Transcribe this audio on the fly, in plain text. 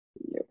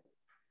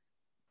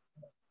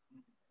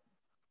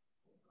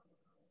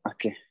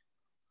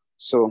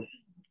So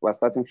we're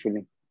starting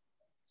fully.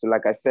 So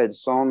like I said,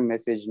 someone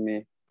messaged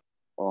me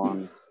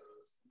on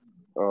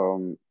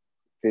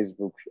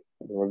Facebook.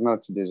 It was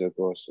not 2 days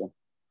ago, so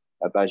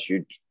that I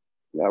should,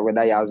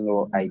 whether he has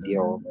no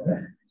idea of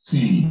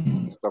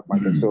the stock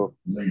market. So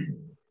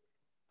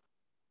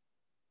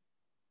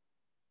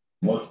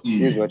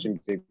he's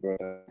watching Big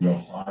Brother.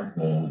 Your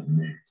eyeball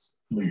makes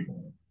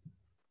flavor.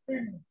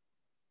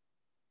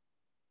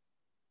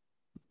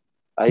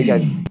 Are you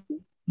guys?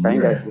 Can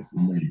you guys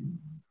listen?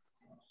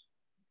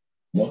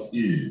 What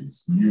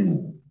is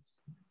you?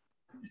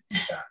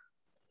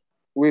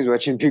 Who is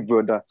watching Big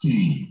Brother?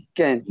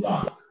 Ken.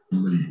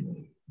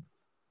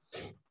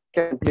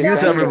 Ken, please,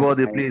 mute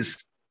everybody,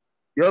 please.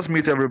 Just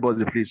mute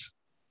everybody, please.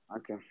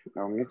 Okay,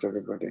 I'll mute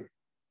everybody.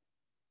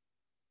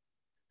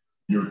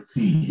 Your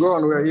team. Go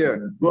on, we're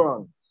here. Go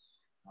on.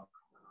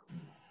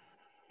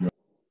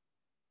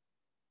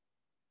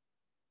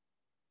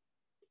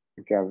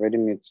 Okay, I've already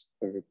muted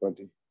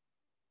everybody.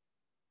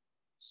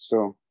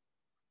 So,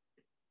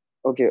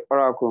 okay,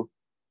 Oracle,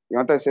 you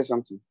want to say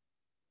something?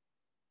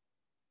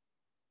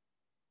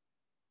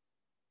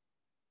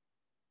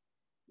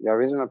 You're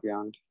raising up your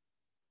hand.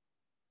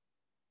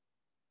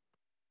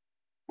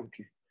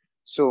 Okay,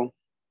 so,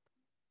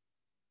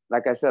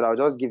 like I said, I'll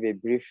just give a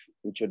brief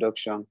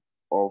introduction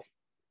of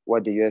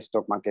what the US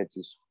stock market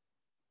is.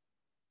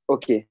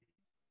 Okay,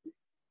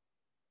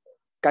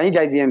 can you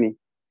guys hear me?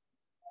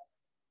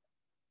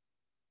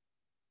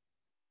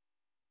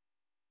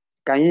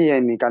 Can you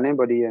hear me? Can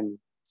anybody hear me?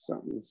 So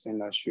I'm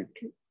saying I should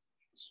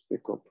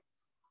speak up.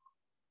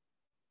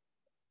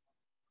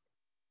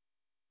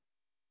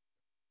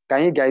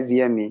 Can you guys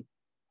hear me?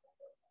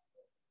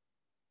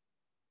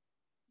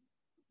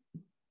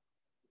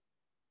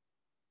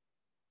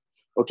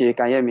 Okay, you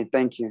can hear me.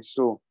 Thank you.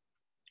 So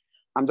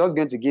I'm just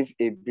going to give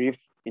a brief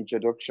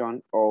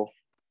introduction of,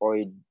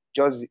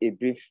 just a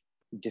brief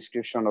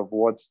description of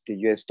what the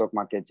US stock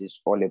market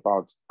is all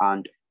about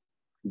and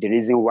the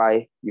reason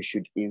why you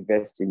should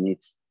invest in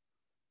it.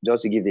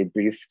 Just to give a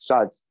brief, so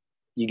that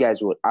you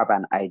guys will have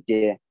an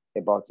idea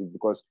about it,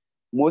 because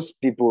most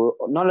people,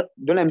 don't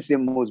let me say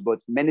most, but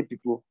many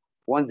people,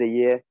 once they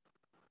hear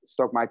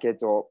stock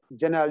market, or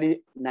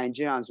generally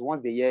Nigerians,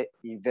 once they hear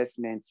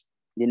investments,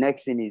 the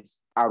next thing is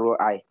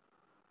ROI.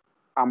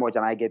 How much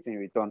am I getting in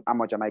return? How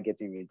much am I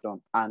getting in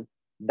return? And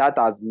that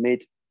has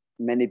made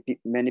many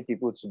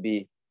people to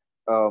be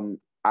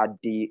at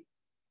the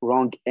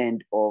wrong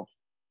end of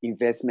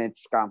investment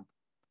scam,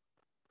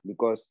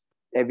 because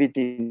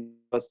everything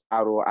is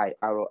ROI,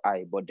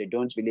 but they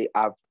don't really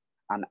have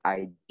an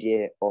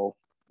idea of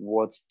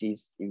what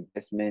this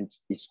investment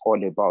is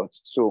all about.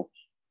 So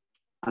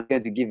I'm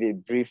going to give a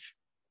brief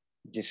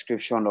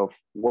description of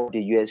what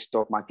the US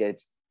stock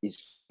market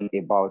is all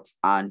about,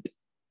 and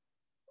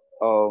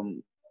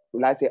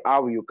let's say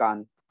how you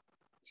can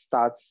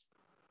start.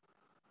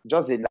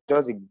 Just a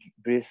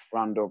brief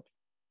roundup,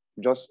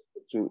 just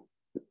to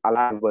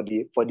allow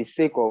everybody, for the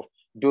sake of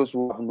those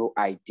who have no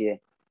idea,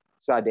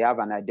 so that they have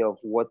an idea of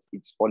what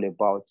it's all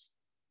about.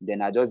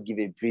 Then I just give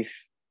a brief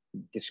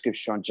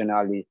description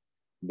generally.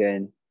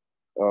 Then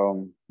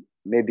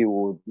maybe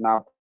we'll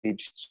now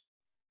reach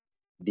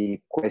the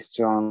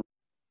questions,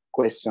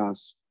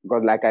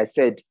 because like I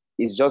said,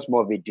 it's just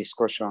more of a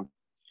discussion.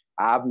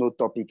 I have no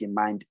topic in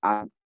mind,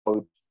 and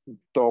I'll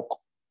talk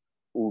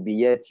will be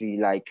here till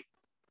like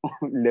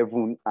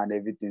 11 and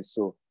everything,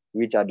 so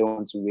which I don't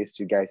want to waste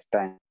you guys'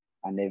 time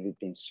and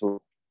everything.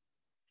 So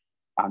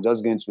I'm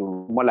just going to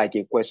more like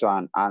a question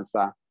and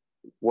answer.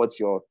 What's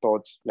your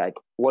thoughts, like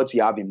what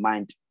you have in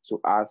mind to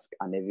ask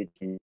and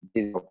everything?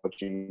 This is the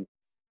opportunity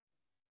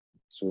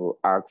to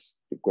ask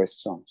the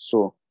question.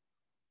 So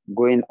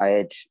going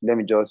ahead, let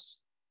me just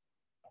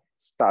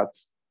start.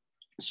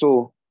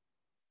 So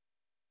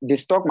the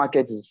stock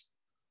market is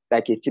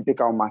like a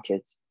typical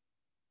market.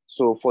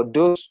 So for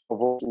those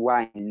of us who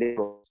are in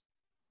Lagos,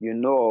 you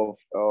know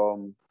of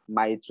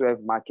My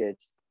 12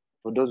 Market.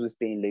 For those who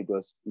stay in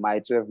Lagos, My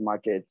 12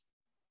 Market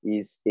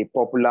is a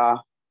popular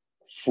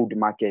food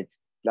market.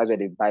 That's where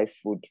they buy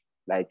food,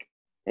 like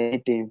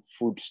anything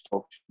food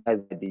stuff.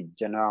 That's the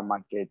general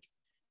market.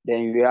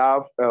 Then you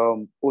have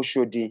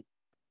Oshodi,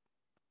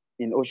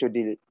 in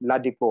Oshodi,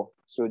 Ladipo.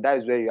 So that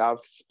is where you have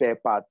spare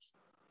parts,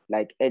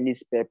 like any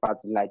spare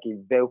parts, like a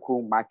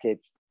vehicle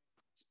market,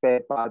 spare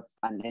parts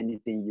and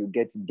anything you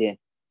get there.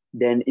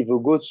 Then if you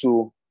go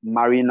to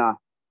Marina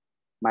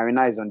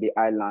is on the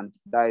island.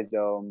 That is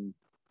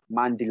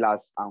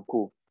Mandilas and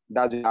Co.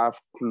 That we have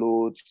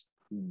clothes,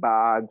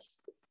 bags,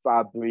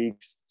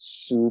 fabrics,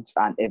 suits,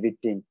 and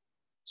everything.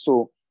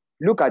 So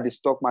look at the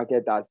stock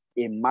market as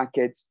a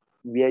market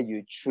where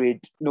you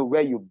trade, no,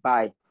 where you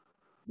buy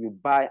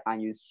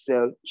and you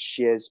sell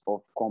shares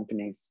of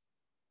companies.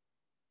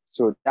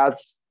 So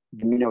that's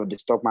the meaning of the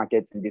stock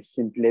market in the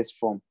simplest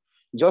form.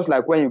 Just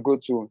like when you go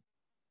to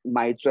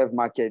My 12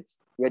 Market,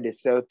 where they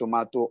sell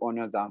tomato,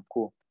 onions, and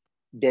co.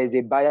 There's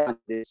a buyer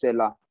and a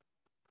seller.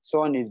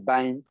 Someone is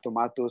buying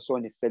tomato,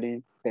 someone is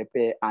selling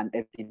pepper and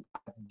everything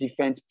at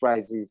different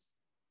prices.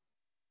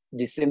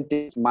 the same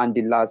thing as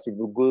Mandilas. If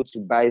you go to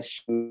buy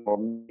shoe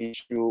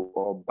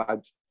or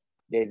bags,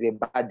 there's a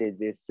buyer,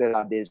 there's a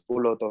seller, there's a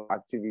whole lot of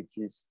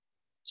activities.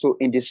 So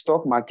in the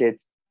stock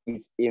market,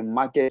 it's a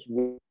market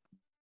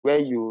where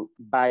you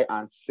buy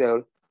and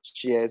sell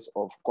shares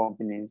of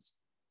companies.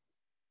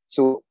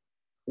 So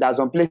there's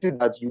some places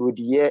that you would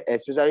hear,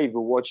 especially if you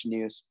watch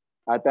news,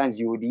 at times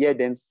you would hear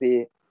them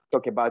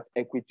talk about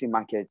equity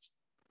markets.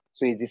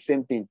 So it's the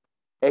same thing.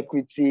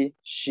 Equity,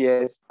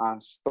 shares,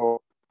 and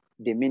stock,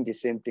 they mean the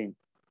same thing.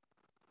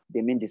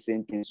 They mean the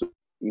same thing. So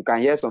you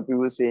can hear some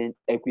people saying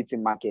equity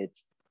market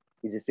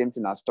is the same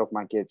thing as stock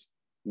market.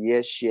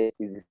 Yes, shares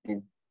is the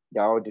same.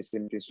 They're all the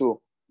same thing.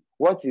 So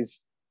what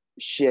is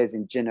shares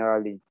in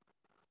generally,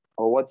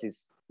 or what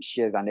is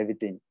shares and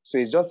everything? So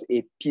it's just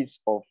a piece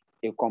of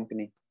a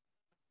company.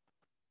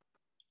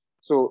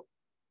 So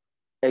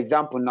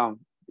example now,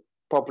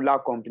 popular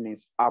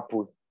companies,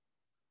 Apple.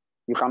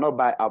 You cannot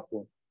buy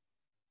Apple.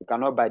 You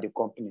cannot buy the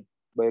company,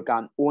 but you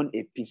can own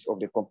a piece of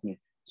the company.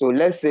 So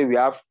let's say we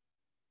have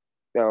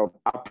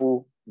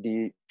Apple,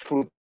 the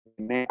fruit,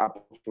 the main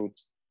Apple fruit.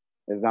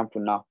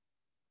 Example now.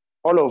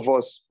 All of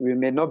us, we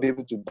may not be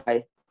able to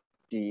buy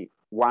the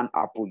one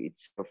apple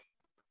itself,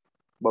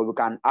 but we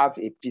can have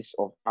a piece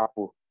of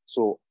apple.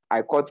 So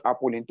I cut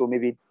apple into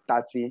maybe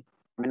 30.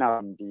 I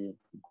mean,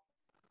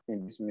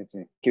 in this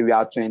meeting, okay, we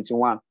are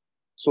 21.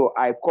 So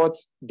I cut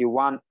the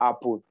one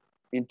apple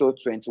into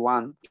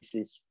 21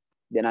 pieces.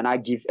 Then I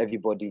give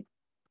everybody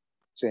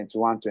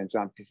 21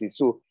 pieces.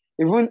 So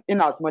even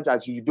in as much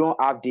as you don't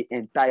have the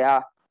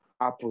entire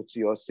apple to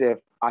yourself,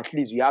 at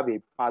least you have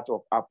a part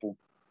of apple.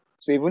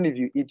 So even if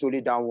you eat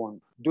only that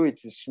one, though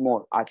it is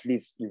small, at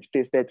least you've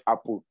tasted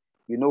apple.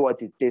 You know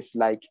what it tastes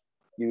like.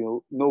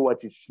 You know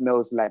what it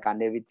smells like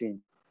and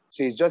everything.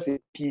 So it's just a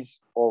piece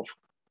of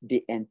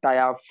the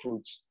entire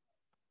fruit.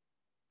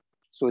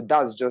 So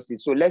that's just it.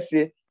 So let's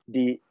say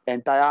the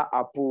entire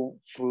apple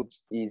fruit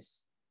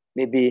is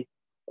maybe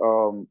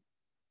 10,000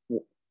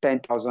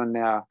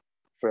 naira,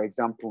 for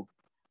example,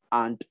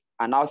 and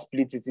I now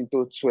split it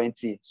into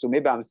 20. So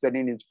maybe I'm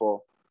selling it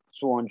for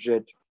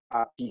 200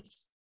 a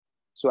piece.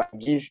 So I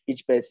give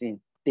each person,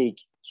 take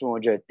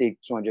 200, take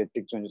 200,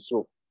 take 200.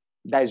 So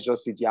that is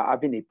just it. You are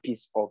having a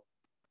piece of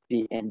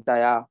the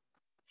entire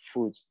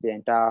fruit, the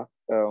entire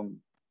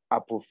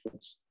apple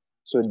fruit.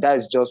 So that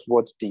is just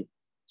what the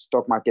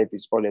stock market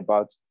is all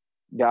about.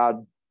 There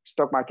are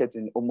stock markets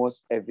in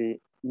almost every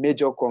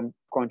major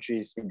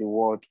countries in the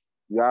world.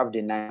 You have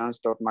the Nigerian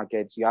stock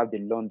market, you have the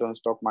London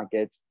stock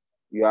market,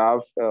 you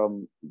have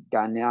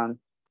Ghana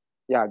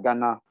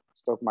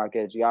stock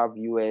market, you have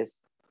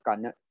US,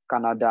 Canada,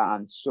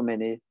 and so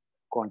many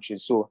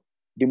countries. So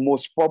the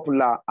most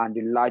popular and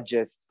the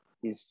largest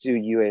is still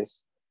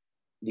US,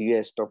 the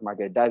US stock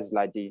market. That's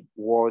like the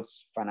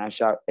world's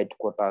financial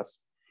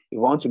headquarters. If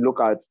you want to look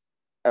at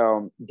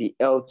the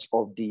health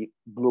of the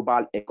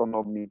global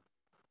economy,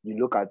 you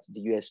look at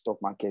the US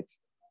stock market,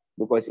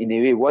 because in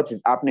a way, what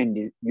is happening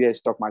in the US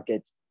stock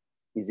market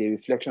is a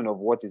reflection of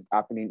what is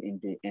happening in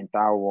the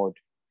entire world.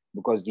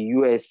 Because the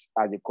US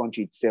as a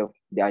country itself,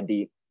 they are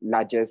the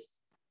largest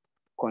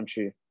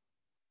country,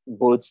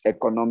 both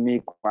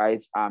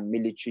economic-wise and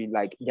military.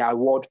 Like they are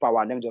world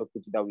power. Let me just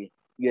put it that way.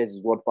 US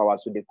is world power,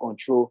 so they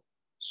control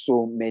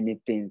so many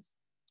things.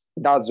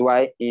 That's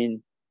why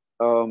in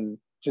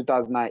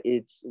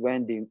 2008,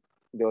 when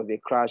there was a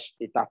crash,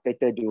 it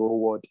affected the whole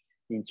world.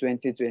 In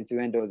 2020,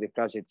 when there was a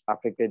crash, it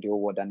affected the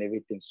whole world and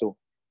everything. So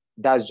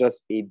that's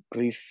just a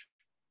brief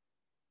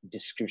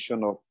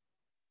description of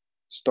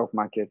stock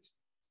markets.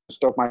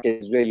 Stock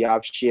market is where you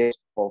have shares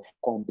of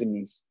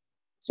companies.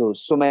 So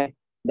many,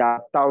 there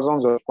are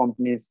thousands of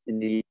companies in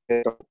the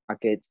stock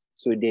market.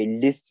 So they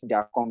list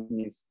their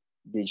companies,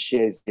 the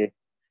shares there.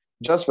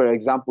 Just for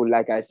example,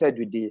 like I said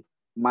with the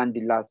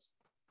Mandilas,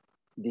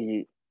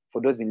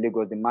 for those in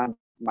Lagos, the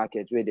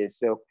market where they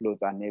sell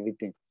clothes and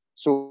everything.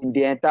 So in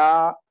the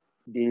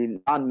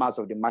landmass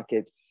of the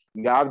market,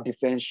 you have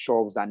different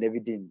shops and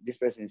everything. This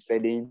person is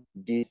selling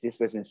this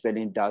person is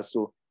selling that.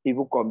 So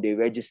people come, they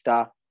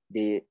register,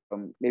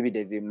 maybe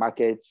there's a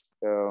market,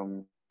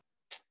 all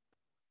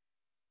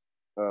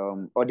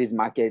these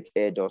market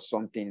head or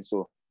something.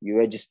 So you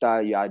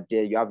register, you are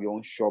there, you have your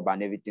own shop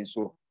and everything.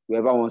 So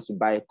whoever wants to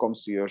buy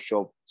comes to your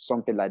shop,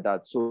 something like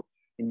that. So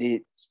in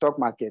the stock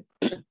market,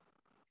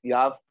 you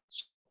have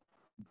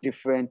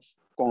different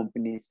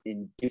companies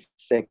in different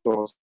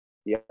sectors.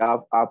 You have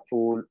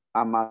Apple,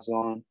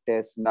 Amazon,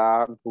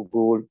 Tesla,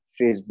 Google,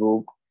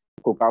 Facebook,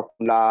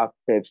 Coca-Cola,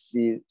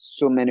 Pepsi,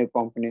 so many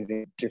companies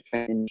in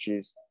different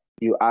industries.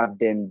 You have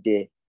them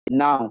there.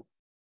 Now,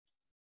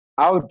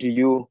 how do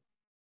you,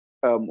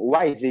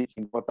 why is it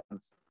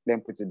important? Let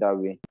me put it that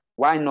way.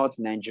 Why not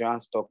Nigerian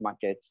stock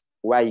market?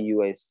 Why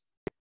US?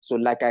 So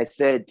like I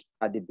said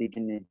at the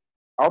beginning,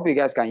 I hope you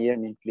guys can hear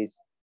me, please.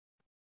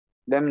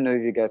 Let me know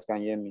if you guys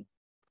can hear me.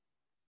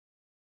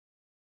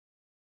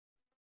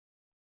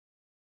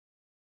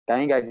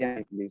 Can you guys hear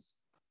me, please?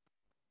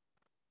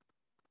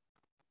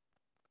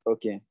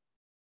 Okay.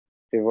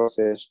 Favor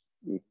says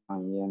you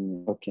can hear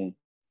me. Okay.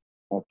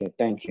 Okay,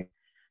 thank you.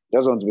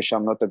 Just want to be sure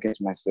I'm not talking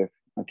to myself.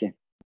 Okay.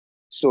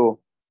 So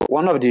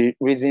one of the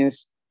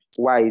reasons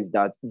why is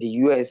that the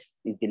US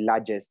is the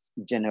largest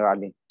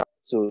generally.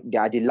 So they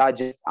are the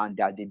largest and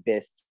they are the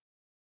best,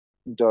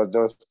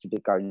 just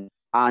typically.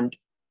 And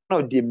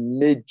one of the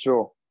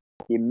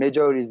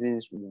major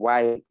reasons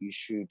why you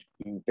should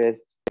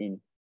invest in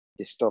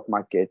the stock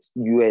market,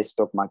 US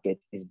stock market,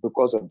 is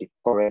because of the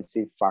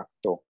currency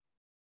factor.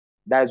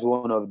 That's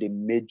one of the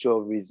major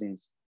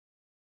reasons.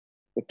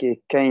 Okay,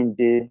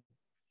 Kende,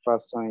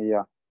 first one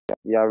here.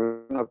 Yeah,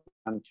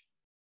 and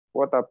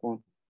what happened?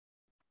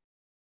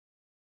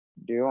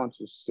 Do you want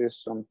to say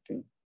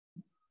something?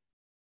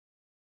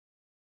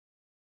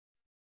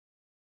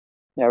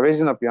 Yeah,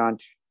 raising up your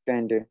hand,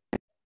 Kende. Do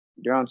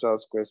you want to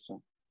ask a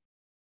question?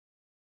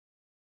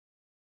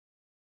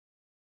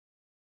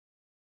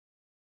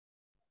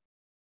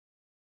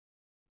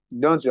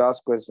 Don't you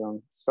ask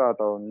questions, so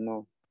that I'll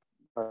know.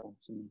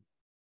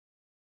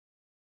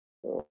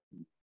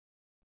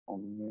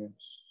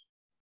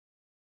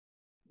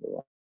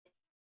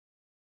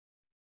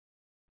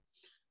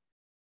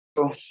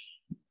 So,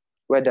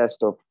 where did I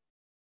stop?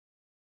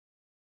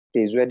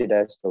 Please, where did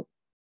I stop?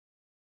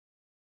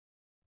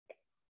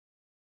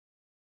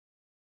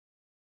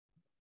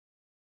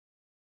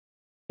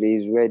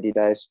 Please, where did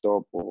I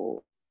stop?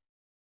 Oh,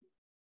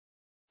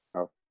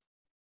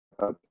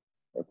 I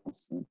can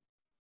see.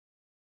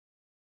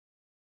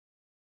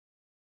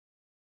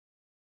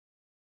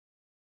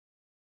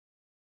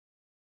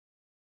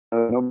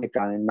 Nobody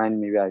can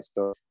remind me where I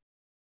stopped.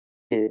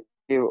 Okay,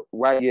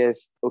 why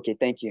US? Okay,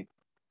 thank you.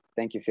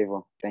 Thank you, Favor.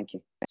 Thank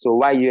you. So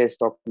why US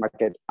stock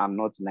market and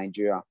not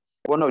Nigeria?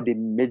 One of the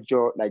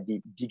major, like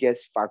the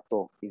biggest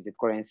factor is the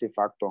currency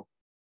factor.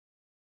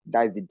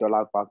 That is the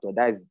dollar factor.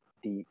 That is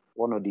the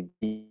one of the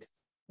biggest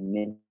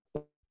main,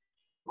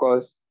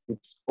 because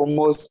it's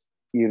almost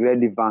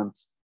irrelevant.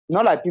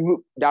 Not like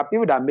people, there are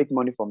people that make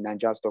money from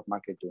Nigerian stock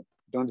market too.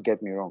 Don't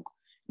get me wrong.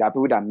 There are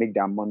people that make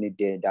their money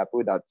there. There are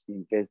people that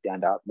invest there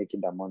and are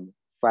making their money.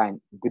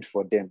 Fine, good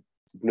for them.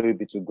 Glory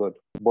be to God.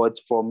 But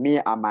for me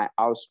and my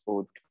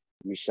household,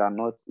 we shall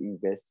not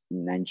invest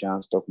in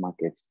Nigerian stock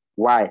market.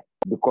 Why?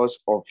 Because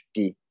of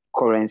the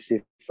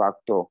currency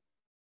factor.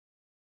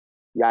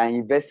 You are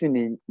investing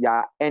in, you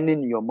are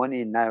earning your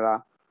money in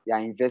Naira, you are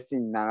investing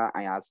in Naira,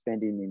 and you are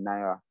spending in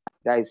Naira.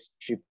 That is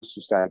triple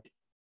suicide.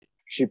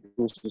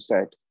 Triple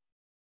suicide.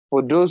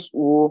 For those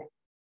who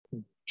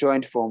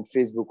joined from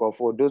Facebook, or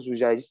for those who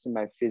just see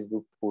my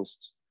Facebook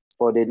post,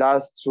 for the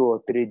last 2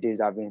 or 3 days,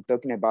 I've been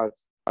talking about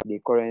the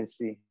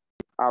currency,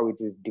 how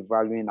it is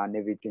devaluing and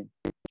everything.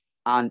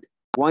 And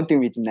one thing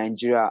with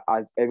Nigeria,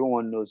 as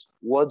everyone knows,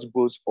 what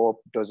goes up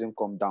doesn't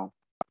come down.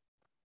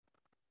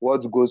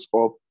 What goes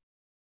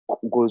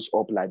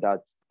up like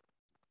that.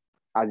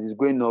 As it's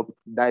going up,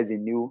 that is a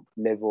new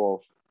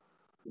level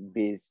of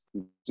base.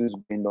 It's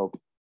going up,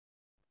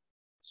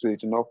 so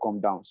it will not come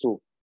down. So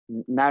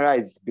Naira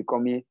is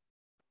becoming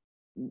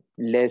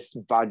less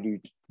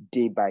valued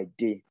day by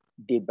day.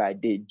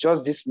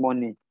 Just this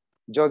morning,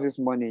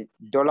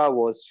 dollar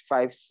was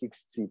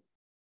 560.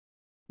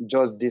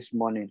 Just this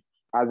morning,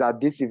 as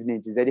at this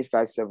evening, it's already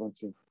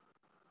 570.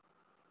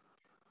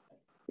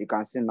 You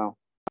can see now.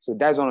 So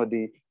that's one of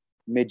the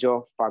major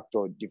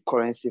factor, the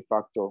currency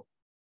factor.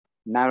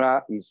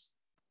 Naira is,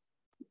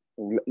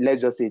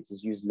 let's just say it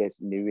is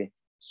useless in a way.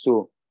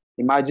 So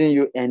imagine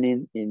you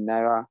earning in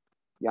Naira,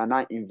 you are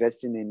now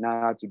investing in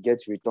Naira to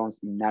get returns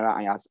in Naira,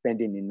 and you are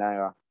spending in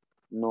Naira.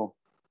 No,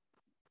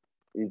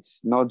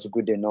 it's not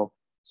good enough.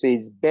 So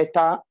it's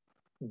better,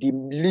 the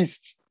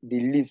least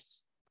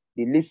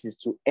is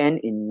to earn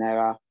in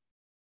Naira,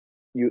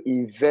 you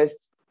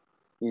invest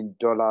in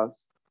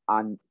dollars,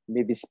 and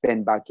maybe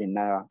spend back in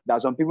Naira. There are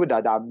some people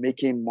that are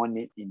making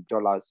money in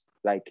dollars,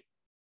 like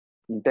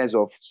in terms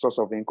of source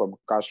of income,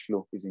 cash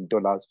flow is in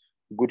dollars,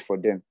 good for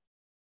them.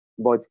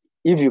 But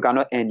if you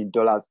cannot earn in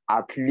dollars,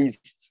 at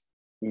least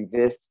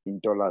invest in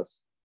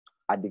dollars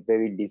at the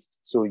very least.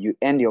 So you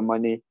earn your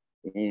money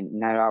in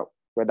Naira,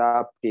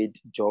 whether paid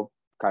job,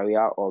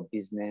 career, or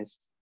business,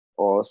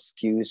 or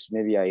skills.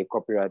 Maybe you're a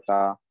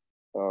copywriter,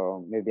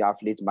 maybe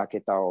affiliate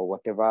marketer, or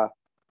whatever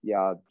you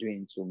are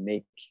doing to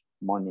make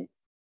money.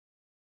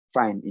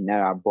 Fine in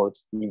Naira, but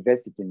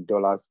invest it in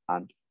dollars,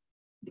 and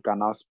you can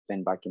now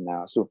spend back in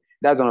Naira. So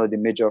that's one of the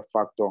major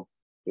factor,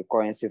 the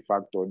currency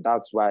factor.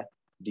 That's why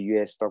the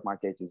US stock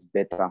market is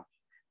better.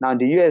 Now,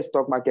 the US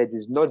stock market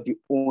is not the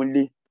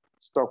only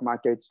stock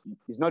market.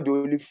 It's not the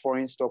only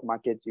foreign stock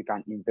market you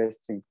can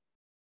invest in.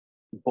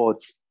 But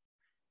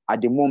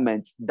at the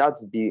moment,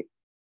 that's the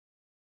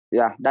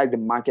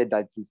market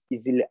that is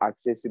easily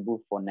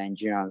accessible for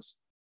Nigerians.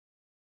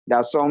 There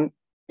are some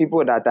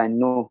people that I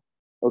know.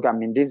 Okay,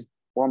 I'm in this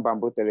One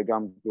Bamboo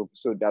Telegram group.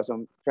 So there are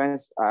some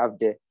friends I have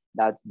there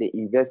that they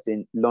invest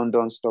in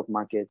London stock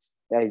market,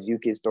 that is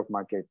UK stock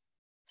market.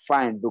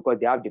 Fine, because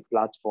they have the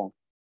platform.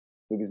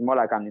 It's more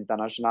like an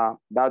international,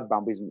 that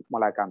Bamboo is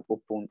more like an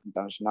open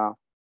international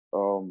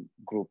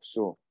group.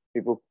 So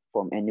people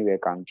from anywhere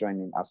can join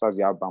in as long as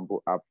you have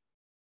Bamboo app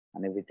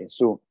and everything.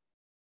 So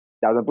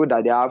there are some people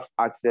that they have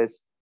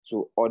access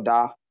to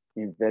other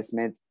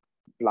investment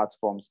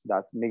platforms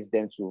that makes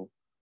them to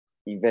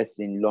invest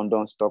in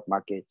London stock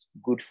market.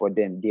 Good for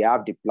them. They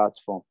have the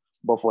platform.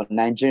 But for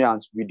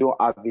Nigerians, we don't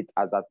have it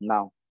as at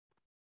now.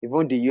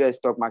 Even the US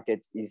stock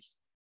market is,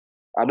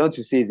 I don't want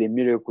to say it's a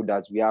miracle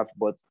that we have,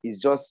 but it's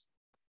just,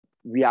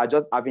 we are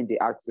just having the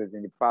access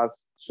in the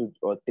past 2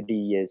 or 3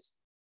 years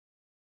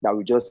that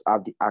we just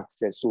have the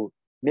access. So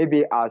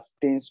maybe as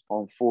things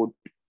unfold,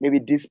 maybe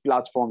these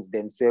platforms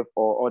themselves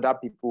or other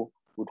people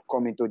would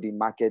come into the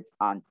market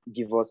and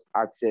give us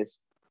access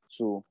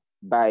to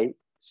buy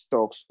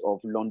stocks of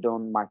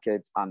London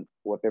markets and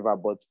whatever.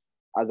 But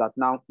as at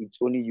now, it's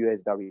only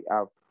US that we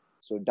have.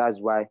 So that's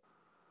why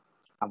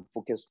I'm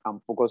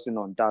focusing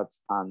on that,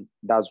 and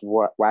that's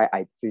why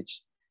I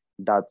teach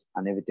that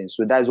and everything.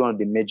 So that's one of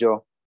the major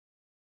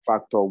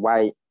factor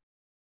why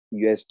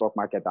US stock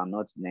market are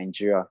not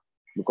Nigeria,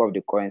 because of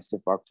the currency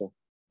factor.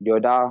 The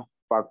other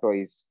factor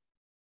is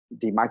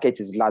the market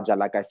is larger.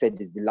 Like I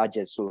said, it's the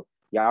largest. So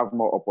you have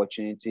more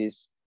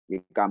opportunities,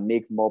 you can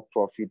make more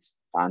profits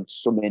and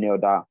so many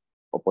other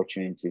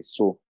opportunities.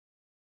 So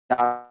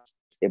that's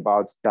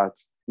about that.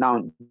 Now,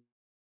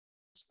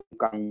 you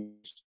can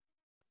use,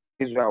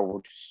 this is where I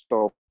would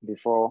stop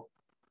before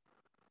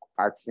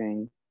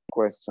asking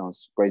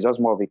questions, because it's just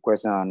more of a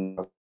question and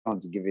I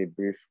want to give a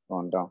brief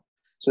rundown.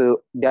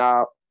 So there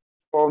are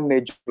 4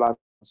 major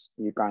platforms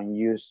you can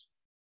use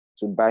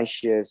to buy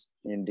shares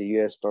in the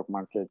US stock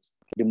market.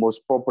 The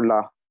most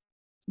popular,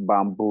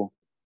 Bamboo.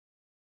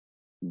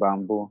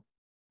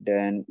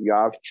 Then you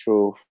have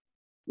Trove,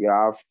 you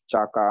have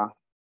Chaka,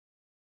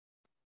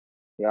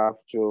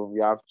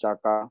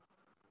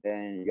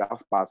 then you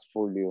have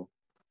Passfolio.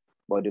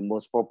 But the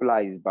most popular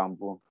is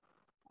Bamboo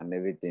and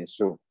everything.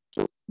 So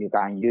you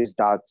can use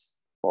that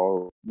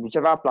for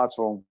whichever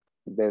platform.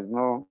 There's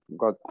no,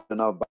 because I don't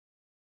know about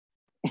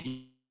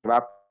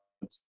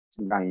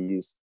you can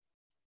use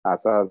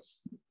as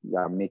you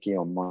are making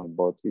your money,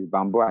 but it's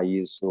Bamboo I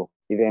use. So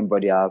if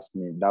anybody asks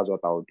me, that's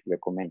what I would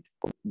recommend.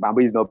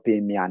 Bamboo is not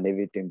paying me and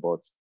everything, but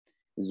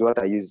it's what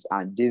I use.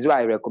 And this is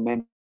why I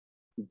recommend.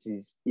 It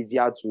is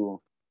easier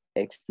to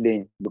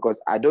explain because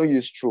I don't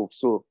use Trove.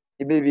 So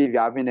maybe if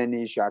you're having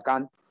any issue, I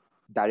can't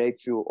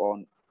direct you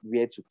on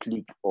where to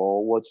click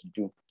or what to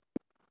do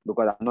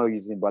because I'm not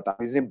using, but I'm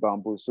using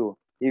Bamboo. So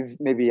if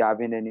maybe you're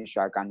having any issue,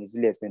 I can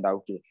easily explain that,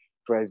 okay,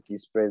 press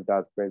this, press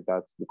that,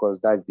 because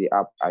that's the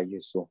app I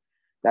use. So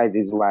that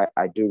is why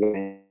I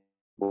do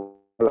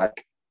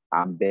like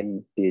I'm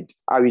being paid.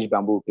 I wish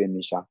Bamboo would pay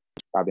me, Sha.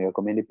 I've been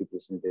recommending people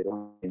since they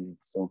don't pay me.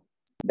 So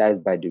that is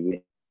by the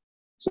way.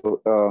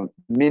 So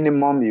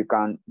minimum you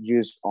can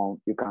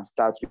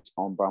start with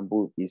on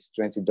Bamboo is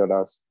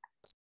 $20.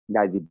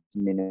 That's the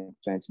minimum,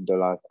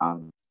 $20.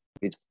 And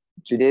with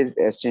today's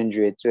exchange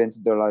rate,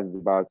 $20 is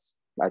about,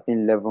 I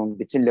think,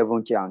 between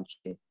 11K and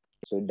 20.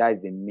 So that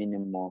is the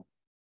minimum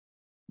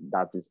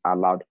that is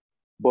allowed.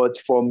 But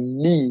for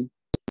me,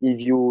 if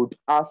you would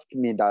ask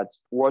me that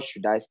what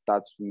should I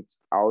start with,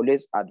 I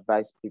always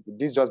advise people,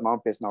 this is just my own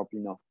personal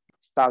opinion,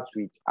 start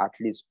with at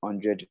least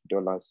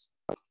 $100.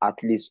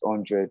 At least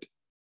 100.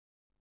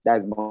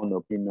 That's my own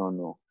opinion.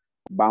 No.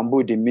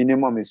 Bamboo, the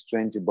minimum is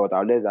 20, but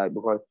I'll let that,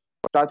 because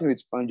starting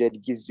with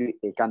 100 gives you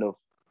a kind of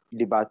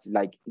liberty,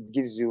 like it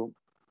gives you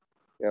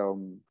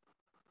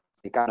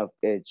a kind of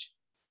edge.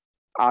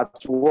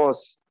 At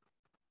worst,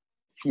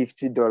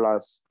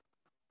 $50.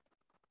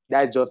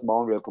 That's just my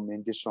own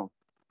recommendation.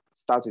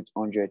 Start with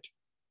 100.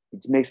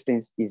 It makes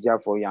things easier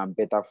for you and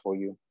better for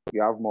you.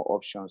 You have more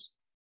options.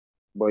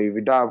 But if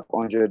you don't have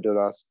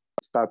 $100,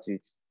 start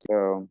with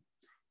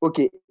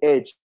okay,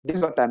 edge. This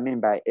is what I mean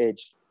by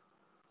edge.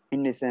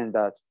 In the sense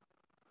that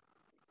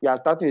you are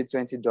starting with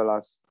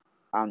 $20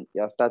 and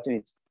you are starting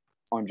with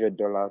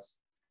 $100.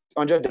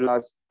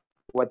 $100,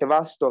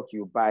 whatever stock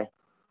you buy,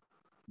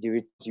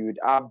 you would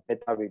have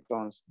better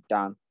returns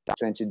than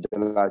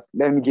 $20.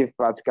 Let me give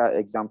practical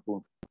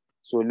example.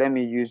 So let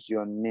me use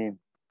your name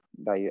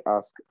that you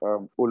ask,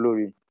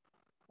 Olori.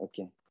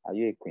 Okay, are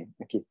you a queen?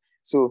 Okay,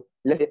 so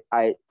let's say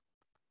I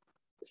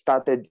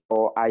started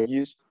or I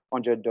used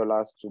 $100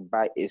 to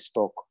buy a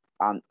stock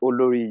and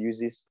Olori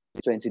uses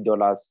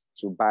 $20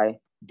 to buy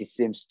the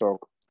same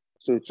stock.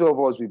 So 2 of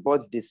us, we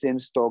bought the same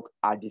stock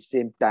at the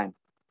same time.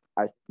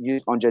 I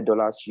used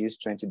 $100, she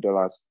used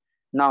 $20.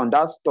 Now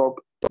that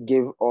stock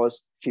gave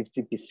us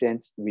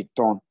 50%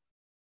 return,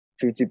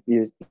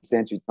 50%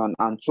 return,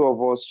 and 2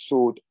 of us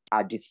sold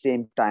at the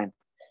same time.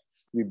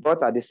 We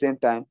bought at the same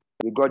time,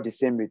 we got the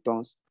same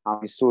returns,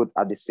 and we sold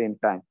at the same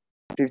time,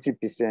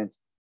 50%.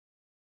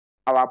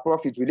 Our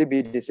profit, will it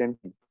be the same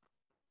thing?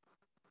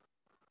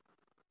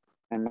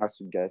 And ask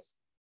you guys,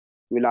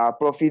 will our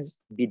profits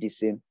be the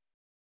same?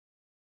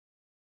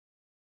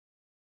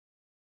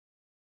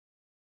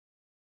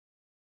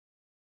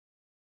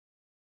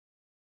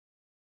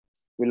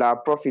 Will our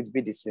profits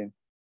be the same?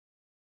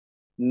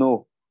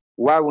 No.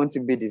 Why won't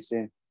it be the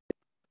same?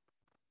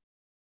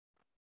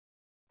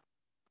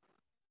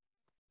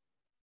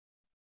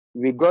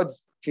 We got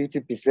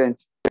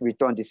 50%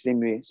 return the same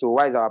way. So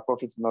why is our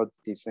profit not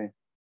the same?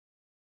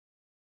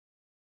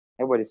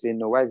 Everybody say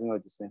no. Why is it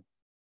not the same?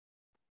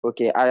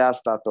 Okay, hire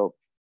startup.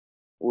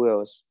 Who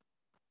else?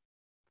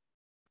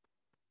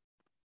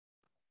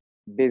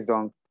 Based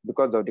on,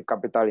 because of the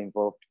capital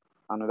involved.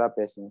 Another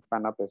person,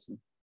 final person.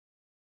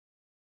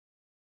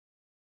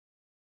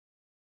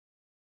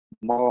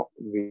 More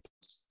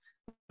returns.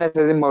 Not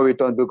necessarily more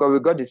returns because we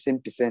got the same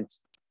percent.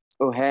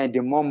 Oh, hey,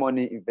 the more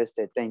money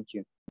invested. Thank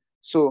you.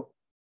 So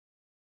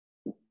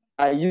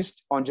I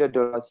used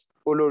 $100.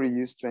 Olori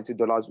used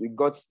 $20. We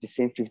got the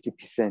same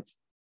 50%.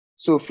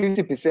 So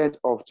 50%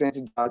 of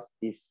 $20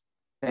 is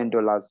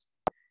 $10.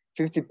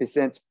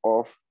 50%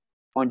 of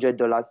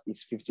 $100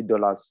 is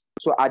 $50.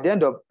 So at the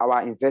end of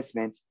our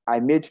investment,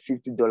 I made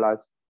 $50.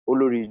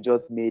 Olori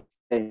just made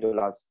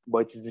 $10,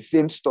 but it's the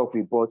same stock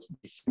we bought,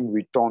 the same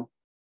return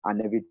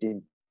and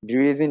everything. The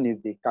reason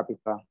is the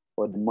capital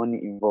or the money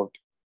involved.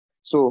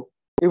 So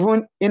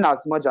even in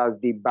as much as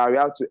the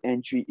barrier to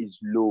entry is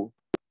low,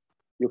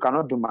 you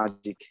cannot do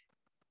magic,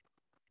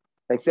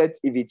 except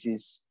if it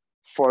is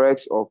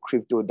Forex or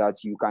crypto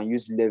that you can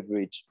use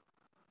leverage.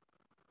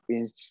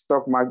 In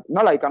stock market,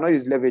 not like you cannot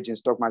use leverage in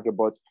stock market,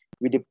 but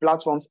with the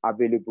platforms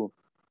available,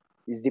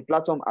 is the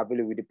platform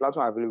available? With the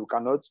platform available,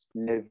 cannot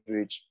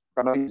leverage,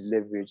 cannot use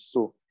leverage.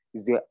 So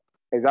it's the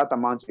exact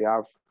amount we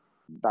have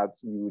that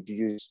you would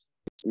use.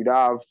 We don't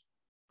have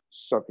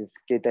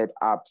sophisticated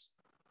apps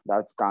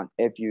that can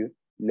help you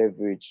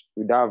leverage.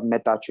 We don't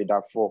have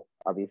MetaTrader 4,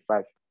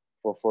 AB5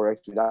 for Forex.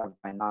 We don't have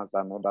finance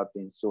and other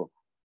things. So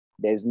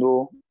there's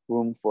no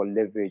room for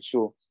leverage.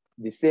 So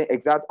the same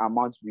exact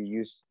amount we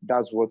use,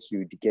 that's what you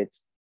would get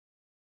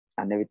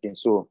and everything.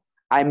 So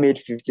I made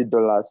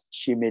 $50,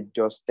 she made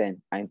just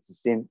 10, and it's the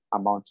same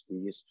amount we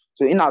use.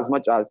 So in as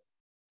much as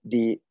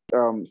the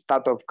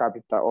startup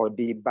capital or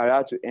the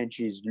barrier to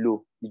entry is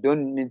low, you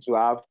don't need to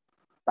have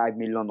 5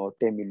 million or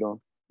 10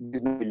 million. This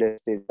is not real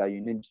estate that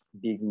you need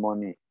big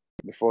money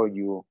before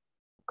you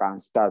can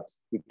start.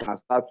 You can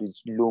start with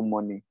low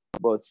money,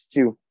 but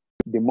still,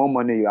 the more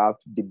money you have,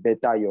 the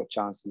better your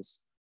chances.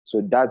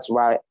 So that's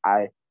why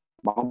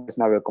my own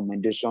personal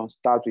recommendation,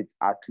 start with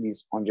at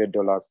least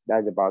 $100.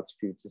 That's about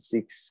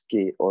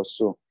 56K or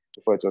so.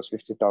 Before it was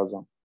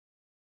 50,000.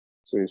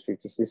 So it's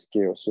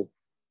 56K or so.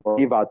 Or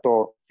if at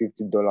all,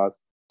 $50.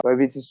 But if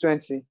it is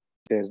 20,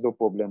 there's no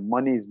problem.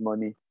 Money is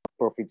money,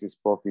 profit is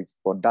profit.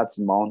 But that's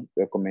my own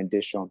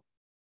recommendation.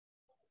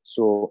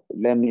 So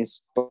let me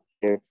stop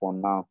here for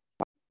now.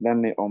 Let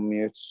me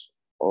unmute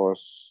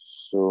us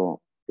so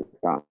you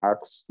can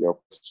ask your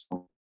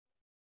question.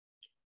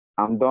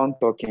 I'm done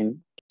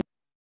talking.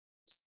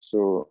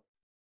 So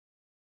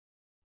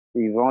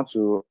if you want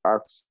to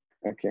ask,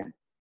 okay.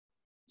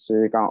 So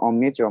you can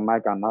unmute your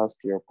mic and ask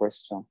your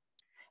question.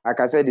 Like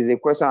I said, it's a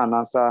question and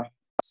answer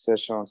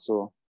session.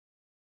 So,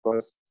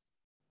 because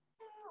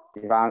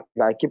if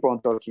I keep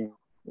on talking,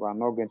 we're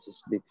not going to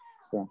sleep.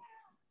 So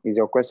it's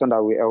your question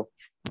that will help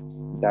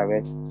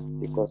direct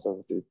the course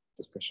of the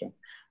discussion.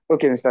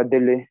 Okay, Mr.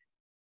 Dele,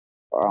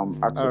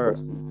 ask your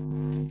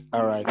question.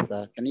 All right,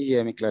 sir. Can you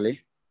hear me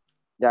clearly?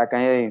 Yeah, I can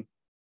hear you.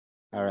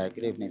 All right,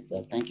 good evening,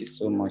 sir. Thank you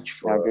so much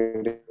for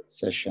the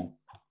session.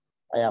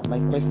 My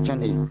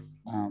question is,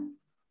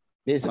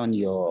 based on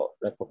your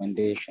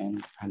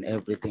recommendations and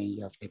everything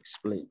you have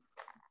explained,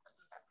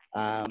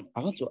 I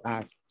want to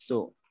ask,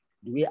 so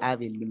do we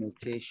have a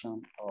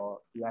limitation or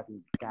do you have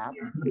a gap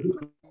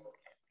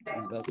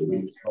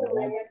investment from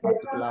one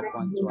particular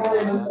point to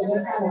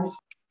another?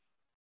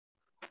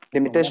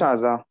 Limitation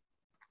as well.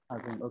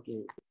 As in,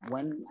 okay,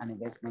 when an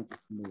investment is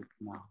made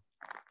now,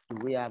 do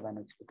we have an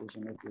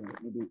expectation of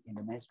maybe in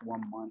the next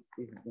 1 month,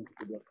 this is going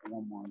to be for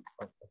 1 month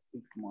or for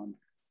 6 months?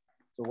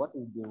 So what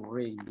is the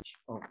range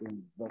of the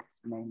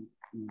investment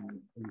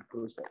in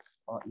process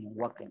or in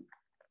workings?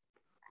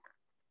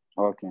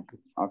 Okay.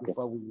 Okay.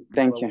 Before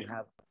Thank you.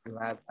 We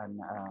have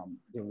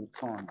the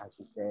return, as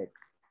you said.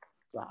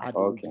 So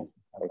okay.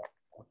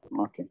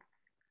 Okay.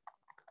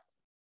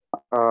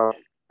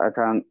 I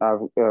can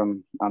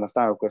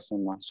understand your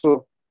question now.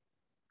 So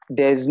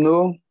there's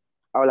no,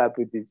 how will I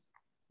put it?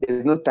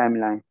 There's no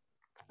timeline.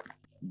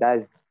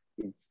 That's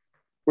it.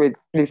 Wait,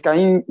 please, can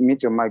you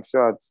mute your mic so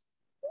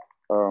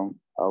that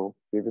I'll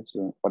be able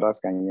to, others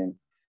can hear me.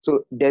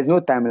 So there's no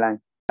timeline.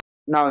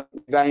 Now,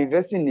 if you're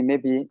investing in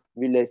maybe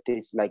real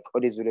estate, like all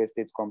these real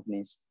estate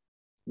companies,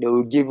 they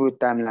will give you a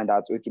timeline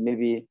that, okay,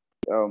 maybe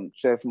 12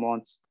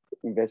 months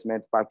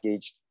investment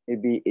package,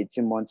 maybe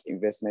 18 months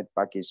investment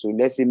package. So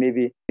let's say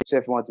maybe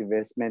 12 months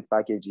investment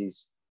package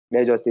is,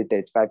 let's just say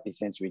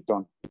 35%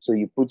 return. So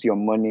you put your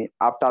money,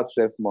 after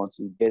 12 months,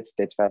 you get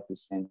 35%.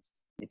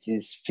 It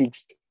is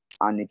fixed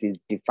and it is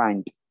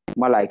defined,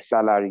 more like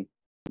salary.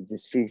 It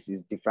is fixed,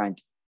 it's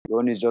defined. The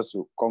one is just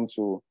to come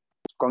to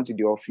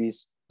the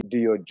office, do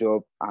your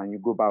job, and you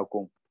go back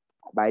home.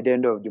 By the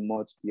end of the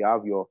month, you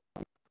have your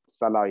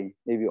salary,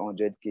 maybe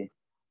 100K.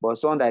 But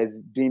someone that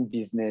is doing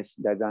business,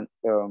 that's an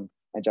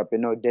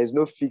entrepreneur, there's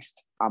no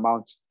fixed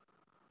amount.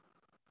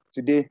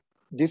 Today,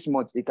 this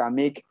month, it can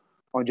make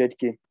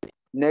 100K.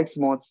 Next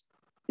month,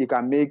 it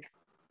can make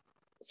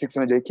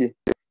 600K.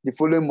 The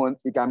following month,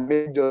 it can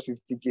make just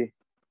 50K.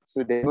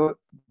 So there's no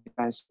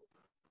difference.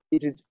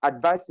 It is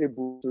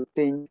advisable to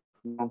think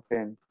long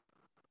term.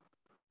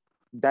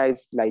 That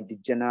is like the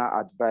general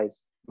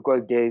advice,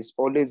 because there is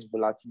always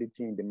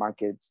volatility in the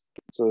markets.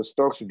 So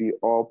stocks will be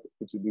up,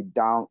 it will be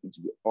down, it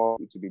will be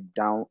up, it will be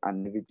down,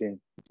 and everything.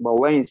 But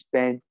when you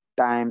spend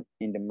time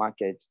in the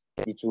market,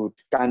 it would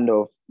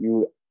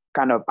you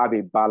kind of have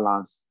a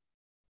balance.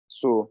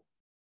 So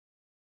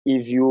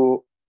if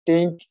you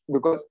think,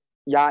 because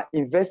you're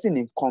investing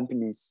in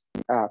companies,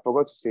 I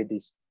forgot to say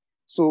this.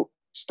 So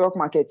stock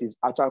market is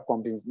actual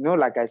companies.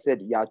 Like I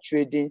said, you are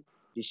trading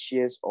the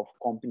shares of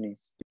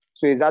companies.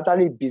 So it's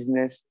actually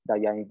business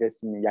that you're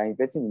investing in. You're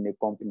investing in a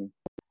company,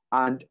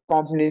 and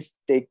companies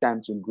take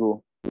time to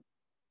grow.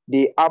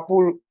 The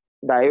Apple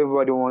that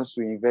everybody wants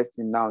to invest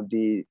in now,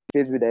 the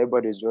Facebook that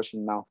everybody is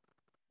rushing now,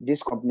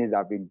 these companies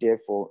have been there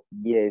for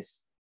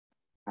years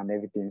and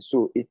everything.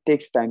 So it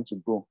takes time to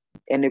grow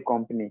any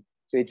company.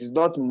 So it is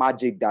not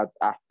magic that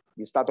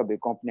you start up a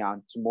company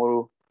and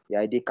tomorrow you're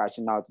already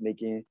cashing out,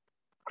 making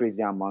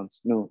crazy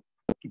amounts. No,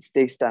 it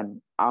takes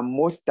time. And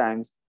most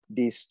times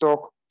the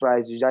stock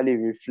price usually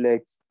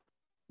reflects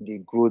the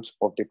growth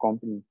of the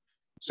company.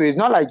 So it's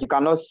not like you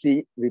cannot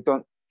see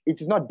return.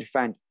 It is not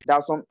defined.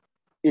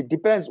 It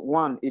depends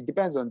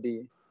on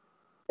the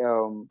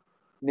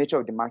nature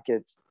of the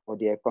market or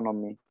the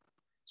economy.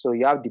 So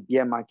you have the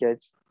bear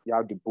market, you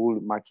have the bull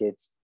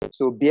market.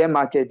 So bear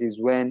market is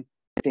when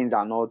things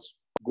are not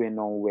going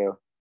on well,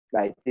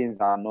 like things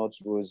are not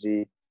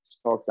rosy,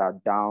 stocks are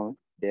down,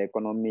 the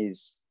economy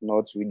is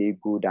not really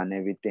good and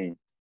everything.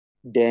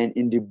 Then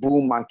in the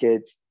bull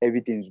market,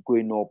 everything's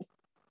going up.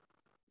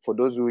 For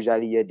those who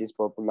usually hear this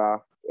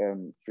popular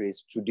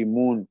phrase, to the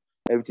moon,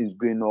 everything's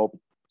going up,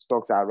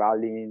 stocks are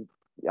rallying,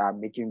 are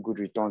making good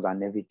returns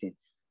and everything.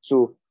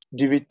 So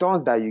the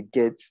returns that you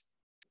get,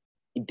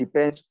 it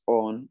depends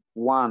on,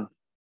 one,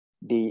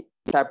 the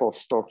type of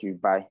stock you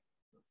buy,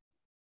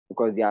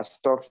 because there are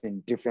stocks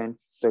in different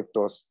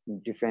sectors, in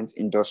different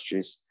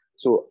industries.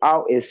 So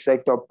how a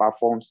sector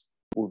performs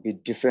will be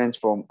different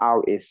from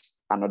how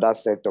another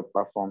sector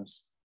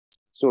performs.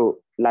 So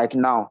like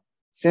now,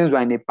 since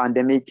we're in a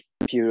pandemic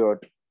period,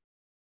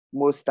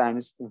 most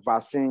times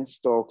vaccine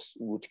stocks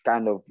would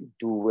kind of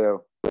do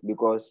well,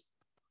 because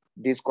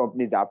these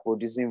companies are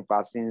producing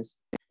vaccines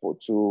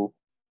to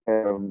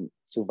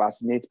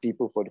vaccinate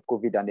people for the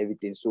COVID and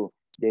everything. So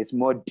there's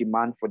more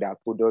demand for their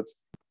products.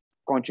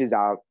 Countries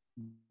are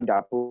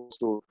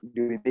so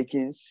they'll be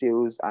making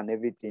sales and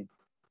everything.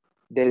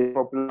 There's a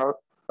popular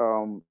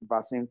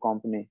vaccine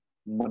company,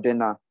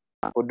 Moderna.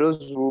 For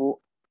those who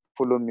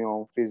follow me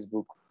on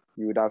Facebook,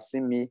 you would have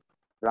seen me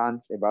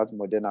rant about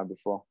Moderna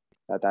before,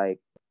 that I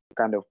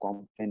kind of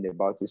complained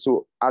about it.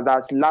 So as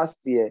at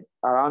last year,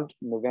 around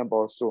November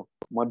or so,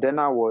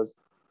 Moderna was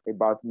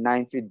about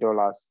 $90. It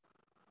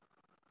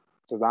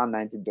was around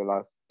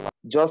 $90.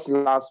 Just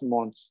last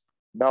month,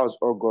 that was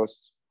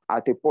August,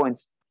 at a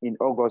point in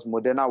August,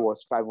 Moderna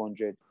was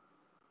 500.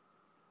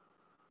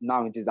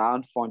 Now it is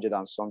around 400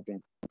 and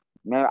something.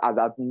 Now, as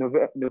at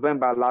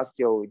November last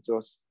year, it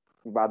was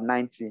about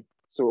 90.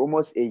 So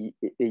almost a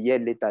year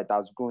later, it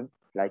has grown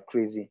like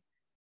crazy.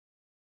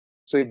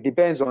 So it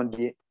depends on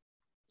the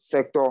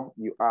sector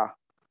you are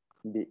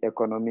in the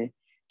economy.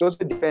 It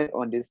also depends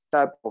on this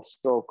type of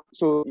stock.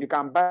 So you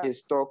can buy a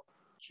stock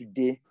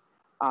today,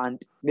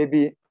 and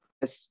maybe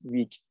next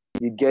week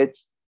you get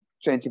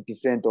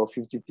 20% or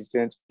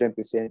 50%,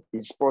 10%.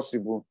 It's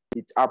possible.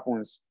 It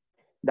happens.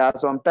 There are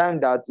some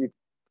times that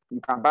you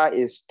can buy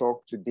a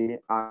stock today,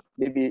 and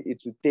maybe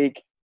it will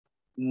take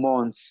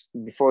months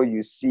before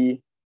you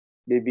see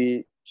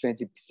maybe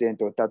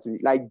 20% or 30%.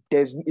 Like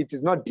it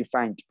is not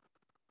defined.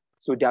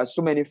 So there are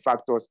so many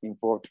factors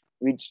involved,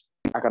 which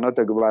I cannot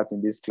talk about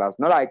in this class.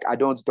 Not like I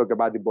don't want to talk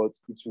about it, but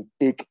it will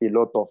take a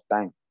lot of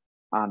time,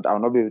 and I'll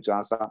not be able to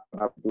answer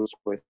those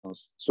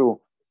questions.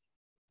 So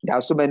there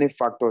are so many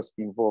factors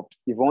involved.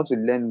 If you want to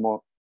learn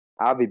more,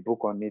 I have a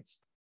book on it,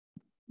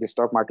 The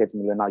Stock Market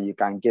Millionaire. You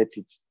can get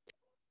it.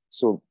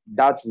 So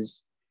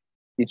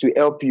it will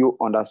help you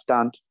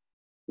understand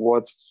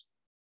what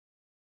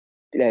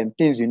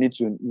things you need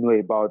to know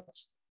about.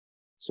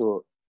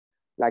 So,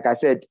 like I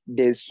said,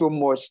 there's so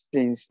much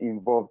things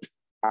involved.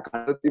 I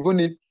cannot,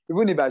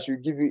 even if I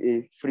should give you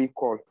a free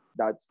call,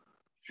 that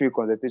free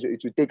consultation,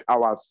 it will take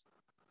hours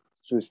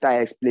to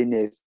start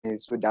explaining it.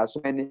 So there are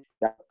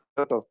a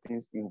lot of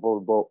things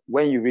involved. But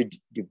when you read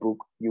the book,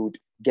 you would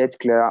get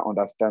clearer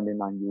understanding,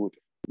 and you would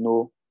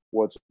know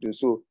what to do.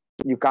 So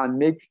you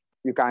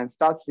can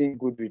start seeing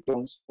good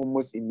returns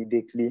almost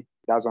immediately.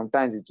 That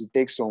sometimes it will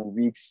take some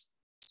weeks,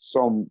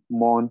 some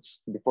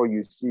months before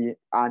you see,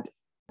 and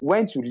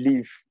when to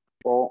leave,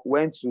 or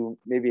when to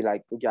maybe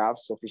like, okay, I have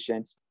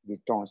sufficient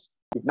returns.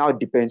 It now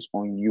depends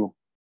on you.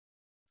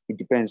 It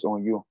depends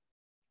on you.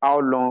 How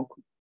long?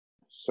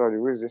 Sorry,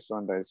 where is this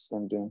one that is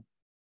sending?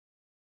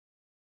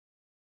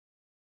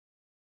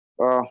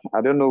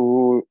 I don't know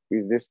who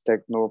is this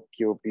techno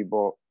POP,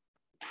 but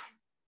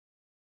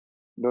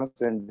don't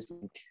send this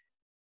link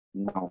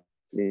now,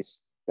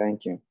 please.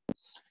 Thank you.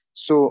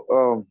 So,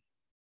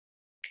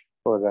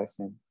 what was I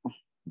saying?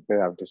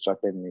 I've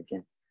distracted me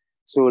again.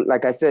 So,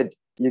 like I said,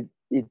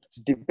 it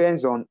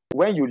depends on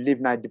when you live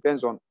now. It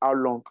depends on how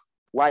long,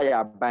 why you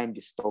are buying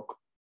the stock.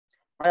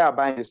 Why you are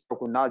buying the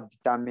stock will now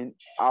determine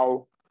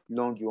how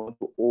long you want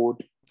to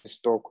hold the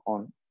stock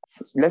on.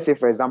 Let's say,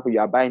 for example, you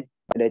are buying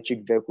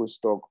electric vehicle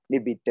stock,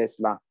 maybe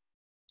Tesla.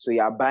 So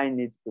you are buying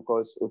it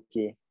because,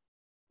 okay,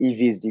 EV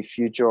is the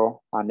future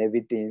and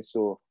everything.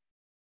 So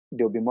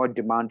there'll be more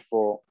demand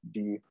for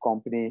the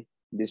company,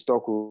 the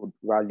stock will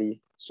rally.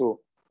 So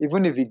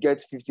even if it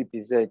gets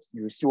 50%,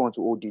 you still want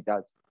to hold it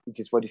that it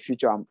is for the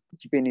future. I'm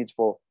keeping it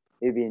for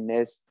maybe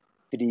next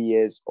 3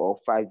 years or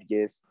 5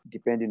 years,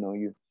 depending on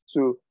you.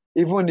 So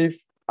even if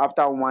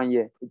after 1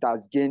 year it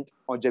has gained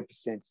 100%,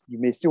 you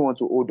may still want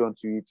to hold on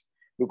to it,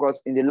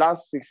 because in the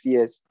last 6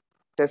 years,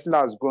 Tesla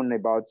has grown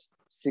about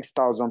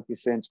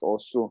 6,000% or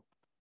so.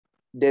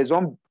 There's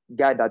one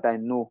guy that I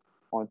know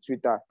on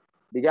Twitter.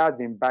 The guy has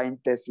been buying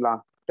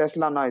Tesla.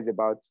 Tesla now is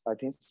about, I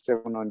think,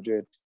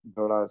 $700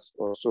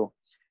 or so.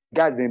 The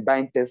guy has been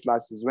buying Tesla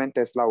since when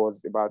Tesla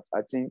was about,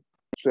 I think,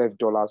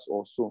 $12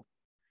 or so.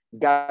 The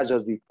guy has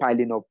just been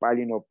piling up.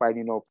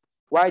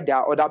 While there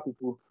are other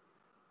people,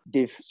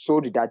 they've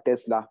sold their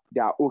Tesla,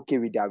 they are okay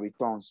with their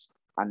returns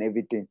and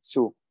everything.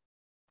 So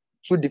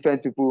two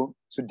different people,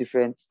 two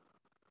different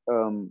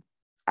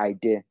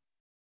idea.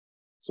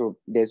 So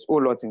there's a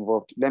whole lot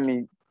involved. Let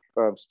me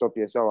stop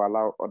here so I'll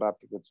allow other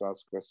people to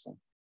ask questions.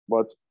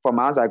 But from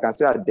my answer, I can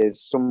say that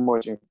there's so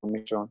much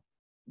information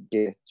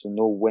there to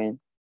know when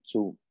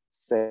to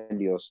sell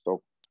your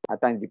stock.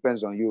 At times it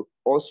depends on you.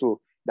 Also,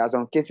 there's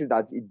some cases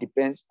that it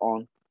depends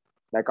on,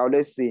 like I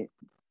always say,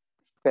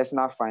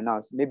 personal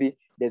finance. Maybe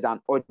there's an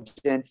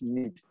urgent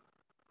need,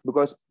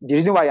 because the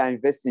reason why you're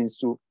investing is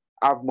to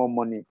have more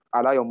money,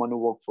 allow your money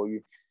work for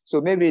you.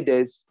 So maybe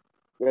there's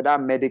whether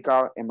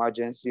medical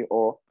emergency,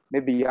 or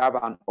maybe you have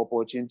an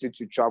opportunity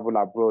to travel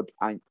abroad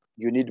and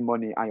you need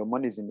money and your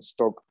money is in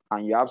stock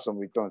and you have some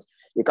returns.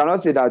 You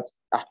cannot say that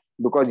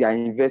because you are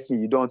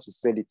investing, you don't want to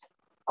sell it.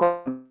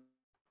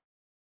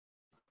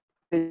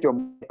 Take your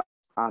money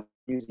and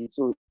use it.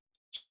 So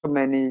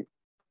many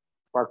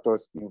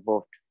factors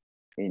involved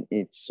in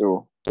it.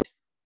 So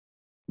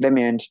let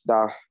me end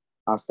that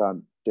answer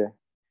there.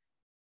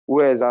 Who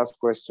has asked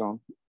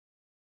question?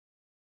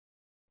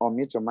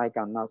 Unmute your mic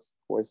and ask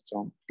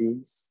question,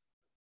 please.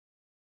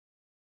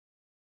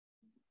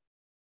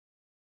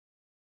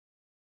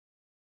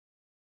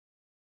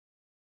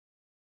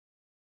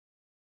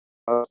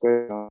 Ask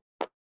question.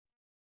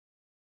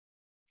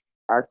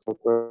 Ask a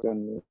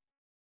question.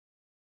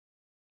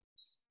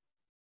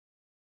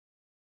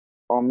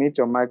 Unmute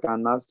your mic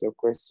and ask your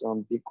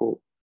question, Biko.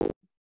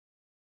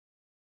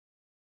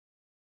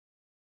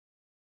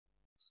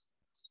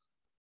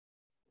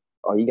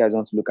 Or you guys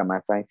want to look at my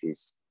fine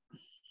face?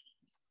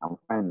 I'm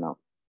fine now.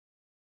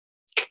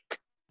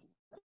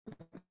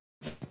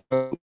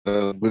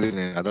 Good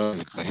evening. I don't know if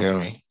you can hear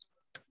me.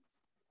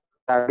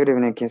 Good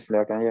evening, Kingsley.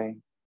 I can hear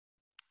you.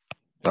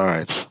 All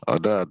right.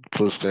 Although I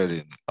posted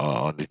in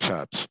on the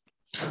chat,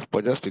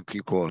 but just a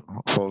quick one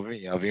for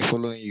me. I've been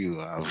following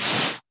you.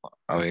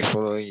 I've been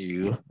following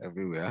you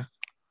everywhere.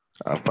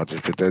 I've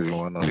participated in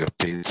one of your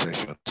paid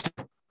sessions.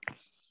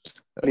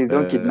 Please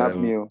don't kidnap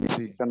me.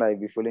 See, Somebody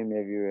be following me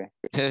everywhere.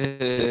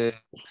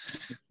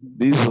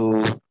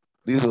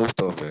 this whole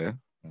stuff,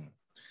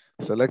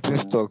 selecting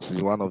stocks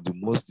is one of the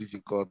most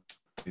difficult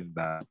things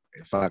that,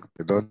 in fact,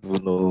 I don't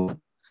even know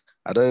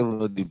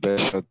the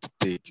best shot to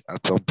take.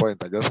 At some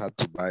point, I just had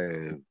to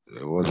buy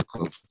what's it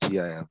called,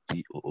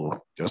 TIMPOO,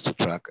 just to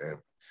track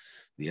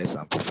the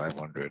S&P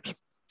 500.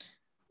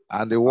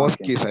 And the worst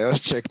case, I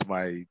just checked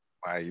my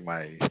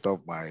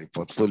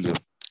portfolio,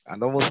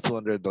 and almost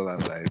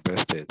 $200 I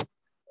invested.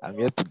 I'm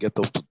yet to get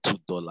up to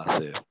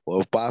 $2 for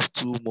the past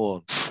 2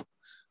 months.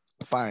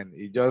 Fine,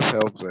 it just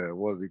helps.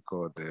 What's it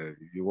called?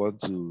 If you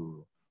want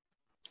to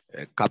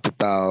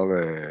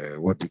capital,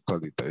 what do you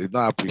call it? It's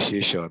not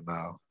appreciation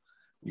now.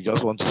 You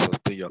just want to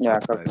sustain your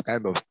capital. It's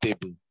kind of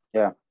stable.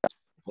 Yeah.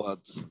 But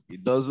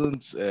it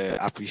doesn't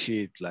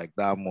appreciate like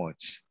that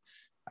much.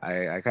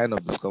 I kind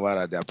of discovered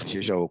that the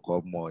appreciation will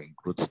come more in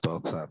growth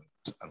stocks and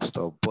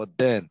stuff. But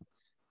then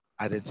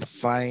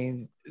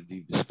identifying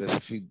the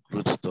specific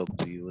growth stock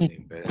to even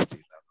invest in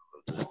and all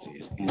of those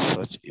things is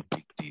such a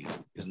big deal.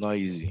 It's not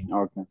easy.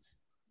 Okay.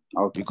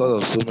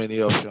 Because of so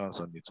many options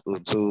on its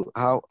own. So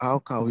how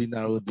can we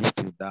narrow this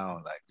thing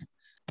down? Like,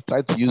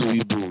 try to use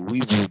Weibo.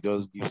 Weibo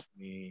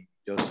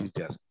just use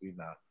their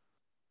screener.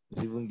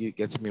 It even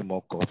gets me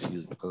more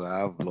confused because I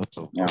have lots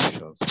of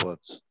options. But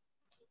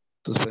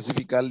to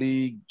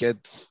specifically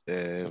get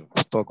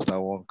stocks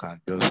that one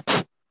can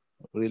just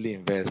really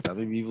invest and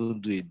maybe even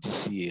do a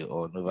DCA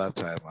on over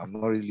time, I'm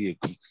not really a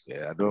quick.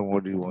 I don't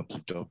really want to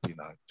jump in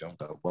and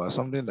jump out, but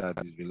something that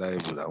is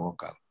reliable that one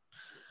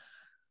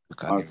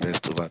can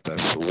invest over time.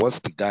 So what's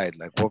the guide?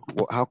 Like,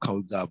 how can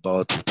we go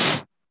about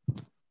it?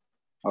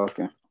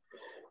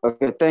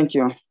 Okay, thank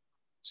you.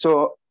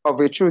 So of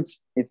a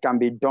truth, it can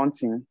be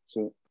daunting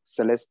to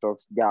select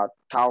stocks. There are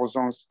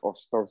thousands of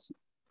stocks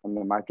on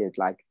the market,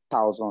 like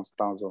thousands.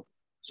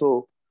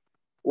 So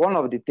one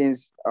of the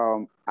things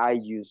I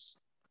use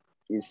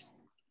is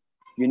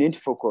you need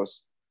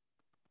focus.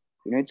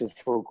 You need to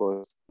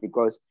focus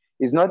because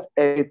it's not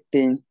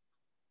everything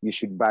you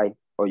should buy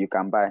or you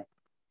can buy.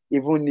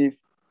 Even if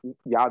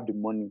you have the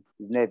money,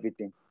 it's not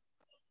everything.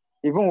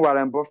 Even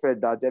Warren Buffett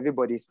that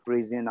everybody is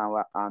praising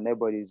and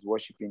everybody is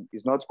worshiping,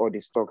 it's not all the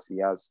stocks he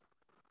has.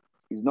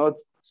 It's not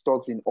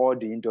stocks in all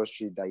the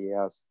industry that he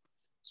has.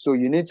 So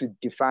you need to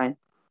define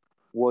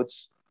what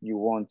you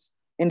want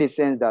in the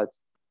sense that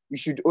you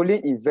should only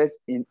invest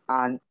in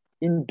an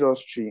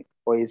industry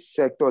or a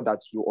sector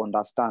that you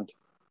understand,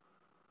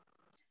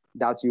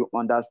 that you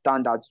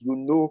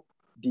know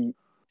the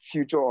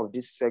future of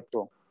this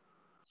sector.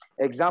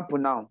 Example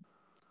now,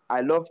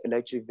 I love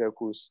electric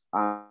vehicles,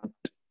 and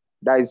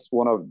that is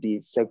one of the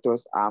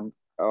sectors I'm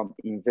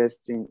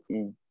investing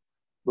in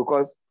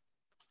because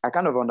I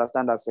kind of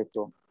understand that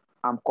sector.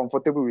 I'm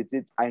comfortable with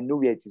it. I know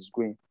where it is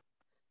going.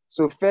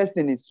 So first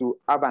thing is to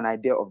have an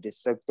idea of the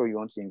sector you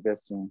want to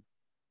invest in.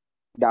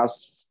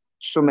 There's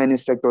so many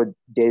sectors.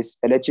 There's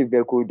electric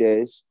vehicle,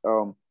 there's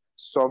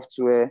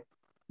software,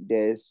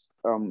 there's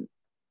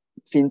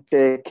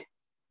fintech,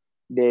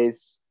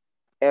 there's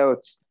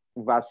health,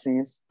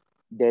 vaccines,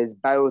 there's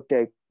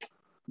biotechnology,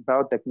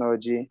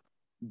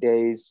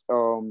 there's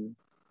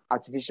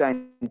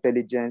artificial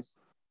intelligence,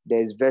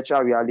 there's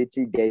virtual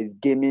reality, there's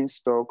gaming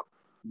stock,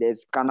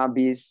 there's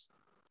cannabis,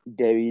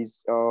 there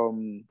is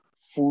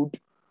food,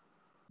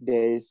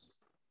 there's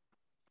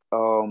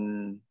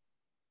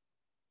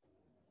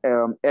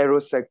aero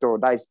sector,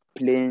 that is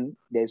plane,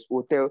 there's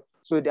hotel.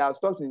 So there are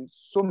stocks in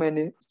so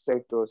many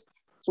sectors.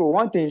 So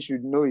one thing you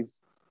should know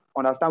is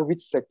understand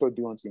which sector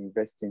do you want to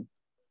invest in.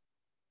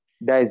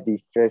 That is the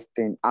first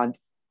thing. And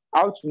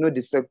how to know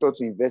the sector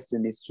to invest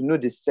in is to know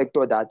the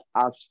sector that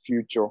has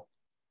future.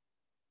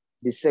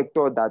 The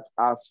sector that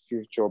has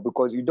future,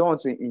 because you don't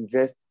want to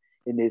invest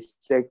in a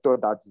sector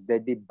that is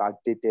already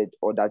backdated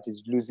or that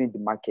is losing the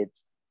market.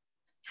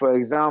 For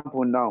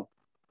example, now,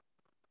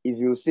 if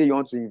you say you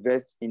want to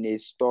invest in a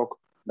stock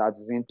that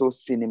is into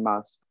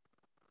cinemas,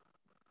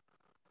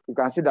 you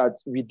can see that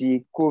with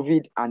the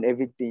COVID and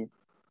everything,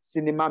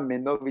 cinema may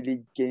not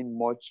really gain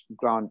much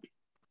ground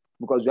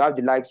because you have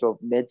the likes of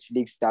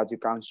Netflix that you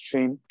can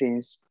stream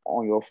things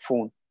on your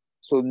phone.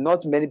 So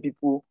not many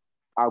people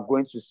are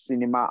going to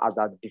cinema as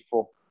at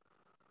before.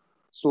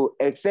 So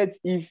except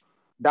if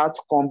that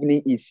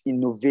company is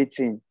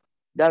innovating,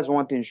 that's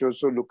one thing you should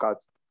also look at.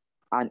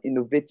 An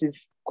innovative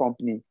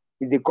company.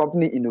 Is the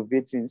company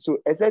innovating? So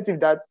except if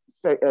that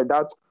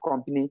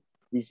company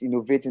is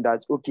innovating,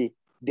 that okay,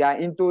 they are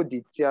into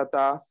the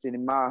theater,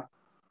 cinema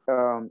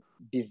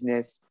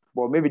business,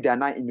 but maybe they are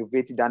not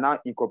innovating, they're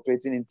not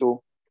incorporating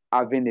into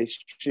having a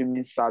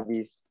streaming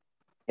service,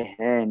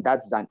 and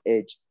that's an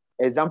edge.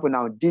 Example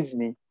now,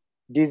 Disney.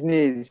 Disney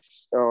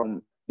is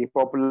the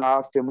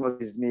popular, famous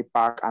Disney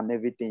park and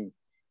everything.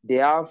 They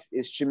have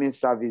a streaming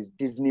service,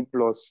 Disney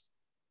Plus.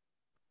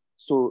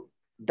 So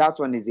that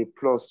one is a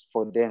plus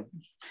for them.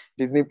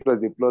 Disney Plus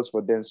is a plus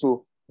for them.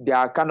 So they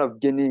are kind of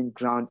gaining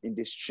ground in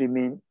the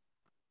streaming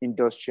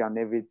industry and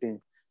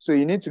everything. So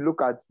you need to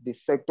look at the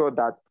sector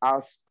that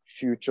has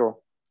future.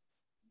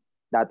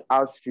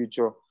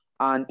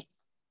 And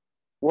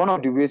one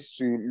of the ways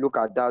to look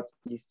at that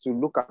is to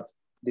look at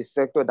the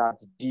sector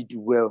that did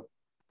well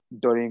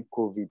during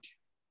COVID.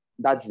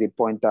 That's the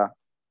pointer.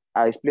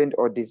 I explained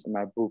all this in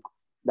my book,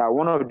 that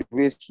one of the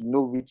ways to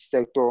know which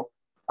sector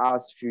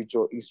has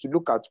future is to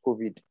look at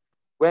COVID.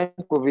 When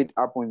COVID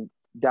happened,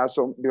 there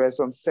were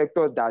some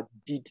sectors that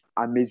did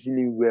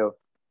amazingly well,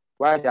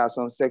 while there are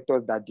some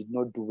sectors that did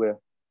not do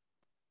well.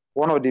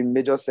 One of the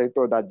major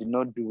sectors that did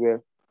not do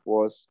well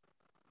was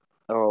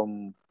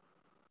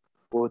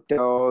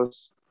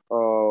hotels,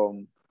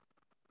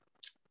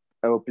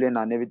 airplane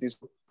and everything.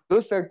 So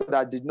those sectors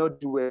that did not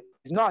do well,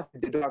 it's not as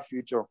if they don't have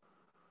future.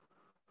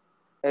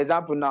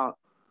 Example now,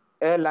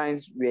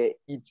 airlines were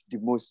hit the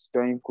most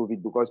during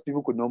COVID because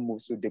people could not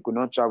move, so they could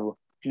not travel.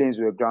 Planes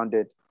were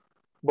grounded.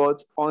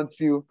 But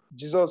until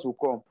Jesus will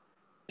come,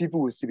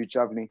 people will still be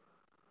traveling.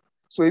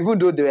 So even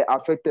though they were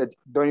affected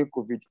during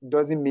COVID, it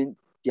doesn't mean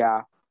they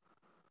are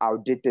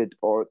outdated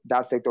or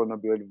that sector will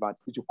not be relevant.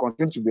 It will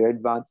continue to be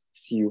relevant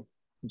till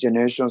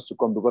generations to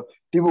come because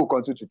people will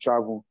continue to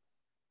travel.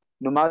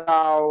 No matter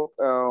how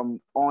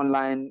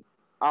online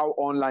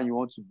you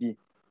want to be,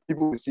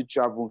 people will still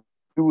travel.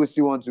 People will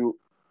still want to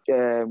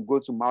go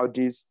to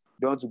Maldives,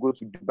 they want to go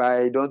to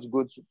Dubai, they want to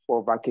go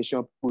for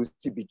vacation, people will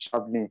still be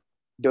traveling.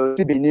 There will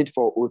still be need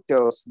for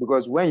hotels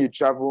because when you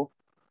travel,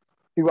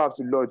 people have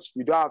to lodge.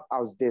 You don't have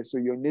house there, so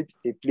you need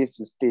a place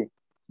to stay.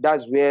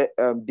 That's where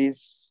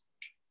this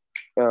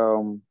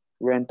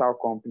rental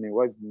company,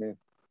 what's the name?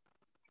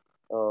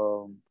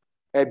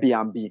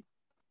 Airbnb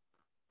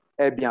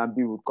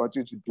would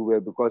continue to do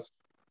well because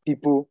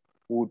people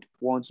would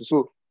want to.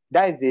 So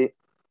that is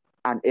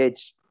an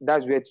edge.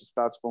 That's where to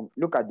start from.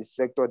 Look at the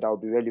sector that will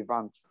be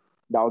relevant,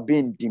 that will be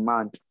in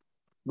demand,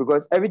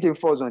 because everything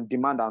falls on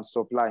demand and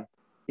supply.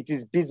 It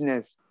is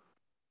business.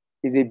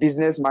 It's a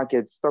business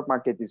market. Stock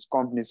market is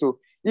company. So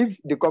if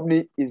the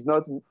company is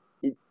not,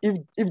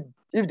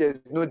 if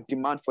there's no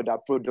demand for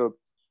that product,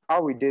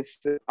 how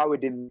will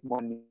they make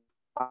money?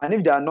 And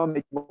if they are not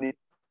making money,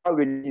 how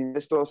will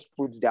investors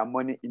put their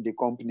money in the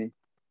company?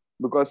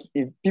 Because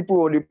if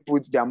people only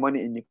put their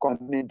money in a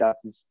company that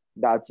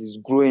is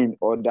growing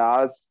or that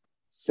has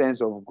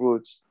sense of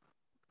growth,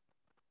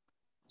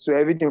 so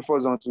everything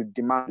falls onto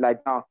demand.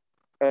 Like now,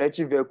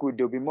 electric vehicle,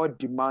 there'll be more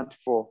demand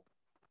for,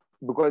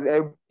 because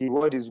the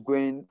world is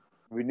going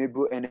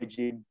renewable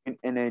energy, green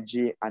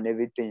energy, and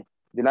everything.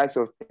 The likes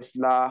of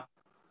Tesla,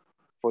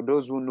 for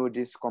those who know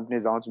these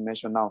companies I want to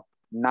mention now,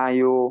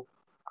 NIO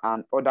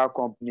and other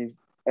companies,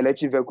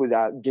 electric vehicles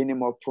are gaining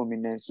more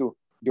prominence. So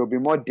there'll be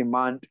more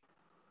demand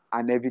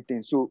and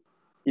everything. So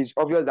it's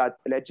obvious that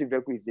electric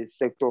vehicle is a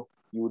sector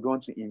you would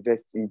want to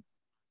invest in.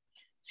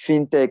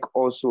 Fintech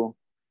also.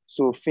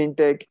 So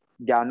fintech,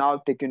 they are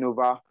now taking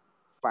over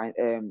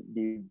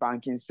the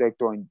banking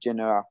sector in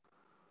general.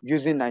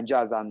 Using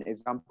Nigeria as an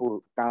example,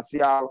 you can see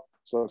how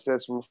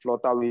successful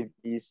Flutterwave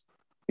is,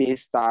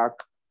 Paystack,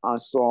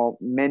 and so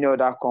many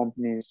other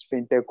companies,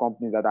 fintech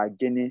companies that are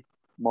gaining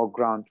more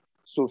ground.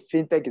 So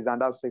fintech is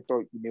another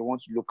sector you may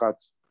want to look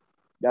at.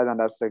 That's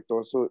another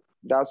sector. So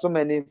there are so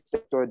many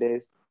sectors.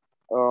 There's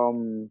how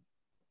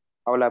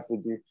will I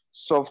put it?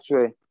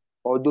 Software.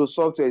 Although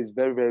software is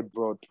very, very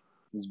broad.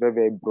 It's very,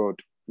 very broad.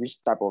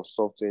 Which type of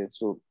software?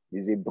 So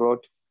it's a broad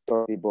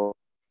topic, but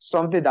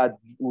something that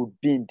would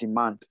be in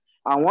demand.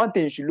 And one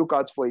thing you should look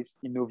out for is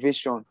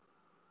innovation.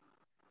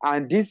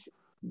 And this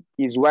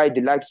is why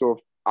the likes of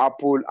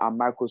Apple and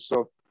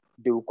Microsoft,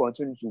 they will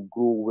continue to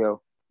grow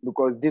well,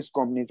 because these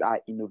companies are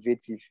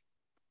innovative.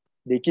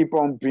 They keep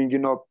on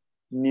bringing up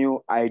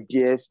new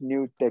ideas,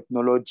 new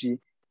technology.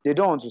 They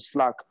don't want to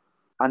slack.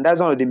 And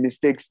that's one of the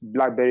mistakes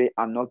BlackBerry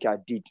and Nokia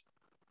did.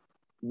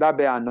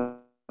 BlackBerry and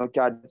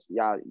Nokia,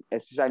 yeah,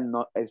 especially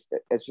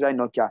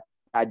Nokia,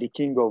 are the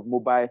king of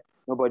mobile.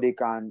 Nobody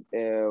can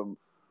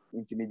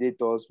intimidate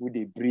us with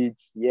the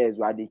breeds. Yes,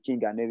 we are the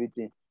king and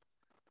everything.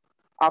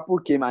 Apple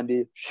came and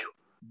they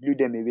blew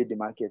them away the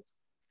markets.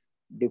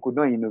 They could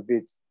not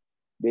innovate.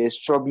 They're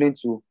struggling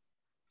to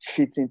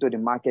fit into the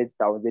markets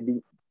that was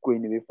already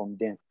going away from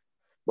them.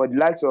 But the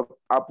likes of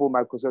Apple,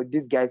 Microsoft,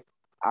 these guys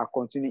are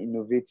continuing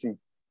innovating.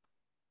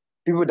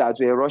 People that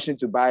were rushing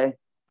to buy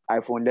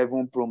iPhone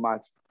 11 Pro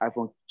Max,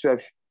 iPhone 12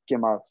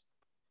 came out.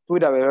 People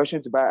that were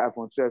rushing to buy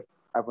iPhone 12,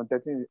 iPhone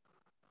 13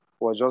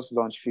 was just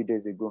launched a few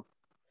days ago.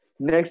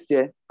 Next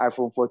year,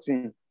 iPhone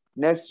 14.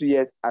 Next 2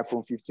 years,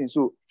 iPhone 15.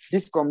 So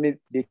these companies,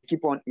 they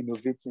keep on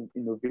innovating.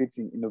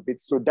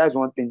 So that's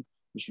one thing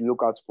you should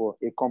look out for,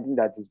 a company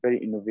that is very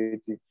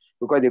innovative.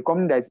 Because the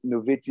company that is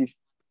innovative,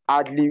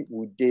 hardly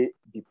would they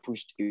be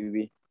pushed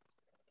away.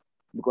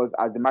 Because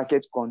as the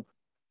market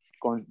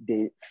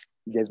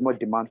there's more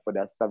demand for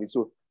their service.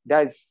 So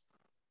that's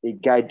a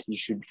guide you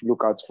should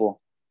look out for.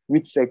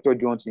 Which sector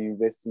do you want to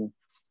invest in?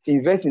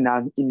 Invest in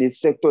a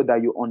sector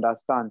that you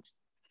understand.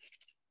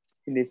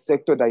 In a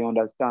sector that you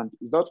understand.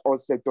 It's not all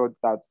sectors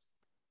that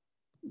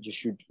you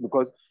should,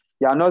 because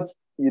you're not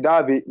an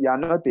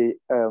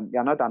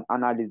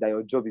analyst that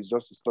your job is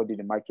just to study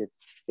the market.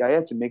 You're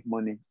here to make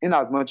money. In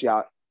as much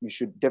you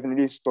should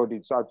definitely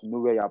study so as to know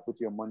where you're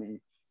putting your money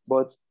in.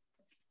 But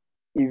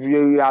if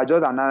you are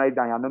just an analyst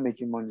and you're not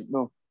making money,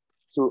 no.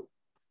 So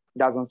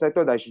there's some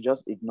sector that you should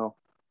just ignore.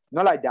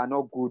 Not like they are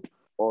not good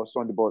or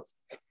something, but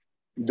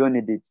you don't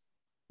need it.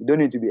 You don't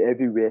need to be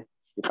everywhere.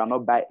 You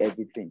cannot buy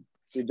everything.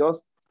 So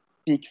just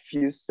pick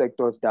few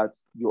sectors that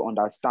you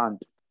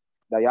understand,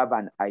 that you have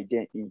an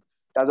idea in.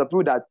 There's a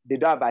people that they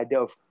don't have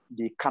idea of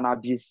the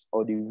cannabis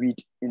or the weed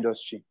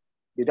industry.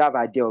 They don't have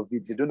idea of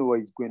it. They don't know what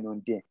is going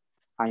on there.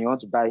 And you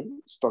want to buy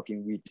stock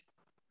in weed.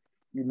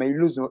 You may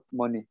lose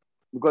money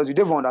because you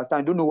don't even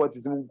understand. You don't know what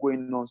is even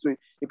going on. So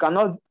you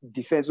cannot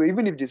defend. So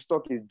even if the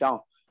stock is down,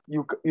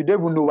 you don't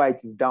even know why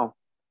it is down.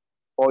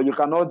 Or you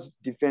cannot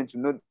defend to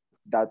know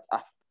that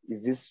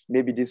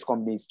maybe this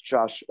company is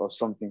trash or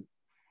something.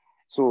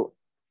 So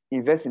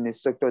invest in a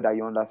sector that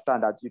you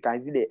understand, that you can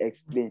easily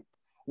explain.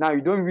 Now,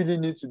 you don't really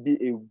need to be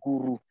a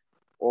guru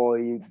or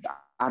an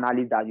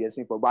analyst that you're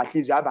saying for, but at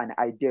least you have an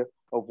idea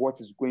of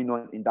what is going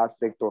on in that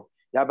sector.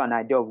 You have an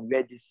idea of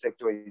where this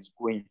sector is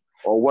going,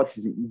 or what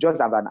is it. You just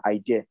have an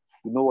idea.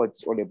 You know what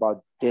it's all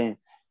about. Then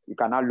you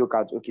can now look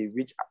at, okay,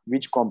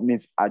 which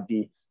companies are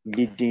the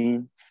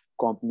leading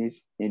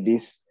companies in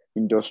this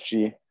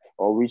industry,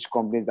 or which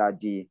companies are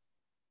the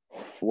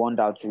one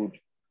that would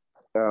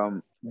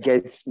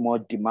get more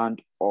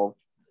demand of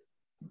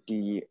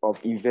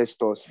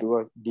investors,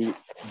 because the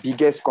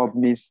biggest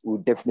companies will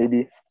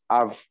definitely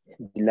have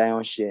the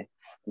lion's share.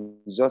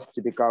 It's just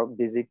typical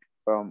basic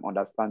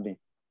understanding.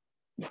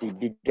 The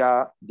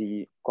bigger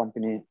the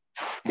company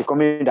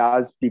that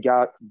has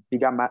bigger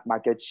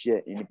market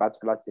share in a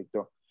particular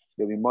sector,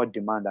 there'll be more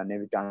demand and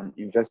everything, and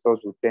investors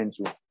will tend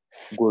to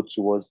go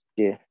towards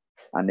there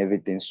and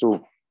everything.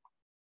 So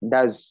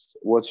that's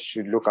what you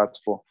should look out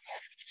for.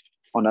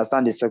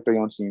 Understand the sector you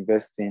want to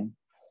invest in,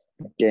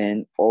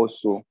 then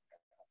also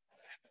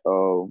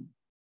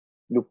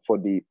look for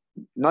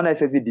not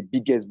necessarily the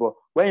biggest, but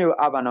when you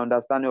have an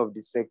understanding of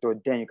the sector,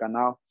 then you can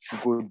now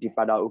go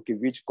deeper that, okay,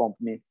 which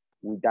company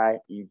would I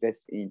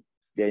invest in?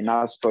 they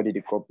now study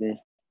the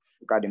company,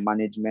 look at the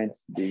management,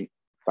 the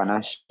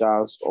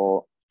financials,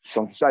 or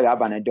some, so you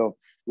have an idea of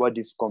what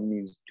this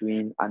company is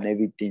doing and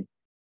everything.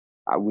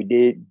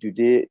 Do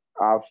they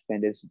have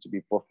tendency to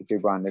be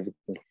profitable and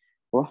everything?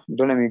 Well,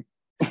 don't let me,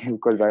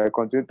 because if I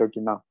continue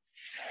talking now,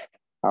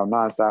 I'll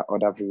not answer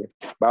other people.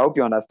 But I hope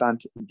you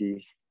understand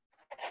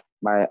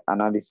my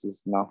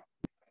analysis now.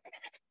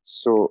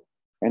 So,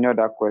 any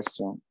other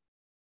question?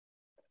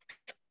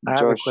 I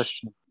have a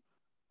question.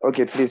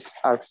 Okay, please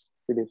ask,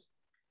 Philip.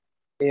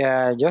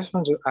 Yeah, I just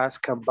want to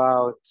ask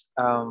about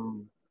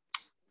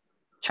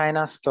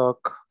China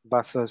stock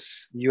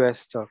versus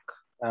US stock.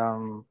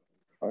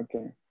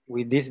 Okay.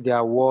 With this,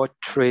 their war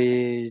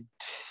trade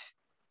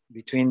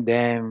between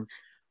them,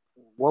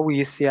 what will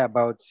you say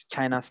about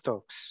China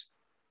stocks?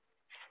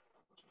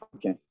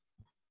 Okay.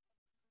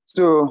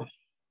 So,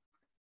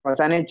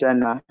 concerning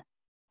China,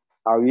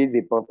 I'll use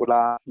a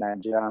popular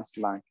Nigerian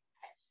slang.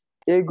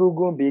 Hey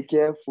Google, be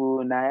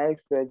careful. Now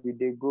express did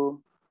they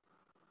go?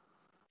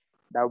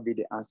 That would be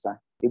the answer.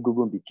 Hey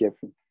Google, be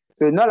careful.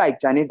 So it's not like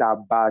Chinese are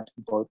bad,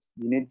 but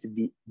you need to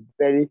be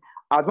very,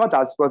 as much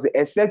as possible,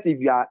 except if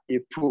you are a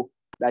pro,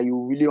 that you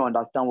really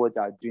understand what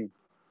you are doing.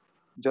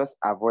 Just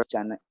avoid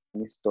Chinese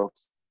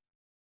stocks.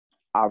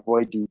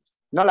 Avoid it.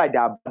 Not like they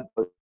are bad,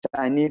 but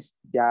Chinese,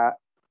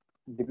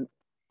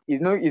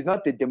 it's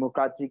not a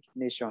democratic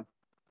nation.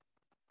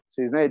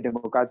 So it's not a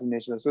democratic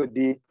nation. So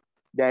their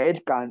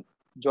head can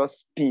just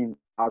spin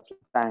at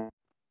a time.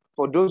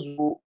 For those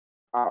who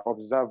are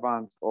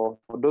observant, or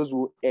for those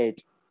who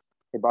heard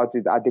about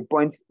it, at the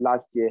point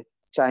last year,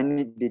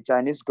 the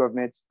Chinese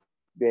government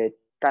were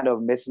kind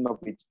of messing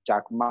up with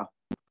Jack Ma,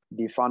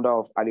 the founder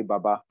of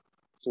Alibaba.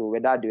 So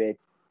whether they were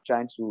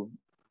trying to,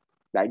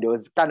 like, there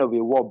was kind of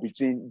a war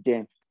between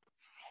them.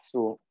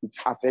 So it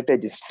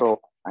affected the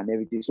stock and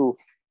everything. So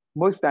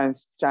most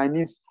times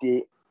Chinese,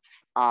 they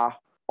are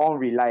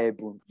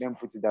unreliable. Let me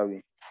put it that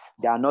way.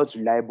 They are not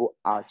reliable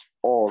at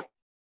all.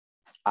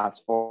 At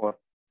all.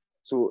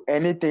 So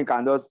anything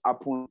can just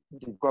happen.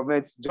 The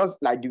government, just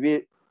like the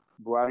way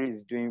Buhari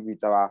is doing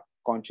with our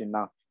country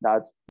now,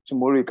 that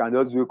tomorrow you can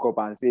just wake up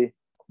and say,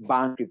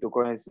 ban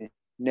cryptocurrency.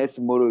 Next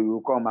tomorrow you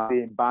will come and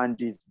say, ban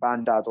this,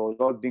 ban that, or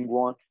just bring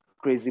one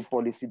crazy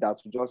policy that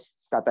will just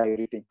scatter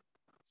everything.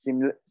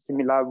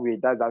 Similar way,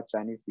 that's how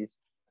Chinese is.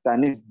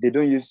 Chinese, they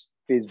don't use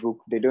Facebook,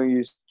 they don't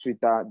use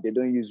Twitter, they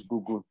don't use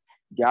Google.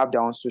 They have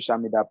their own social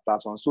media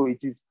platform. So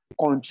it is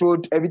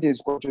controlled, everything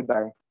is controlled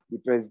by the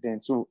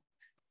president. So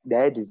the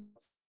head is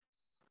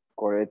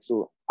correct.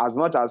 So as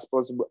much as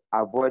possible,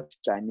 avoid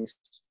Chinese,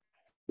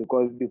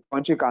 because the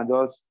country can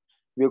just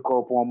wake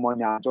up one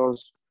morning and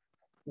just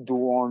do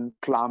one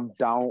clamp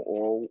down,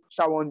 or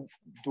someone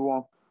do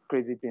one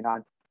crazy thing.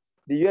 And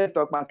the US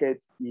stock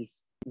market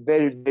is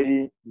very,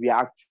 very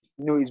reactive.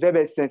 It's very,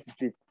 very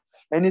sensitive.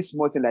 Any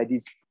small thing like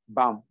this,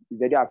 bam,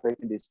 is already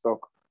affecting the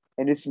stock.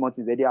 Any small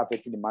thing is already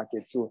affecting the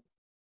market. So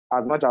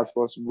as much as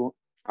possible,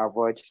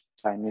 avoid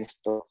Chinese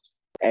stocks,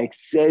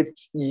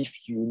 except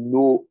if you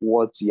know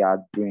what you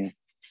are doing.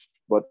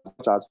 But as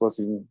much as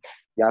possible,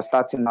 you are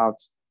starting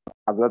out,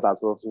 as much as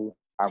possible,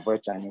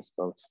 avoid Chinese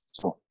stocks.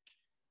 So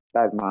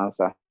that's my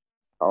answer.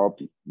 I hope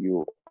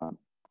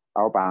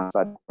I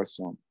answered the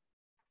question.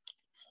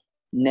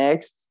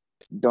 Next,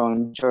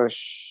 Don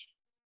Josh.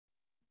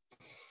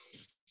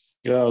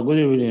 Yeah, good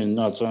evening,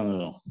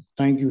 Nathan.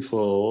 Thank you for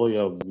all you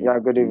have been Yeah,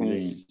 good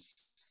evening.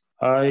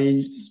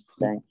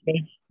 Thank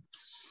you.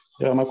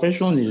 Yeah, my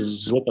question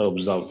is what I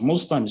observe.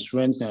 Most times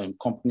when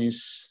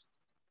companies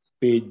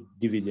pay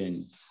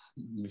dividends,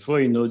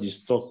 before you know, the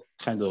stock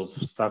kind of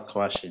start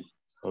crashing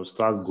or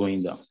start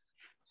going down.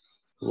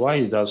 Why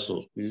is that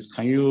so?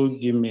 Can you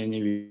give me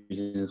any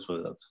reasons for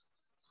that?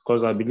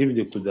 Because I believe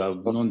they could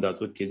have known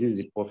that, okay, this is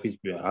the profit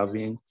we are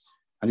having,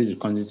 and this is the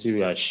quantity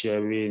we are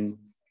sharing,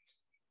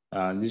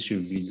 and this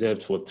should be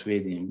left for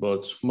trading.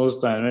 But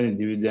most times when the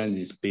dividend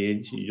is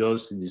paid, you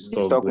just see the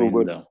stock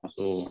going down.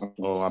 So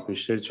I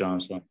appreciate your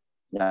answer.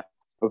 Yeah,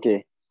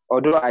 okay.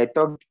 Although I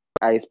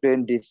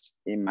explained this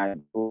in my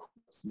book,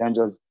 then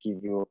just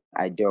give you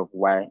an idea of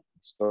why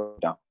it's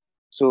down.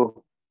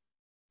 So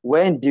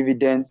when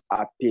dividends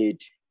are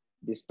paid,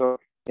 the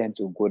stock tend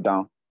to go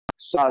down,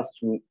 so as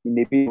to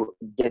maybe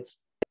get,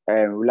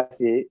 let's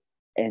say,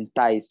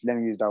 entice, let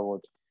me use that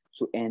word,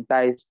 to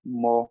entice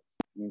more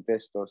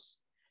investors.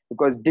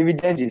 Because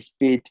dividend is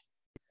paid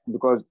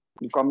because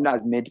the company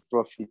has made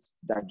profits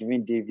that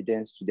giving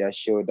dividends to their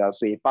shareholders.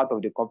 So a part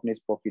of the company's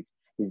profit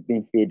is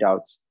being paid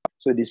out.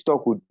 So the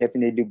stock would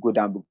definitely go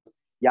down because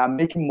you are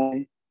making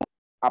money.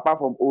 Apart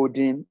from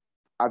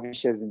having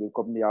shares in the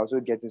company, you're also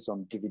getting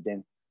some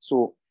dividend.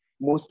 So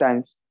most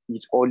times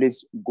it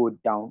always go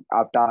down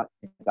after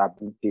it's have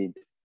been paid.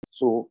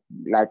 So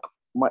like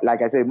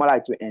I said, more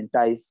like to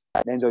entice,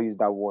 let's just use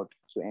that word,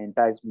 to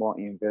entice more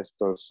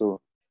investors. So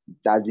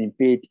that's been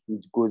paid,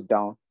 it goes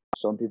down.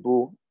 Some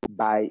people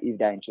buy if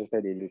they're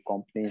interested in the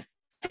company,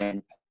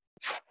 and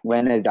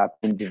when is that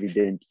paying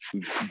dividend,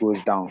 it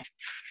goes down.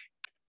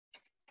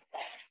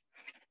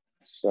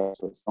 So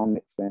some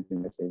makes sense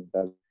in the sense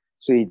that,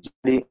 so it's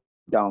really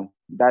down.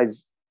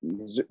 That's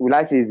will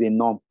I say is a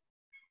norm.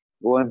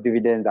 Once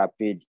dividends are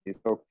paid, the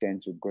stock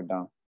tend to go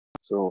down.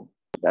 So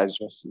that's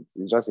just it.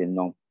 It's just a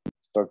norm.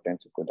 Stock tend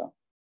to go down.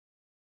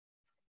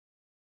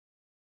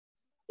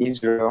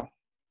 Israel.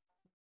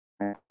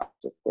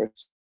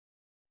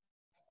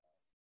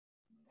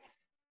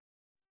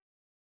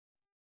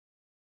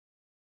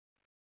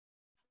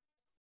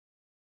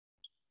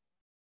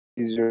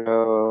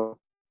 Israel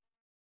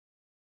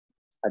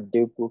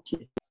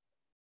Adekoki.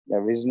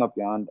 You're raising up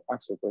your hand.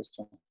 Ask a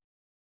question.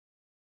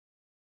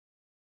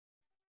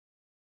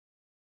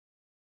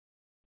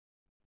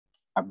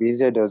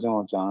 Abize doesn't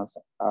want to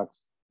answer.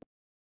 Ask.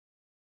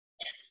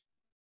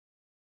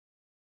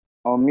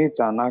 Unmute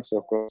and ask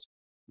your question.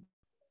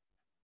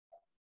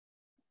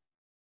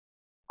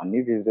 And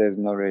if Israel is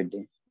not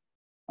ready,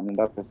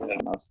 another person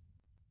can ask.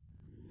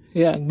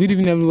 Yeah, good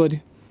evening,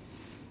 everybody.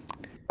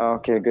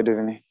 Okay, good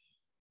evening.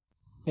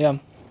 Yeah,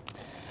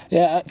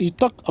 you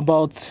talked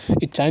about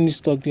a Chinese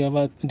stock the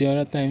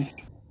other time.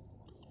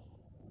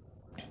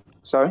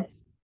 Sorry?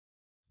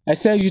 I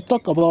said you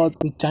talked about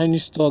the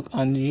Chinese stock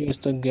and the US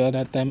stock the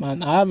other time,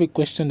 and I have a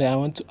question that I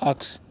want to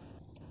ask.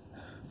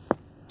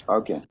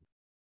 Okay.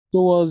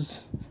 So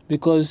was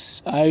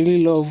because I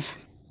really love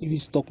EV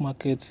stock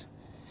markets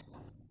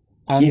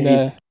and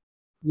EV.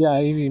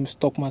 EV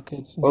stock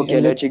markets. Okay,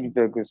 electric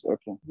vehicles.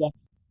 Okay. Yeah.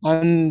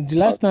 And the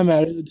last time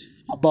I read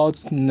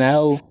about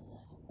now,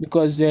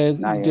 because there's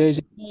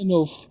a kind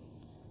of,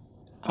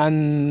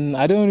 and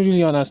I don't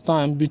really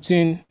understand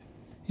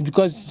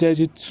because there's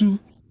a two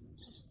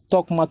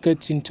stock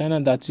market in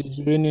China that is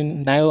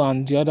running now,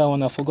 and the other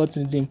one I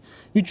forgotten the name,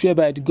 which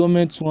whereby the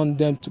government want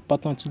them to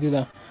partner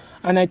together.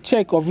 And I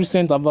check of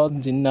recent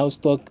about the now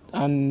stock,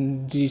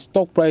 and the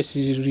stock price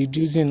is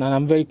reducing, and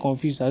I'm very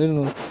confused. I don't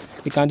know.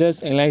 You can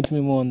just enlighten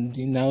me more on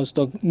the now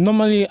stock.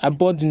 Normally, I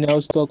bought the now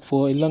stock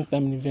for a long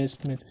time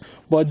investment,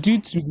 but due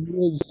to the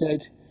way you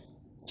said,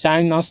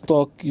 China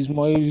stock is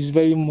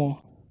very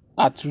more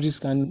at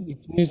risk, and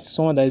it needs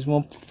someone that is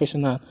more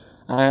professional.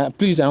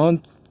 Please, I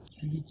want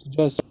you to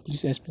just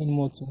please explain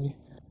more to me.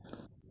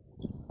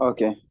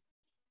 Okay.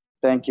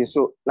 Thank you.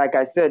 So, like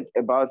I said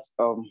about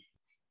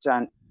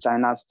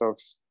China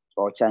stocks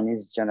or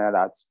Chinese general,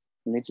 that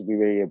you need to be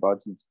wary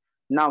about it.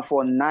 Now,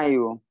 for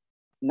NIO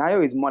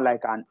is more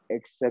like an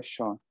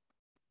exception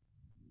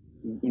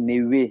in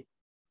a way,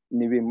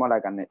 more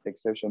like an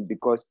exception,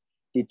 because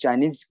the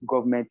Chinese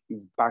government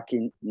is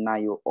backing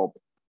NIO up.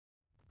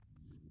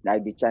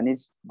 Like the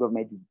Chinese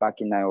government is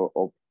backing NIO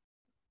up.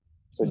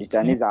 So the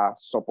Chinese are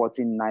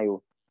supporting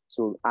NIO.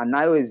 So, and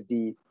NIO is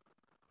the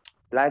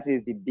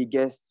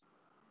biggest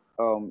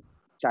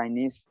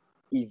Chinese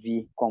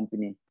EV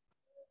company.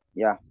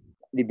 Yeah,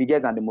 the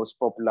biggest and the most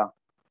popular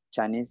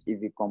Chinese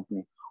EV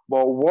company.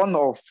 But one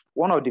of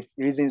the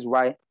reasons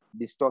why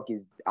the stock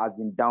has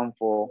been down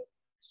for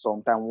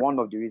some time, one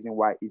of the reasons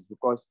why is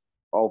because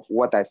of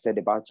what I said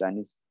about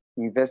Chinese.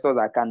 Investors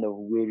are kind of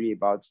wary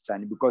about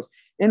China, because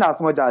in as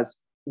much as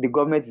the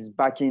government is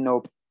backing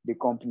up the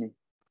company,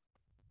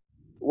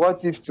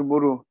 what if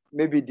tomorrow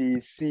maybe the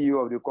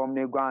CEO of the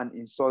company go and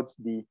insult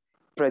the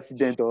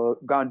president or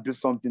go and do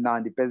something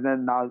and the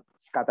president now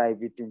scatter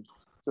everything?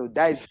 So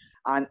that is,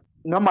 and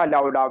normally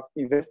I would have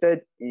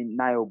invested in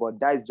NIO, but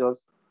that is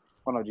just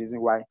one of the reasons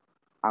why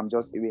I'm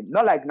just away.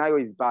 Not like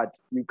NIO is bad.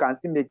 You can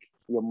still make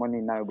your money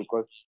in NIO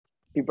because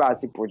people are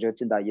still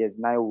projecting that yes,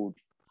 NIO would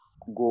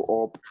go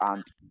up,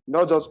 and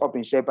not just up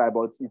in share price,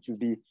 but it will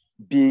be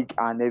big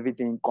and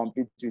everything,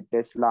 compete with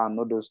Tesla and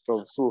all those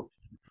stuff. So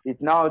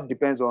it now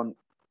depends on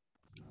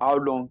how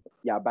long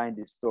you are buying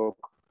the stock,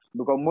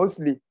 because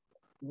mostly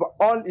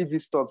all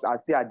EV stocks are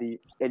still at the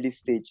early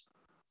stage,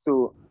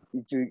 so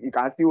you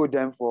can still hold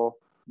them for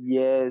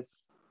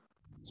years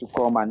to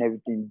come and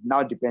everything.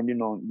 Now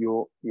depending on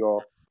your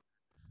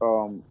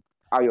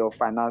how your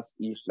finance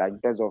is, like in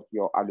terms of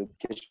your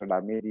allocation,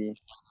 like maybe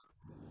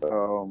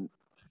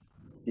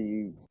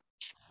the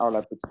how will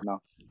I put it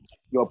now,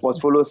 your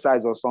portfolio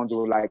size or something,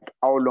 like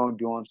how long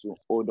do you want to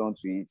hold on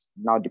to it,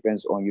 now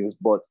depends on you.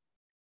 But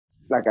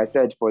like I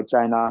said, for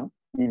China,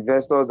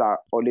 investors are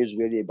always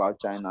worried about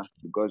China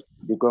because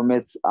the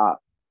governments are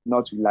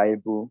not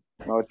reliable,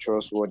 not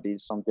trustworthy,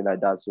 something like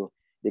that. So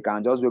they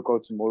can just wake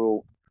up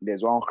tomorrow,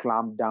 there's one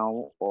clamp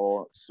down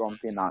or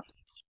something, and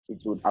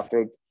it would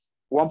affect.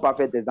 One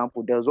perfect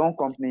example, there's one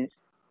company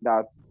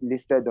that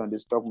listed on the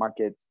stock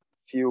market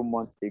a few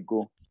months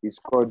ago. It's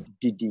called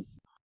Didi.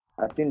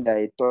 I think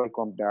they're a toy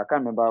company. I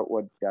can't remember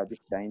what they're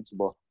into,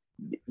 but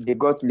they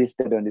got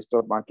listed on the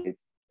stock market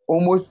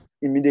almost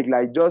immediately,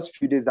 like just a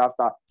few days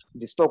after,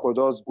 the stock was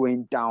just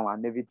going down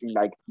and everything.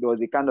 Like there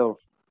was a kind of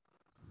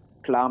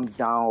clamp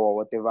down or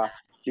whatever.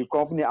 The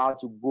company had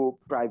to go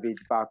private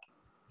back.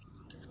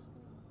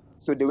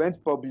 So they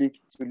went public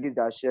to release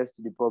their shares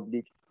to the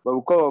public, but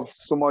because of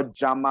so much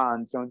drama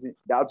and something,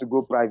 they had to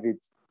go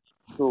private.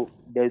 So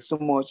there's so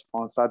much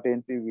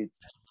uncertainty with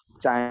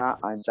China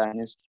and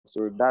Chinese.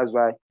 So that's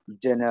why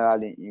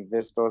generally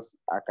investors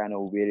are kind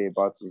of wary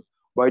about it.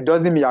 But it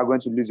doesn't mean you're going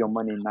to lose your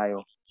money in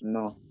NIO.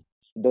 No,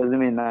 it doesn't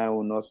mean NIO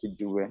will not still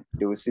do well.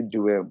 They will still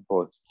do well,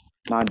 but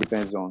now it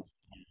depends on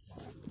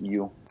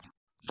you.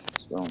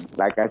 So,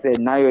 like I said,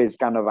 Nayo is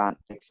kind of an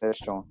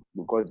exception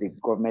because the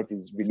government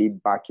is really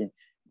backing.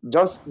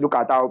 Just look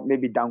at how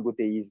maybe Dangote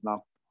is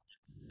now.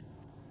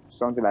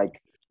 Something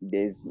like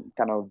there's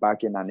kind of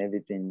backing and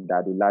everything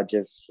that the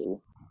largest,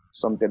 so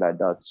something like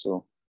that.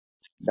 So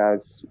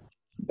that's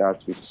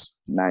that with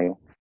Nayo.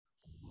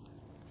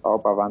 I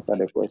hope I've answered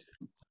the question.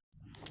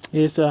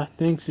 Yes, sir.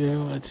 Thanks very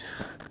much.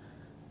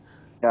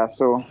 Yeah,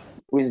 so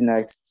who's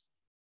next?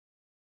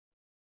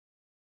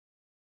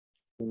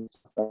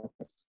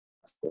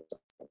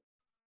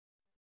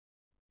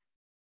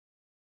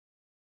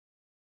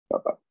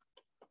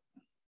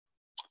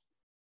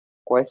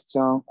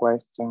 Question.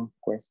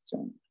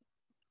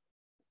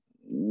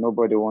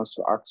 Nobody wants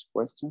to ask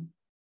question?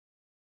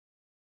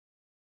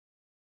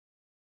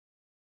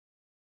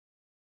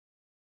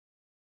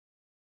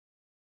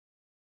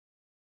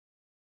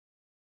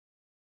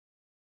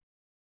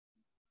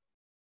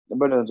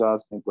 Nobody wants to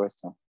ask me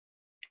question.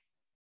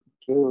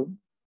 Okay.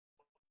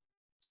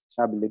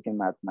 Shall be looking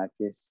at my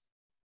face.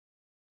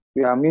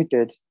 We are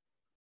muted.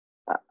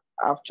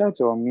 I've tried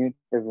to unmute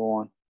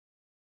everyone.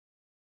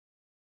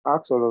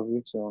 Ask all of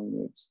you to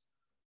unmute.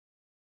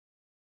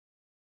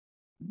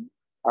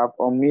 I've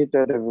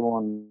unmuted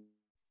everyone.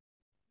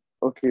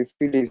 Okay,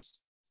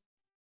 Phillips.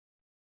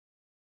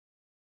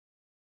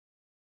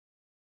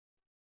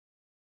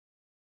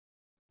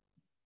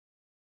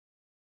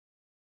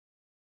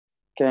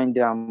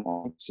 Candy, I'm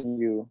unmuting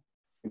you.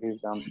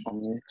 Phillips, I'm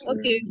unmuting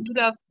Okay,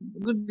 you.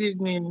 good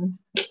evening,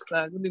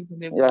 sir. Good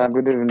evening, everyone. Yeah,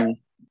 good evening.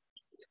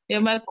 Yeah,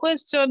 my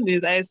question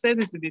is, I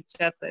sent it to the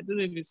chat. I don't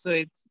know if you saw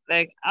it.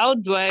 Like, how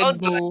do I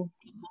know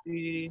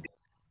the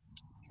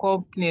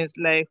companies,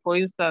 like, for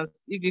instance,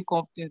 EV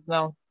companies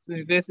now to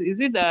invest? Is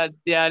it that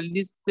they are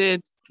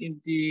listed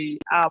in the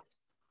app,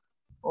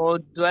 or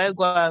do I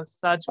go and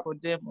search for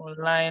them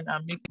online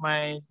and make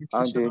my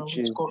How decision do you on which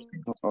choose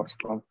company? of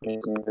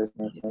companies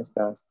investment, for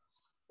instance?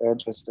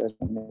 Registered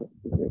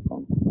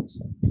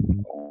companies.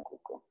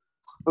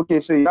 Okay,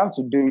 so you have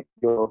to do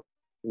your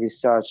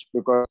research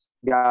because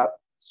there are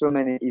so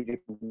many EV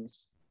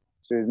companies.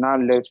 So it's now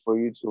left for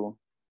you to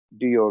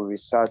do your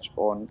research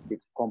on the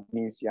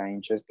companies you are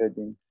interested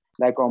in.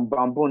 Like on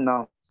Bamboo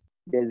now,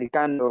 there's a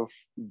kind of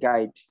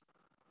guide,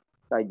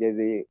 like there's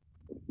a,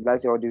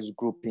 let's say all this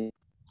grouping.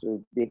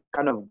 So they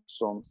kind of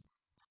some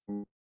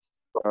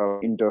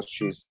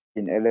industries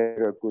in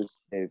electricals.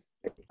 There's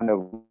a kind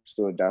of,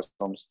 so there's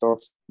some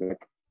stocks,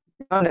 like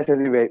not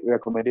necessarily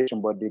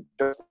recommendation, but they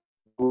just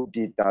put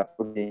it that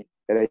okay,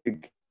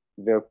 electric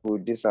vehicle,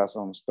 these are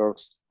some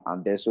stocks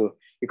and there. So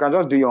you can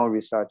just do your own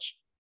research.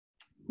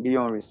 Do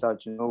your own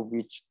research, you know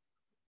which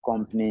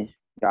company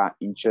you are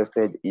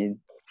interested in,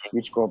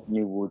 which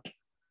company would,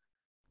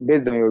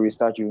 based on your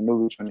research, you know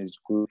which one is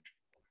good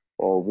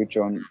or which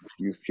one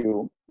you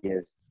feel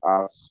yes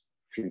has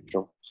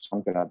future,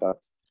 something like that.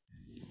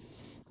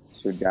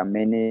 So there are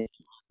many,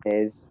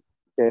 there's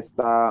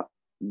Tesla,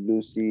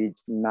 Lucid,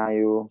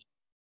 Nio,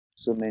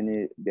 so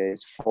many,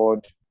 there's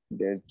Ford,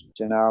 there's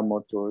General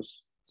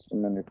Motors, so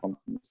many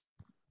companies.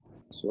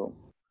 So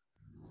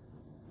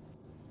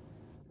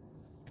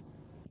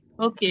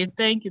Okay,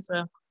 thank you,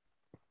 sir.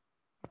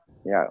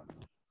 yeah.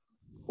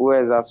 Who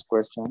has asked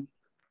question?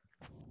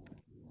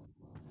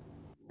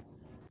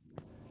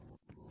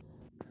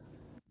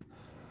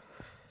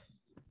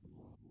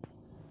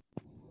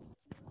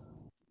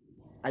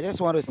 I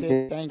just want to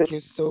say thank you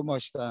so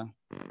much, sir.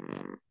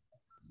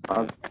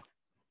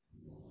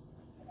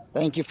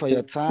 Thank you for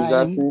your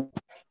time.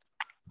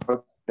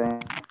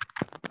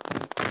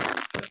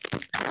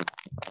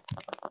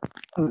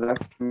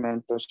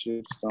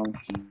 Mentorship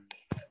something.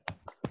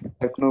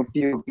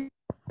 Techno-POP.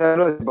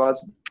 Tell us about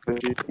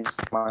mentorship in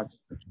smart.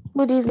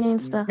 Good evening,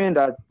 sir. I mean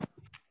that.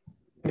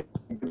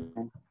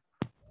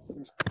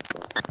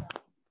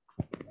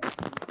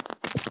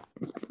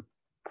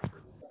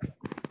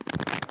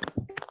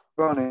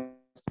 Go on.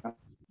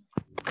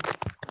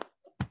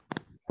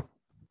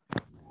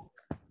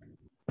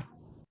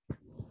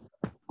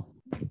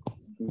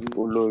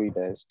 Olori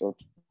that is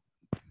talking.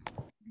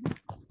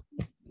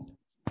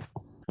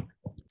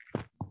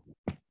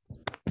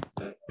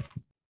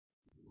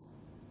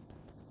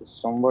 Is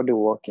somebody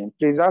walking?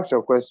 Please ask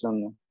your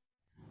question.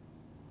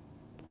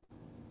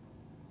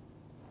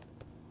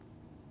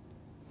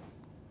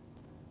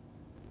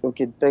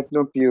 Okay,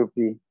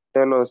 Techno-POP.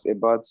 Tell us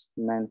about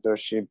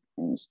mentorship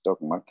in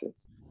stock market.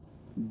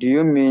 Do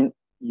you mean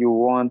you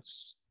want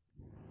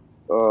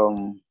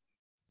to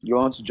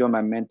join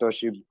my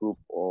mentorship group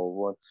or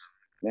what?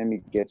 Let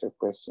me get your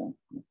question.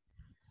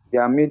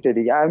 You are muted.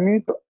 I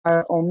unmute.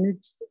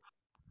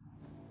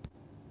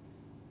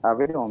 I've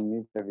already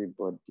unmute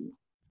everybody.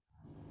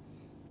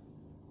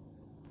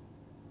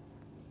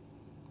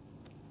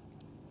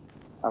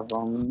 I've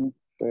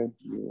unmuted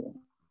you.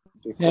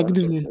 Yeah, good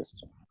evening.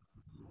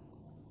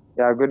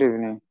 Yeah, good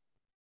evening.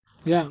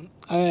 Yeah,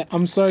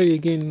 I'm sorry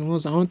again. I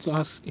want to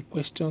ask a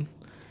question.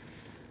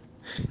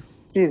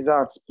 Please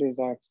ask.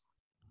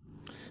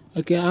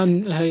 Okay,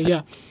 and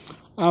yeah,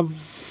 I've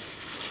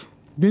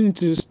been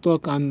into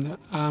stock and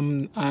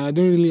I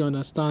don't really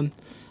understand.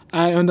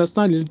 I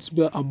understand a little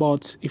bit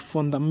about a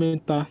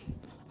fundamental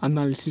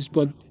analysis,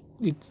 but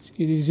it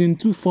is in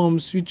two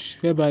forms, which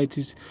whereby it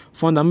is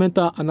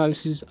fundamental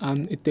analysis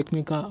and a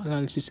technical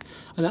analysis.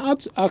 And I had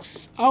to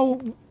ask,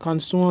 how can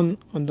someone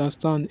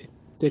understand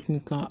a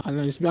technical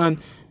analysis? And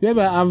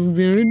whereby I've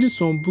been reading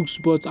some books,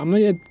 but I'm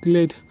not yet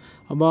clear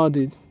about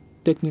the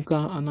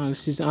technical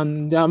analysis.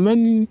 And there are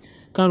many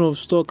kind of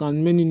stock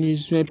and many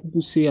news where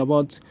people say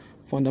about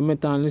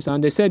fundamental analysis,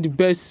 and they said the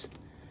best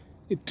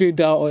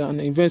trader or an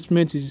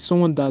investment is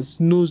someone that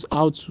knows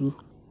how to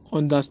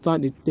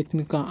understand the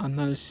technical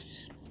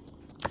analysis.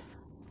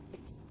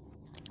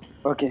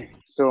 Okay,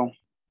 so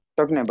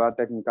talking about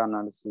technical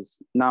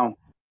analysis now,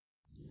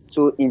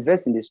 to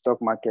invest in the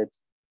stock market,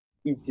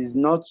 it is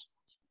not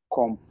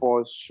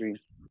compulsory.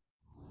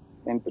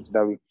 Let me put it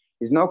that way.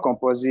 It's not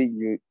compulsory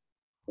you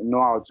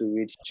know how to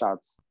read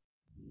charts.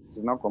 It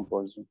is not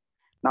compulsory.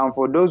 Now,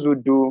 for those who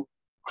do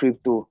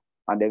crypto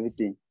and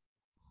everything,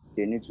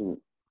 they need to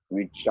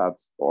read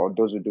charts, or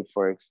those who do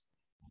forex.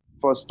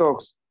 For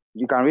stocks,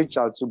 you can read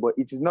charts too, but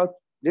it is not.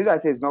 This I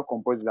say is not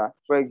compulsory.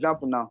 For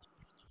example, now,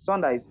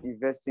 someone that is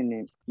investing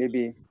in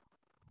maybe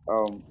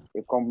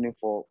a company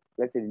for,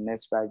 let's say, the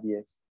next 5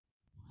 years,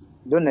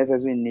 don't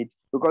necessarily need,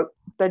 because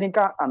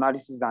technical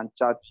analysis and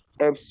charts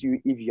helps you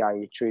if you are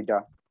a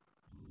trader,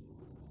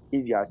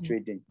 if you are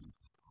trading.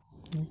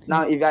 Okay.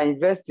 Now, if you are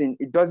investing,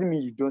 it doesn't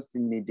mean you don't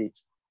still need it,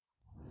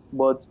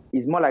 but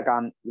it's more like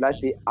an,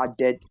 let's say,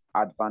 added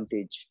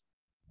advantage,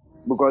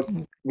 because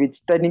with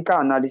technical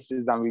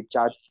analysis and with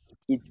charts,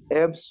 it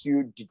helps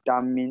you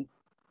determine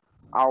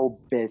how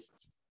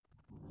best,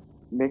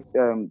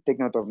 take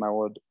note of my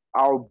word,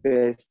 how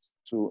best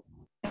to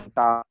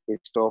enter a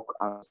stock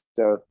and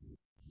sell.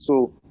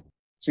 So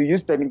to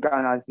use technical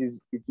analysis,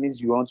 it means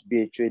you want to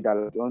be a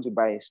trader, you want to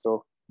buy a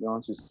stock, you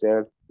want to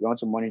sell, you want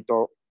to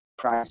monitor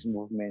price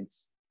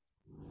movements.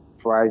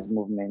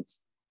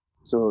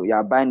 So you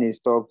are buying a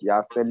stock, you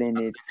are selling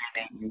it,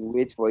 you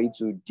wait for it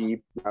to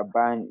dip, you are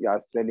buying, you are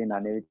selling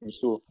and everything.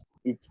 So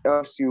it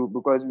helps you,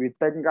 because with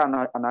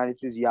technical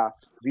analysis, you are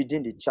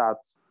reading the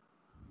charts,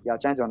 you are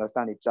trying to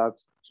understand the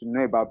charts to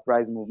know about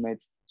price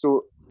movements.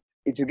 So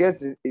it to get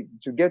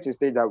to a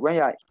stage that when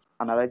you are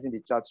analyzing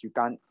the charts, you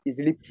can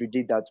easily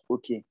predict that,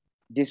 okay,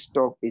 this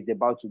stock is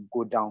about to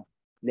go down,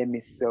 let me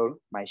sell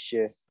my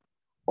shares,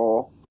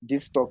 or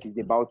this stock is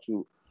about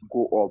to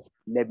go up,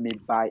 let me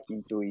buy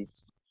into it.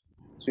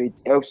 So it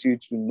helps you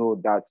to know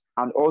that,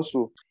 and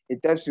also it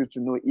helps you to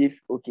know if,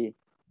 okay,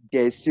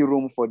 there is still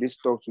room for this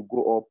stock to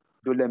go up,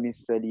 don't let me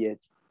sell yet,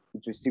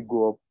 it will still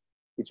go up,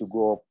 it will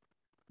go up.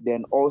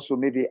 Then also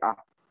maybe it has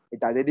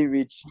already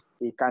reached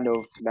a kind of,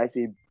 let's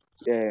say,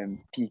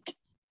 peak.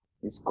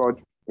 It's called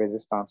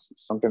resistance,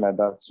 something like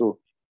that. So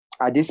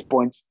at this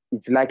point,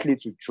 it's likely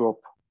to drop.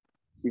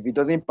 If it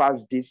doesn't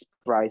pass this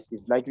price,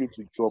 it's likely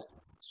to drop.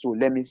 So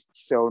let me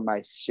sell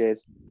my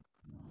shares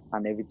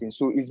and everything.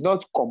 So it's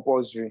not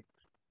compulsory.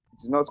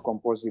 It's not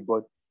compulsory,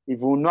 but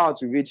if you know how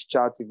to read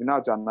charts, if you know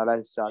how to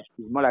analyze charts,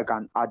 it's more like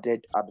an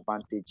added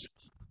advantage,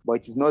 but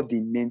it is not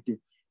the main thing.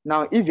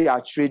 Now, if you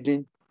are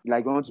trading,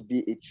 like you want to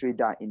be a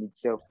trader in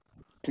itself,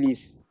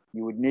 please,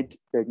 you would need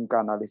technical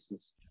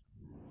analysis,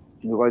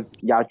 because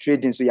you are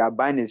trading, so you are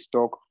buying a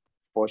stock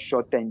for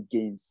short-term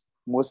gains.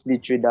 Mostly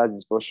traders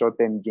is for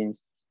short-term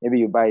gains. Maybe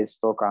you buy a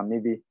stock and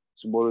maybe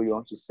tomorrow you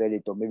want to sell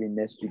it, or maybe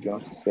next week you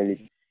want to sell it.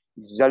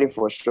 It's usually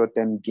for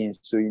short-term gains.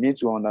 So you need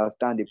to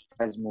understand the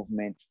price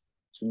movement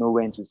to know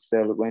when to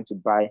sell, when to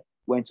buy,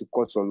 when to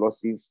cut your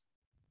losses.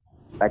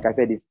 Like I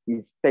said,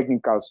 it's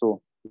technical,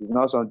 so it's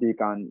not something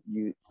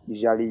you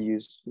usually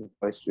use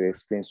voice to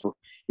explain. So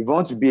if you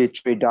want to be a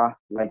trader,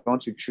 like you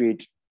want to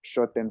trade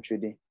short-term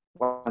trading, you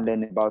want to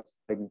learn about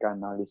technical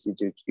analysis,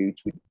 it will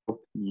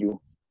help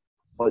you.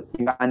 But if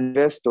you're an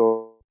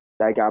investor,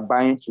 like you're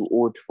buying to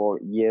hold for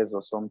years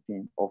or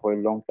something, or for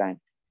a long time,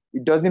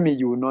 it doesn't mean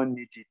you will not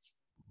need it,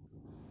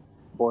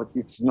 but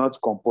it's not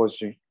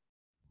compulsory.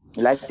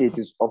 Let's say it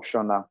is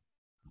optional.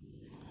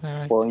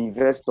 All For right.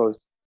 investors,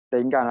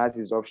 technical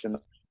analysis is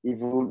optional. If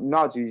you know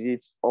how to use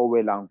it, all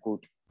well and good.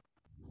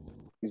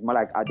 It's more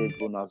like added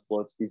bonus,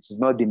 but it's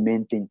not the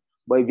main thing.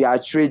 But if you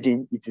are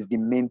trading, it is the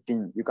main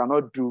thing. You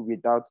cannot do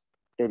without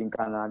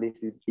technical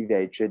analysis if you're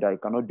a trader. You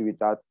cannot do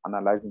without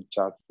analyzing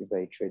charts if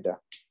you're a trader.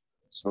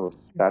 So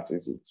that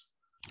is it.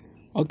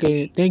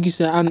 Okay, thank you,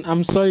 sir. And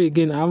I'm sorry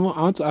again. I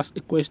want to ask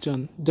a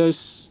question,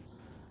 just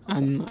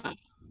an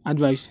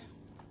advice.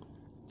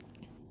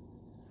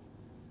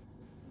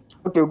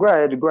 Okay, go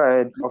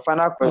ahead. Your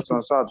final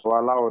question, so to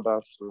allow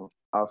others to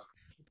ask.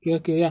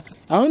 Okay, yeah.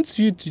 I want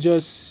you to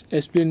just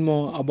explain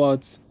more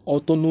about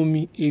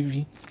autonomy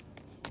AV.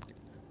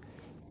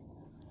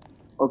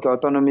 Okay,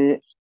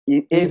 autonomy,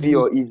 AV AV.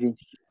 or EV?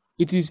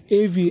 It is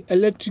AV.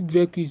 Electric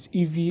vehicle is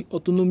EV.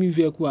 Autonomy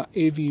vehicle are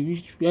AV,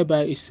 which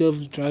whereby a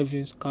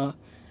self-driving car.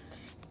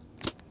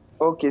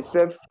 Okay,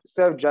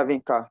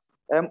 self-driving car.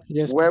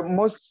 Yes. Well,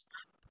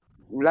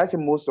 let's say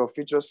most of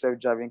future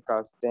self-driving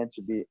cars tend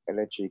to be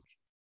electric.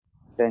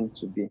 Tend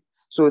to be.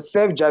 So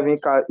self-driving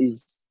car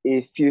is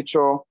a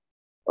future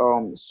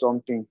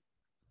something.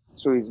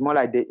 So it's more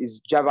like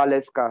it's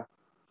driverless car.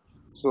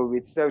 So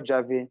with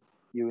self-driving,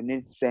 you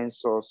need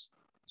sensors,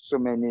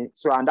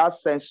 and that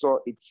sensor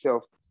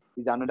itself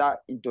is another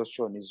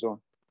industry on its own.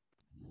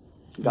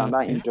 It's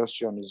another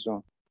industry on its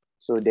own.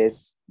 So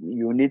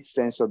you need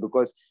sensor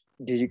because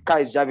the car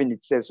is driving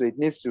itself, so it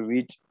needs to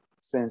read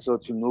sensor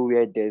to know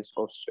where there's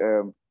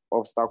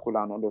obstacle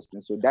and all those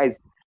things. So that is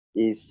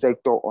a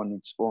sector on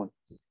its own.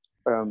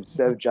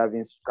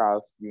 Self-driving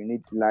cars, you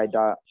need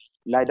LiDAR.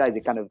 LiDAR is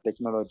a kind of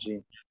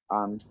technology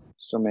and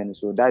so many.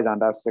 So that is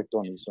another sector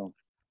on its own.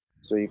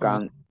 So you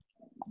can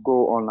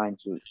go online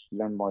to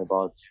learn more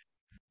about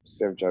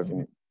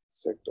self-driving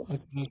sector.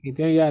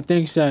 Okay.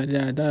 Thanks, sir.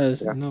 Yeah, that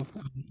is enough.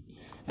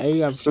 I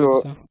really appreciate it,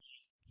 So sir.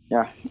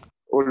 yeah,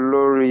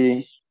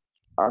 Olori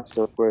asked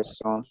a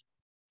question.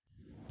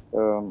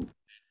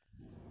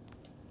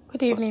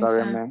 Good evening,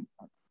 sir.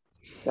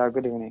 Yeah,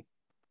 good evening.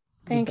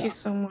 Thank you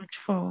so much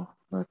for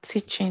the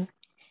teaching.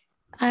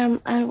 I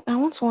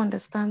want to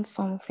understand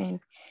something.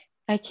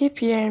 I keep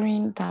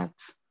hearing that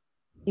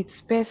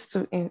it's best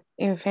to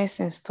invest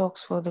in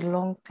stocks for the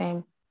long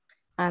term,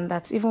 and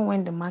that even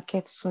when the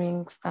market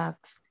swings, that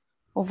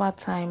over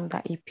time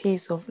that it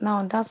pays off.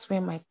 Now, that's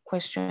where my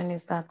question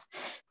is that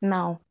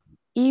now,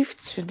 if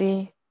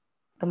today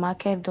the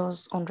market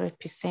does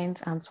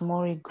 100% and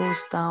tomorrow it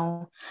goes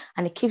down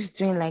and it keeps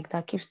doing like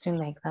that,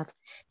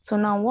 So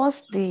now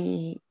what's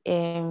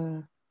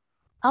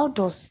how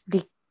does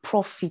the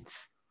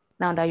profits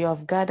now that you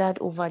have gathered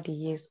over the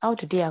years, how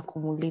do they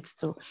accumulate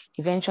to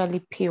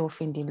eventually pay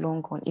off in the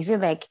long run? Is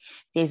it like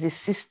there's a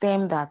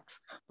system that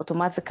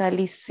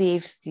automatically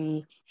saves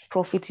the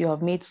profit you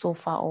have made so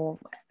far, or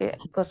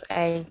because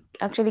I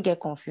actually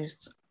get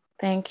confused?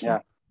 Thank you. Yeah.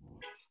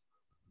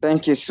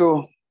 Thank you.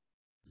 So,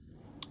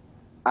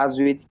 as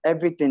with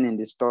everything in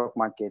the stock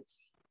market,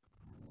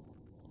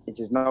 it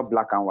is not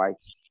black and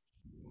white.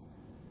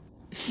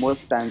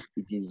 Most times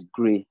it is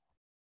gray.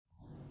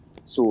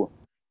 So,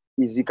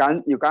 you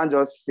can't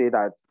just say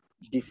that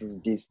this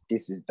is this,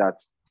 this is that.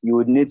 You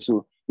would need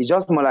to. It's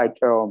just more like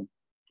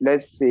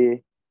let's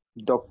say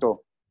doctor.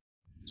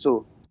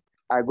 So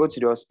I go to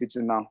the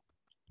hospital now,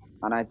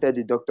 and I tell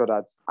the doctor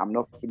that I'm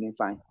not feeling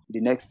fine. The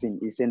next thing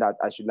is saying that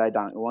I should lie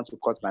down. I want to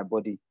cut my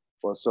body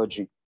for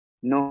surgery.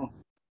 No.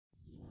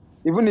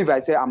 Even if I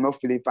say I'm not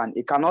feeling fine,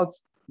 it cannot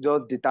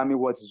just determine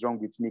what is wrong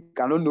with me. It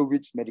cannot know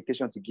which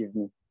medication to give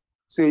me.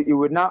 So it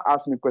would now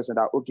ask me a question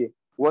that, okay,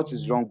 what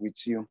is wrong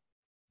with you?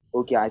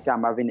 Okay, I say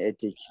I'm having a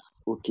headache.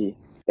 Okay,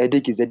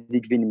 headache is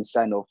giving me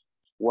sign of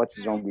what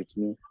is wrong with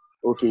me.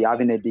 Okay, you're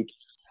having a headache.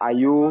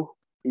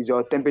 Is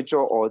your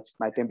temperature hot?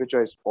 My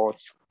temperature is hot.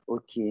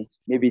 Okay,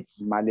 maybe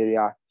it's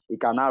malaria. He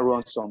can now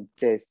run some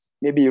tests.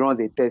 Maybe he runs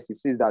a test. He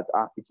sees that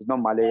it is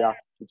not malaria.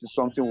 It is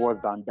something worse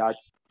than that.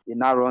 He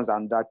now runs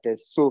another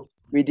test. So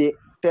with the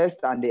test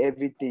and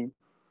everything,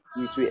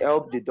 it will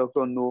help the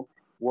doctor know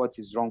what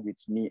is wrong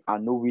with me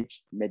and know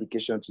which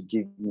medication to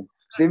give me.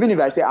 So even if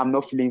I say I'm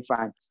not feeling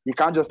fine, you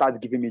can't just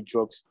start giving me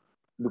drugs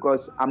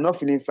because I'm not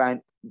feeling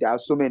fine. There are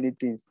so many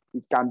things.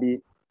 It can be,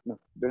 no,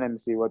 don't let me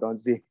say what I want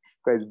to say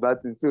because it's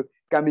bad thing. So it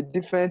can be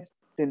different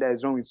thing that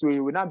is wrong with you. So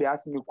you will not be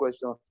asking me a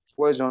question,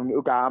 what is wrong with me?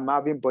 Okay, I'm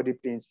having body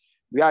pains.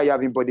 Where are you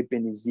having body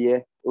pain? Is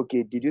here.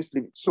 Okay, did you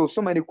sleep? So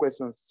many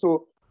questions.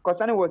 So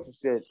concerning what you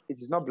said, it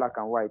is not black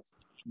and white.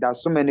 There are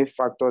so many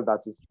factors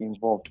that is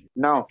involved.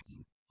 Now,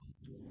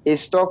 a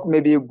stock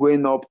may be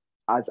going up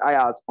as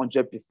high as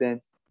 100%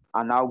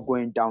 and now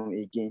going down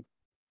again.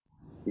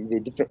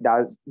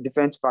 There's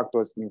different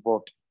factors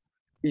involved.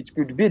 It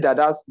could be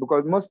that's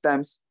because most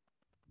times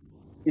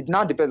it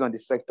now depends on the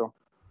sector.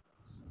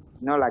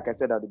 Now, like I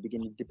said at the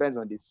beginning, it depends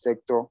on the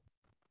sector,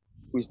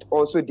 which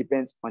also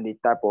depends on the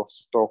type of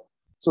stock.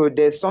 So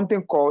there's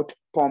something called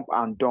pump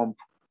and dump.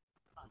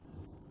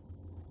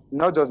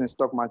 Not just in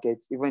stock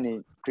markets, even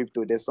in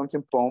crypto, there's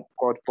something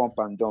called pump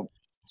and dump.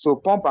 So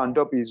pump and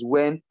dump is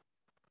when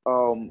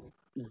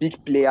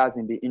big players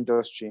in the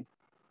industry,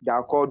 they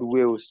are called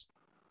whales.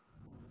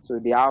 So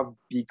they have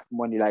big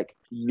money, like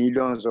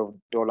millions of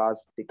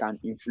dollars. They can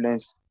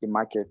influence the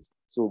market.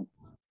 So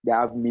they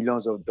have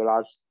millions of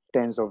dollars,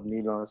 tens of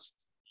millions.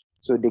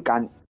 So they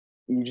can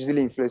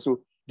usually influence.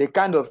 So they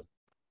kind of,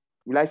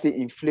 will I say,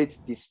 inflate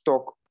the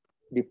stock,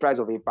 the price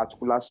of a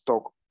particular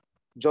stock,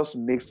 just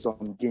make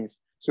some gains.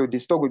 So the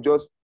stock will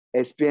just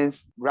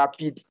experience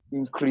rapid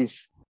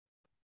increase.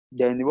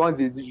 Then once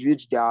they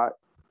reach their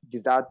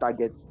desired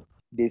targets,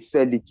 they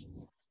sell it.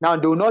 Now,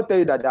 they will not tell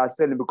you that they are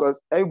selling because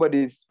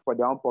everybody is for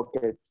their own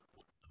pockets.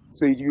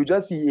 So you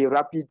just see a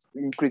rapid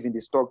increase in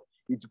the stock.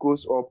 It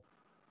goes up.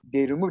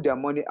 They remove their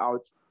money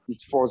out. It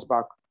falls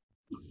back.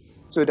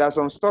 So there are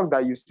some stocks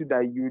that you see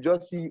that you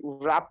just see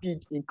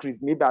rapid increase,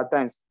 maybe at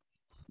times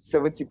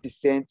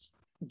 70%,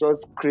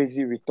 just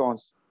crazy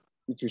returns.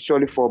 It will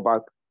surely fall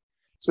back.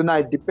 So now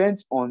it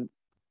depends on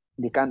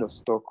the kind of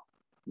stock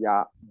you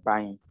are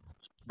buying.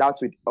 That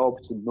would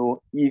help to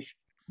know if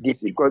this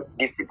is because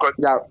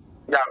yeah.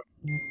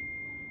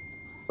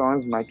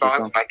 Someone's mic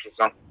is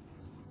on.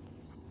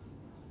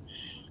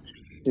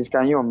 Please,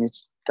 can you mute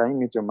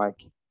your mic?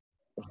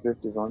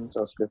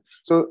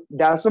 So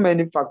there are so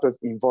many factors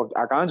involved.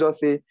 I can't just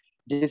say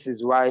this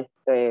is why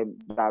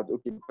that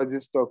okay, because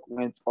this stock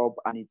went up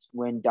and it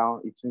went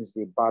down, it means it's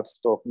a bad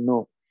stock.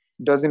 No,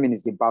 it doesn't mean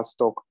it's a bad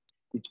stock.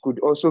 It could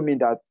also mean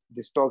that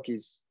the stock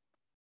is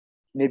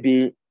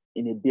maybe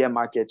in a bear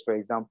market, for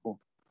example.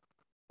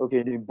 Okay,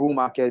 in the bull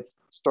market,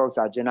 stocks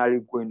are generally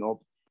going up.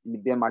 In the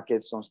bear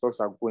market, some stocks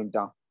are going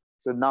down.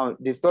 So now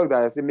the stock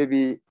that I say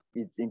maybe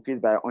it's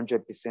increased by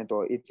 100%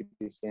 or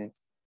 80%,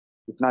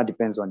 it now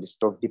depends on the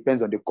stock,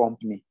 depends on the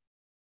company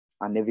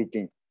and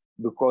everything.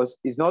 Because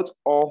it's not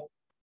all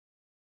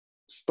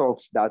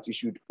stocks that you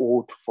should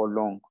hold for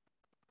long.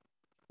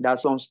 There are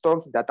some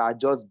stocks that are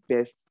just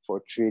best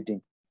for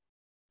trading,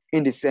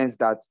 in the sense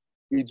that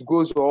it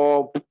goes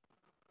up,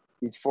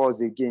 it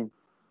falls again.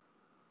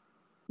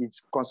 It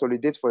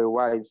consolidates for a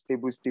while, it's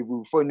stable.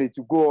 Before you need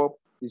to go up,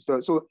 it's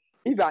done. So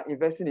if you are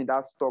investing in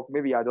that stock,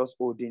 maybe you are just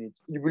holding it,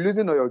 you'll be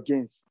losing all your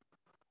gains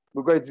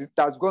because it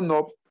has gone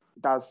up.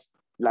 It has,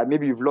 like,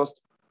 maybe you've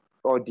lost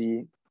all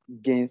the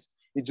gains.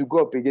 It will go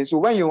up again. So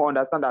when you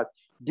understand that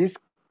this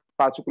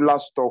particular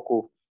stock,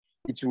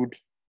 it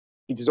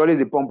is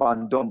always a pump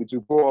and dump. It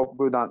will go up,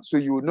 go down. So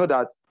you will know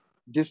that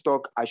this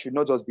stock, I should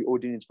not just be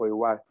holding it for a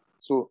while.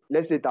 So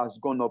let's say it has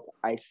gone up,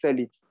 I sell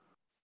it,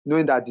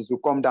 knowing that it will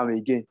come down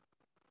again.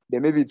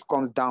 Then maybe it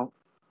comes down.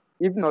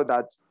 If not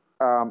that,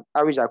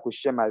 I wish I could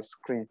share my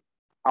screen.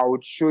 I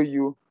would show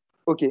you.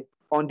 Okay,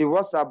 on the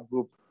WhatsApp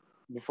group,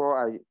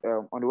 on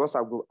the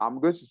WhatsApp group, I'm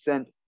going to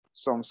send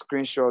some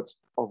screenshots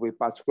of a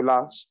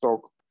particular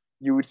stock.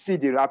 You would see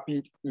the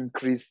rapid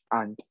increase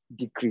and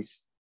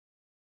decrease.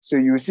 So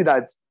you will see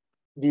that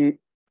the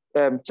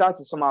chart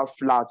is somehow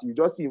flat. You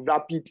just see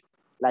rapid,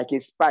 like a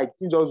spike.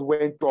 It just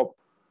went up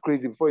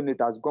crazy before you know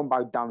it has gone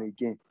back down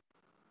again.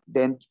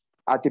 Then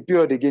at a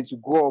period again to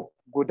go up,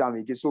 go down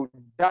again. So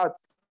that,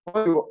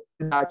 when you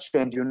see that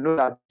trend, you know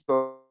that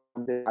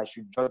I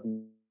should just,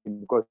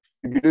 because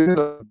you'll be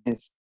losing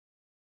this.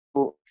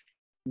 So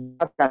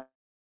that kind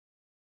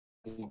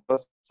is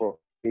just for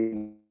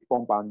a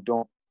pump and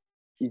dump.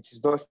 It's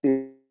just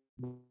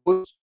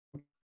those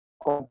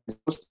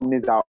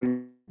companies are,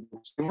 even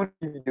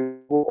if they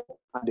go up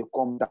and they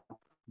come down,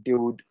 they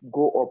would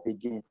go up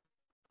again.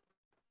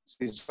 So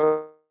it's just,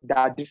 there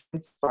are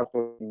different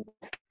factors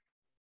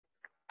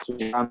to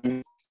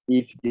determine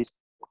if this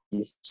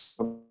is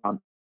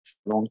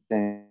long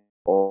term,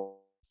 or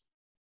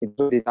it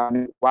will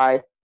determine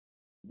why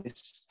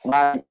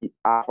are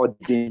the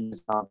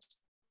gains out.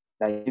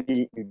 Like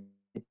maybe it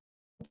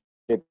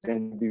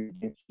represent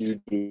within few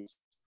days.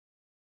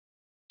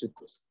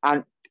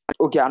 And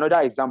okay,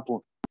 another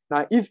example.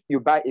 Now, if you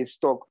buy a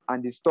stock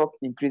and the stock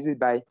increases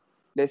by,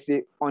 let's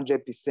say,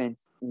 100%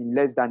 in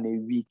less than a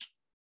week,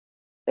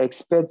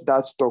 expect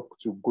that stock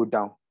to go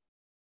down.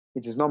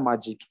 It is not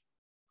magic.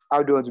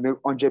 How do you want to make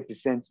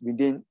 100%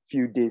 within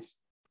few days?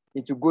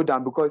 It will go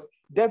down, because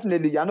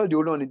definitely you're not the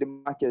only one in the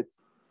market.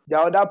 There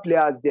are other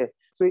players there.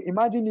 So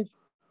imagine if,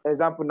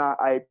 example, now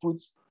I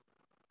put,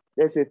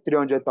 let's say,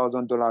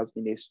 $300,000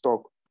 in a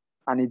stock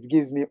and it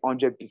gives me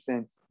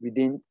 100%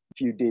 within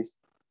few days.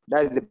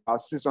 That is about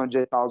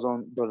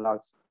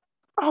 $600,000.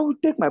 I will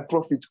take my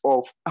profits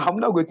off. I'm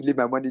not going to leave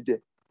my money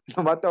there.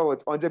 No matter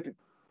what,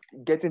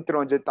 getting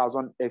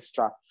 300,000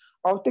 extra,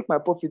 I'll take my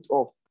profits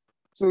off.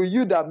 So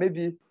you that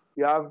maybe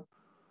you have,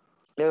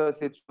 let's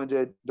say,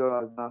 $200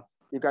 now,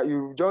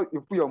 you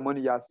put your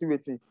money, you are still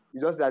waiting.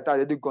 You just like that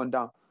already gone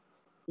down.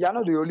 You are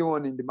not the only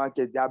one in the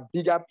market. There are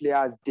bigger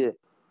players there.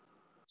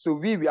 So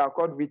we are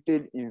called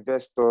retail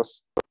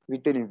investors.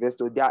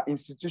 There are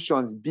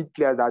institutions, big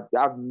players that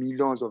have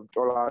millions of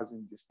dollars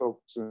in the stock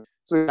too.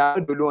 So you are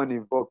not the only one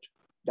involved.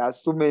 There are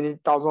so many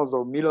thousands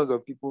of millions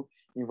of people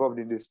involved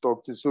in the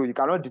stock too. So you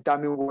cannot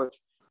determine what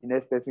the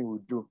next person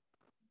will do.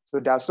 So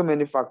there are so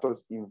many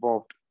factors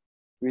involved,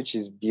 which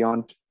is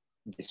beyond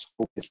the scope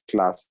of this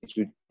class. It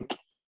will take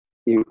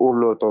a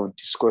whole lot of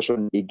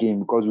discussion again,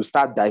 because we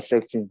start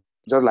dissecting,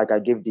 just like I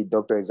gave the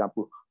doctor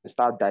example, we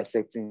start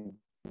dissecting.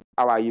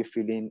 How are you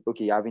feeling?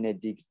 Okay, you're having a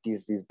dig,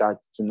 this, that,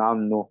 to now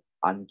know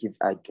and give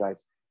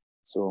advice.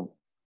 So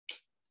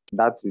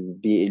that will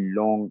be a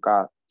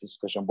longer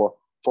discussion. But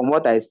from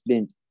what I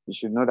explained, you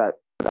should know that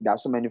there are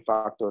so many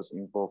factors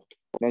involved.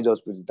 Let's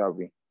just put it that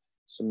way.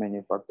 So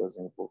many factors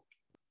involved.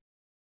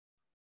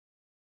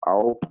 I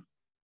hope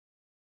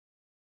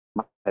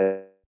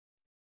a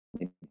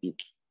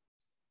bit.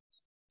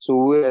 So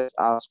let's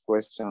ask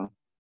question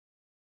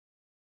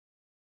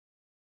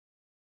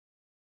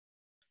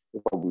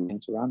before we begin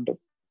to round up.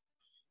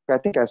 I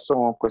think I saw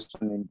one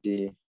question in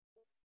the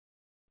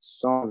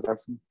songs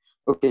asking.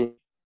 Okay,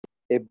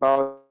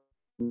 about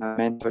my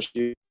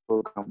mentorship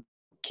program.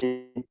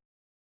 Okay.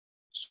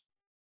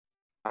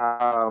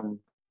 I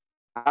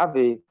have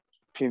a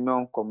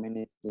premium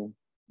community,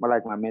 more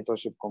like my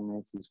mentorship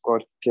community. It's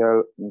called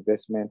Pearl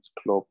Investment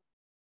Club.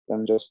 Let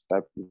me just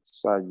type it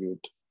so you'd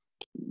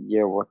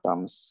hear what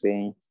I'm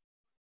saying.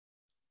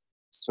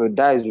 So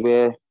that is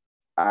where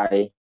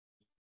I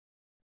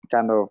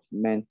kind of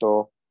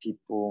mentor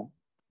people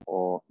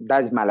or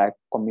that's my like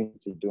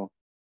community though.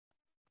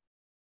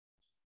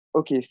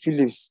 Okay,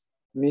 Phillips,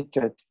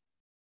 muted.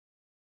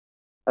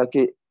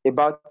 Okay,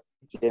 about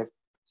ETF.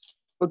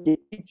 Okay,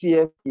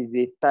 ETF is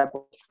a type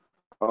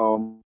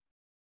of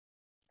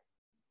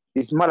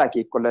it's more like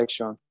a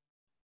collection.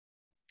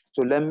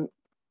 So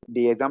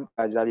the example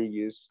I usually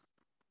use.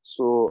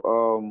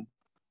 So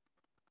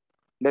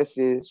let's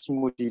say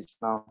smoothies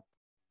now.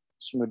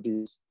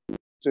 Smoothies.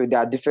 So there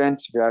are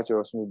different varieties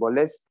of smoothie,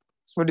 but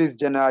smoothies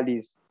generally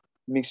is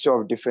mixture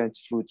of different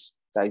fruits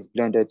that is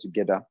blended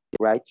together,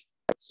 right?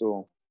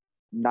 So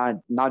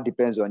now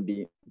depends on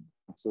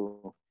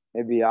so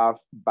maybe you have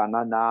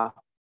banana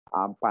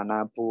and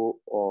pineapple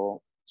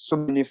or so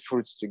many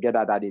fruits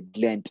together that they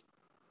blend.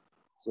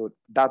 So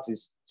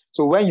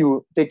when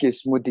you take a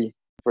smoothie,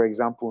 for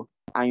example,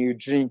 and you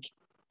drink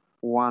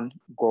one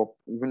cup,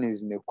 even if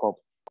it's in a cup,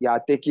 you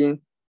are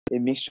taking a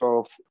mixture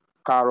of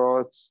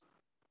carrots,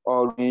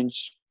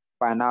 orange,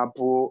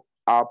 pineapple,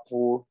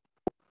 apple,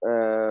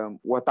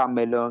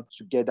 watermelon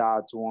together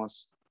at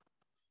once.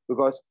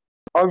 Because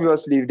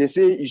obviously, if they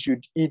say you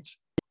should eat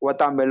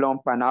watermelon,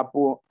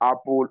 pineapple,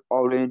 apple,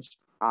 orange,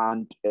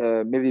 and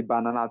maybe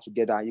banana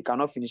together, you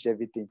cannot finish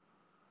everything.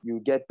 You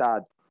get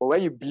that. But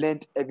when you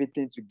blend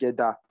everything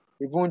together,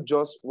 even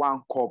just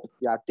one cup,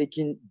 you are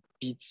taking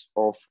bits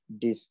of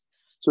this.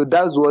 So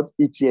that's what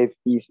ETF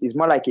is. It's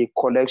more like a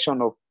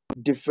collection of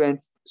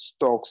different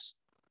stocks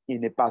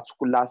in a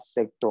particular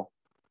sector.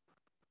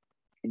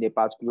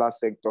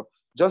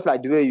 Just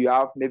like the way you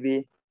have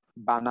maybe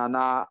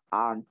banana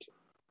and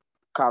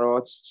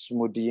carrot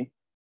smoothie,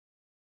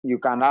 you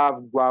can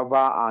have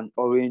guava and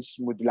orange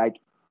smoothie. Like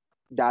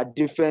there are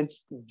different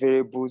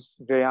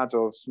variants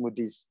of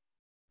smoothies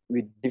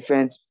with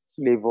different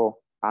flavor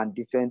and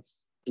different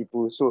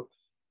people. So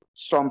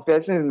some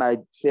persons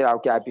might say,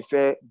 okay, I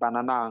prefer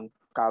banana and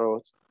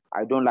carrot.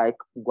 I don't like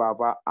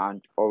guava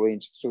and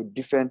orange. So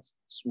different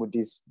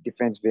smoothies,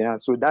 different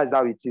variants. So that's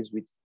how it is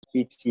with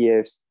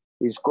ETFs.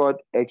 It's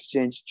called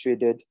exchange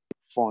traded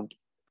fund.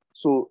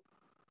 So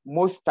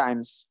most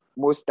times,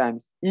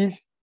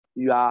 if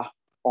you are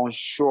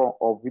unsure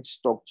of which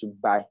stock to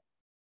buy,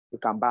 you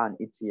can buy an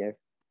ETF.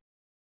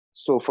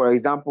 So for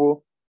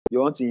example, you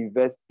want to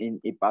invest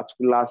in a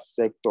particular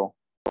sector,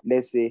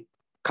 let's say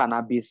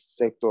cannabis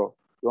sector,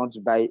 you want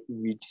to buy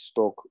weed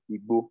stock,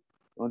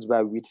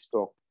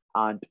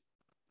 and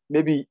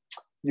maybe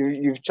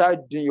you've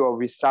tried doing your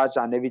research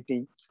and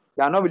everything,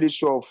 you are not really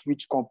sure of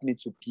which company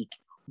to pick,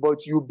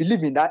 but you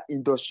believe in that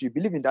industry, you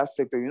believe in that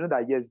sector, you know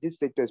that yes, this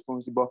sector is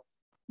promising, but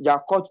you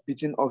are caught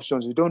between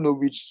options, you don't know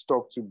which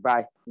stock to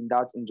buy in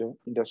that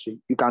industry,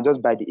 you can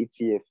just buy the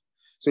ETF.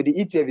 So the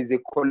ETF is a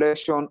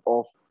collection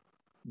of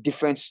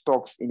different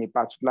stocks in a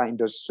particular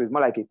industry. So it's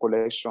more like a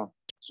collection.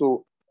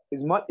 So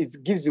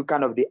it gives you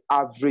kind of the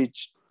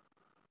average.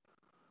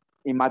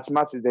 In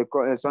mathematics, they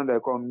call something they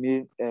call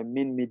mean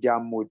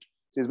median mode.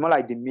 So it's more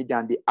like the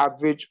median, the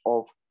average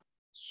of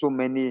so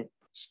many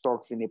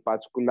stocks in a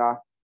particular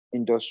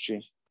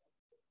industry.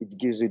 It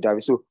gives you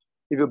that. So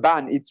if you buy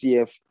an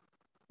ETF,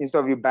 instead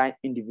of you buying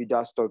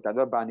individual stock, you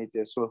don't buy an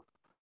ETF. So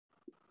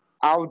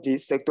how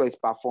this sector is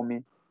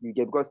performing, you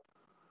get, because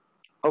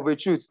of a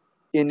truth,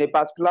 in a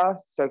particular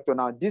sector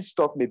now, this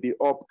stock may be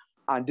up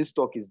and this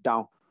stock is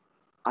down,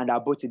 and are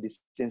both in the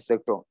same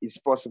sector. It's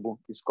possible,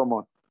 it's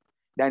common.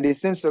 Then the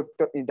same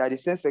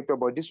sector,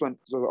 but this one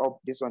is up,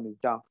 this one is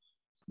down.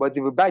 But if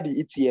you buy the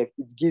ETF,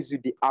 it gives you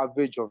the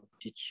average of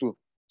the two.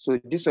 So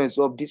this one is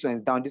up, this one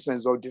is down, this one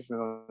is up, this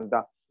one is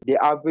down. The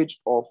average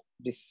of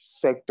the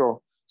sector.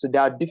 So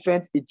there are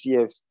different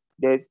ETFs.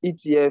 There's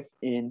ETF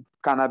in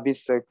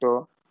cannabis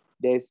sector.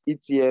 There's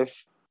ETF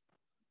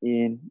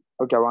in,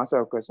 okay, I'll answer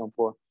your question,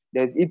 Paul.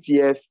 There's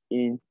ETF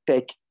in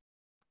tech.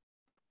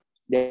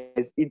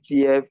 There's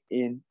ETF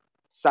in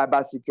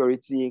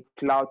cybersecurity,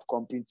 cloud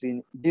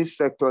computing. These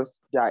sectors,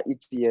 they are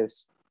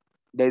ETFs.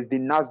 There's the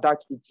NASDAQ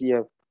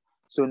ETF.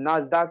 So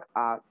NASDAQ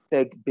are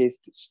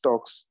tech-based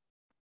stocks.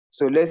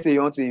 So let's say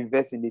you want to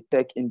invest in the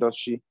tech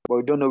industry, but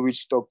you don't know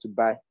which stock to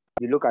buy.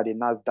 You look at the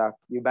NASDAQ,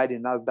 you buy the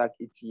NASDAQ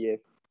ETF.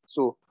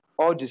 So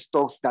all the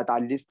stocks that are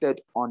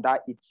listed on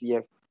that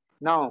ETF.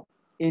 Now,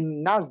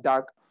 in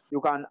NASDAQ, you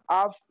can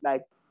have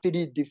like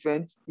 3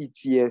 different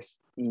ETFs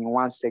in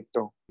one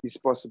sector. It's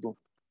possible.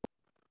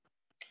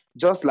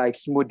 Just like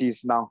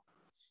smoothies now,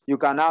 you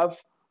can have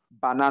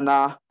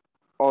banana,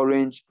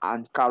 orange,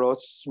 and carrot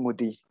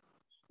smoothie.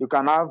 You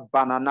can have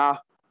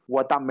banana,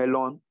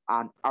 watermelon,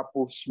 and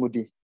apple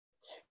smoothie.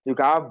 You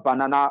can have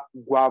banana,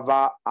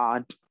 guava,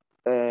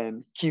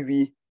 and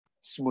kiwi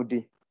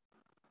smoothie.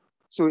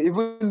 So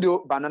even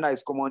though banana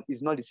is common,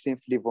 it's not the same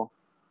flavor.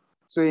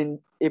 So in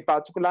a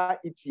particular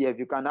ETF,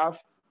 you can have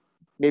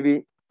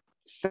maybe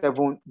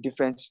 7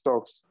 different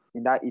stocks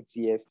in that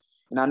ETF.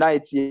 In another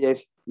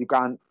ETF, you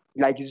can,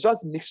 like, it's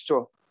just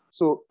mixture.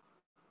 So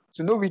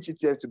to know which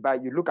ETF to buy,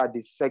 you look at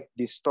the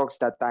stocks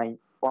that are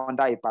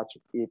under a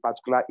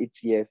particular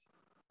ETF,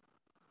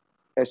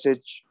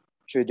 exchange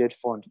traded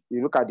fund.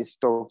 You look at the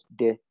stocks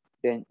there,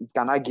 then it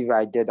cannot give you an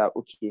idea that,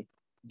 okay,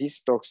 these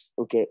stocks,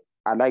 okay,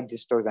 I like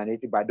these stocks and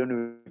anything, but I don't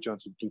know which one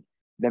to pick.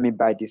 Let me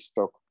buy this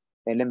stock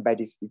and let me buy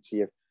this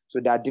ETF. So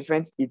there are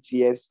different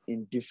ETFs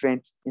in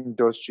different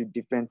industry,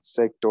 different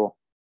sector,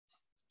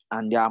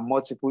 and there are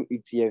multiple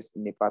ETFs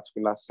in a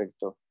particular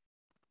sector.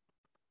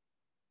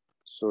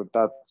 So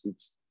that's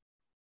it.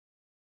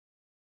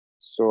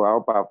 So I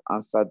hope I've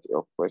answered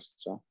your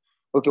question.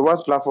 Okay,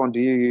 what platform do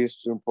you use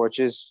to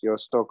purchase your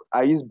stock?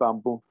 I use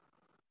Bamboo.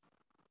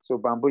 So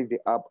Bamboo is the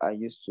app I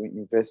use to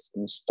invest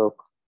in stock.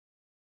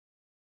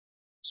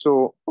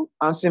 So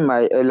answering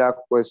my earlier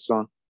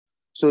question,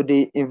 so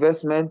the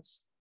investment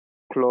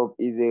club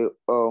is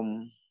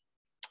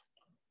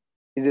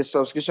a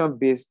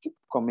subscription-based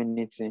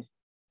community.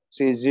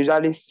 So it's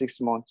usually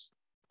 6 months,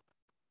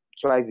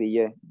 twice a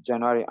year,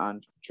 January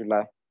and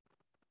July,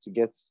 to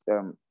get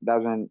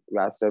that's when we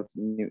accept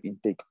new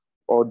intake.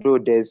 Although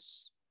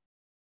there's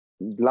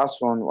the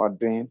last one we're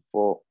doing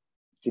for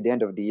to the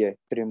end of the year,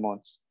 3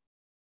 months,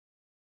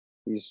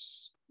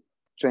 is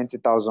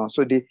 20,000.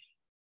 So the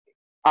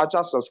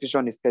actual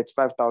subscription is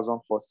 35,000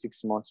 for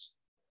 6 months.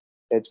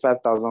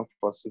 35,000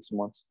 for 6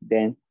 months.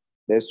 Then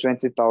there's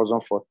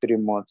 20,000 for 3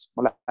 months.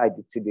 More like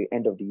till the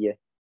end of the year.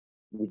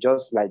 We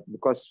just like,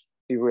 because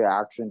people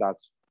are asking that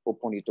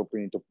open it.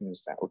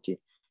 Say, okay,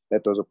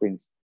 let us open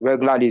it.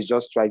 Regularly it's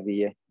just twice a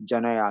year,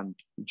 January and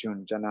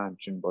June.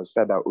 But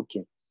said that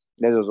okay,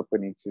 let us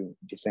open it to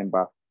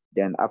December.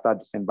 Then after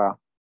December,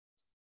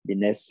 the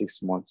next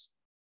 6 months.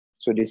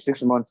 So the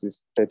 6 months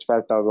is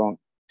 35,000,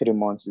 3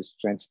 months is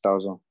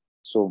 20,000.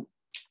 So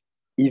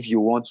if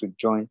you want to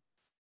join,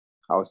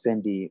 I'll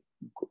send the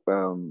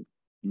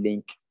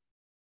link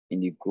in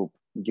the group,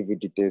 give you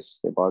details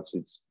about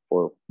it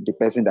for the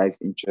person that is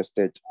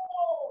interested,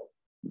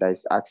 that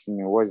is asking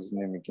me, what is his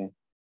name again?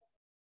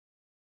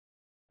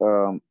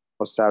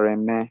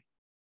 Osareme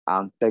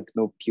and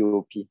Techno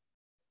POP.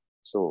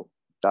 So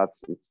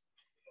that's it.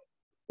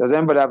 Does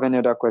anybody have any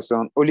other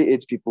question? Only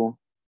 8 people.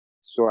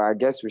 So I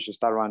guess we should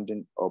start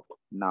rounding up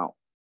now.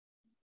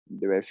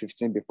 There were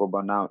 15 before,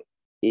 but now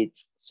 8.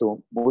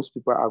 So most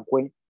people are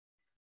going.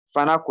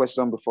 Final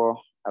question before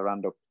I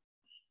round up.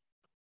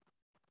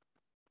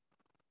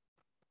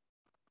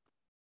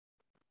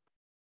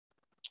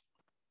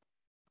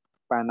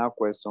 Final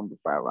question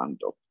before I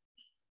round up.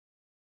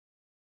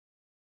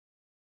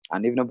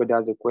 And if nobody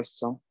has a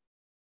question,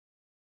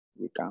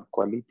 we can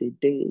call it a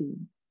day.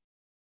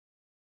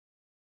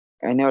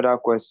 Any other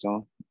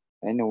question?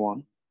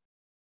 Anyone?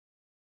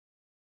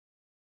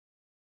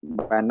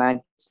 By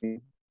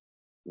 19,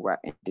 we're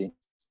ending.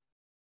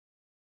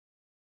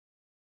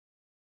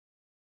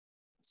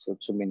 So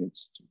 2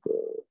 minutes to go.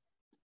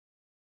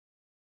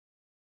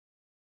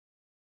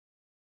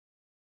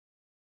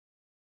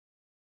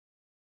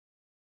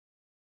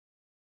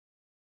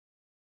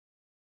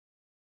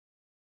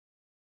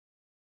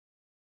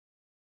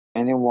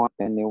 Anyone?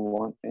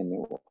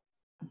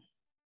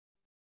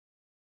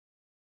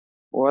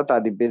 What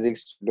are the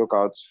basics to look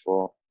out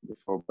for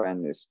before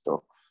buying a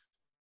stock?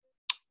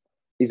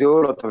 It's a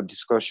whole lot of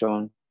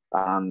discussion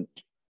and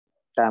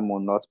time will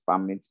not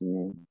permit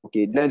me.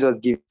 Okay, let's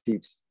just give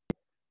tips.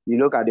 You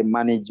look at the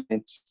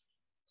management,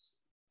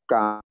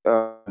 can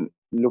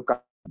look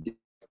at the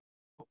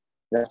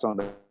left on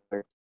the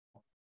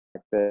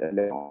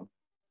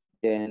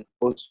then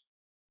also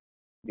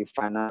the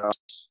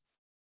finance,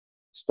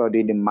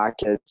 study the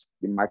market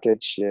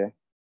share,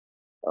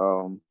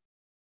 the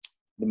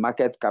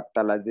market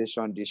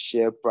capitalization, the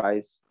share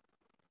price.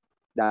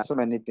 There are so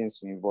many things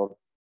to involve.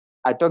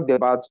 I talked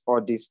about all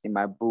this in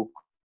my book.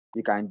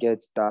 You can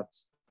get that,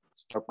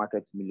 Stock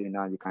Market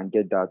Millionaire. You can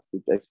get that.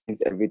 It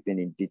explains everything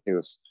in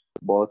details.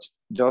 But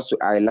just to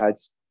highlight,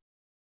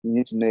 you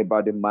need to know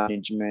about the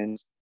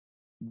management,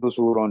 those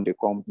who run the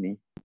company.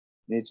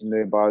 You need to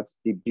know about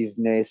the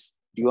business.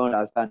 Do you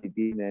understand the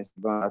business?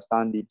 Do you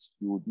understand it?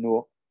 You would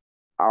know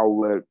how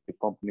well the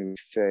company will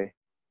fare.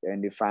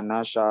 And the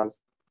financials,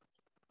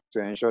 to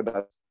ensure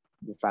that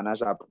the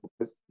financial,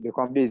 because the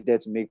company is there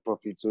to make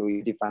profit. So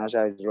if the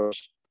financial is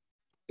rushed,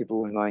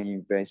 people will not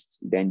invest.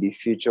 Then the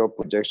future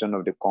projection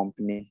of the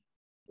company,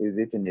 is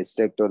it in a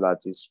sector that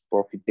is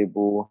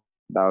profitable,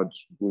 that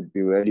would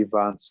be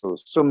relevant?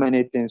 So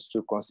many things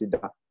to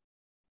consider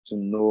to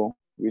know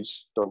which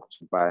stock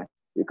to buy.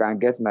 You can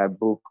get my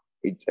book.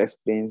 It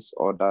explains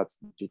all that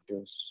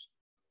details.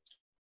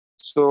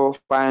 So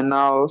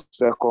final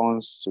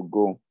seconds to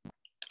go.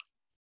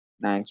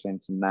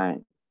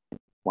 9:29,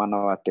 1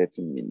 hour,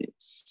 30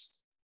 minutes.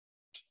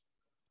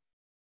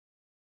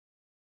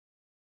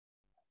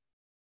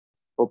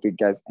 Hope you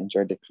guys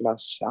enjoyed the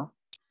class. Yeah?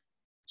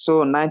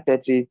 So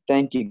 9:30,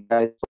 thank you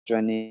guys for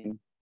joining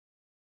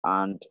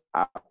and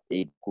have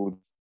a good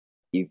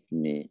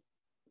evening.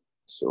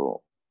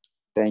 So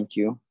thank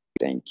you.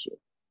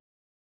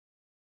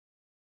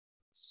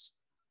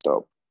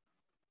 Stop.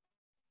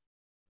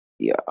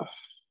 Yeah.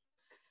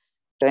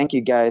 Thank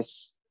you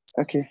guys.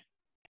 Okay.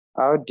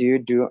 How do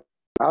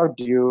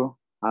you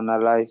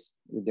analyze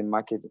with the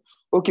market?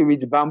 Okay,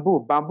 with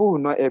Bamboo will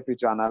not help you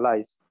to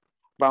analyze.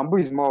 Bamboo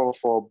is more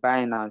for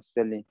buying and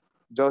selling.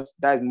 Just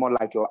that is more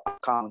like your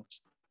account.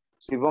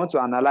 So if you want to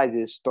analyze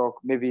a stock,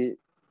 maybe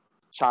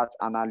chart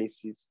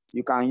analysis,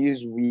 you can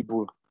use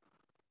Webull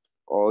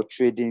or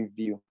Trading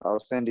View.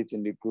 I'll send it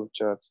in the group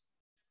chat.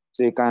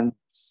 So you can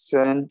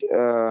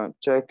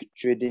check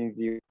Trading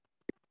View,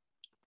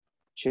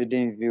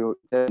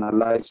 then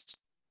analyze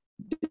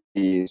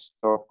the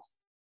stock,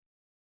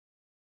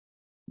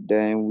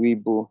 then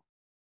Webull.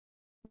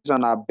 These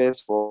one are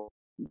best for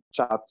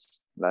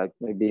charts, like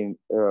maybe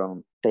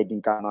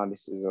technical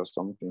analysis or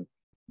something.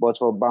 But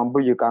for Bamboo,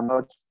 you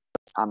cannot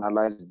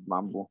analyze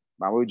Bamboo.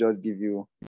 Bamboo just give you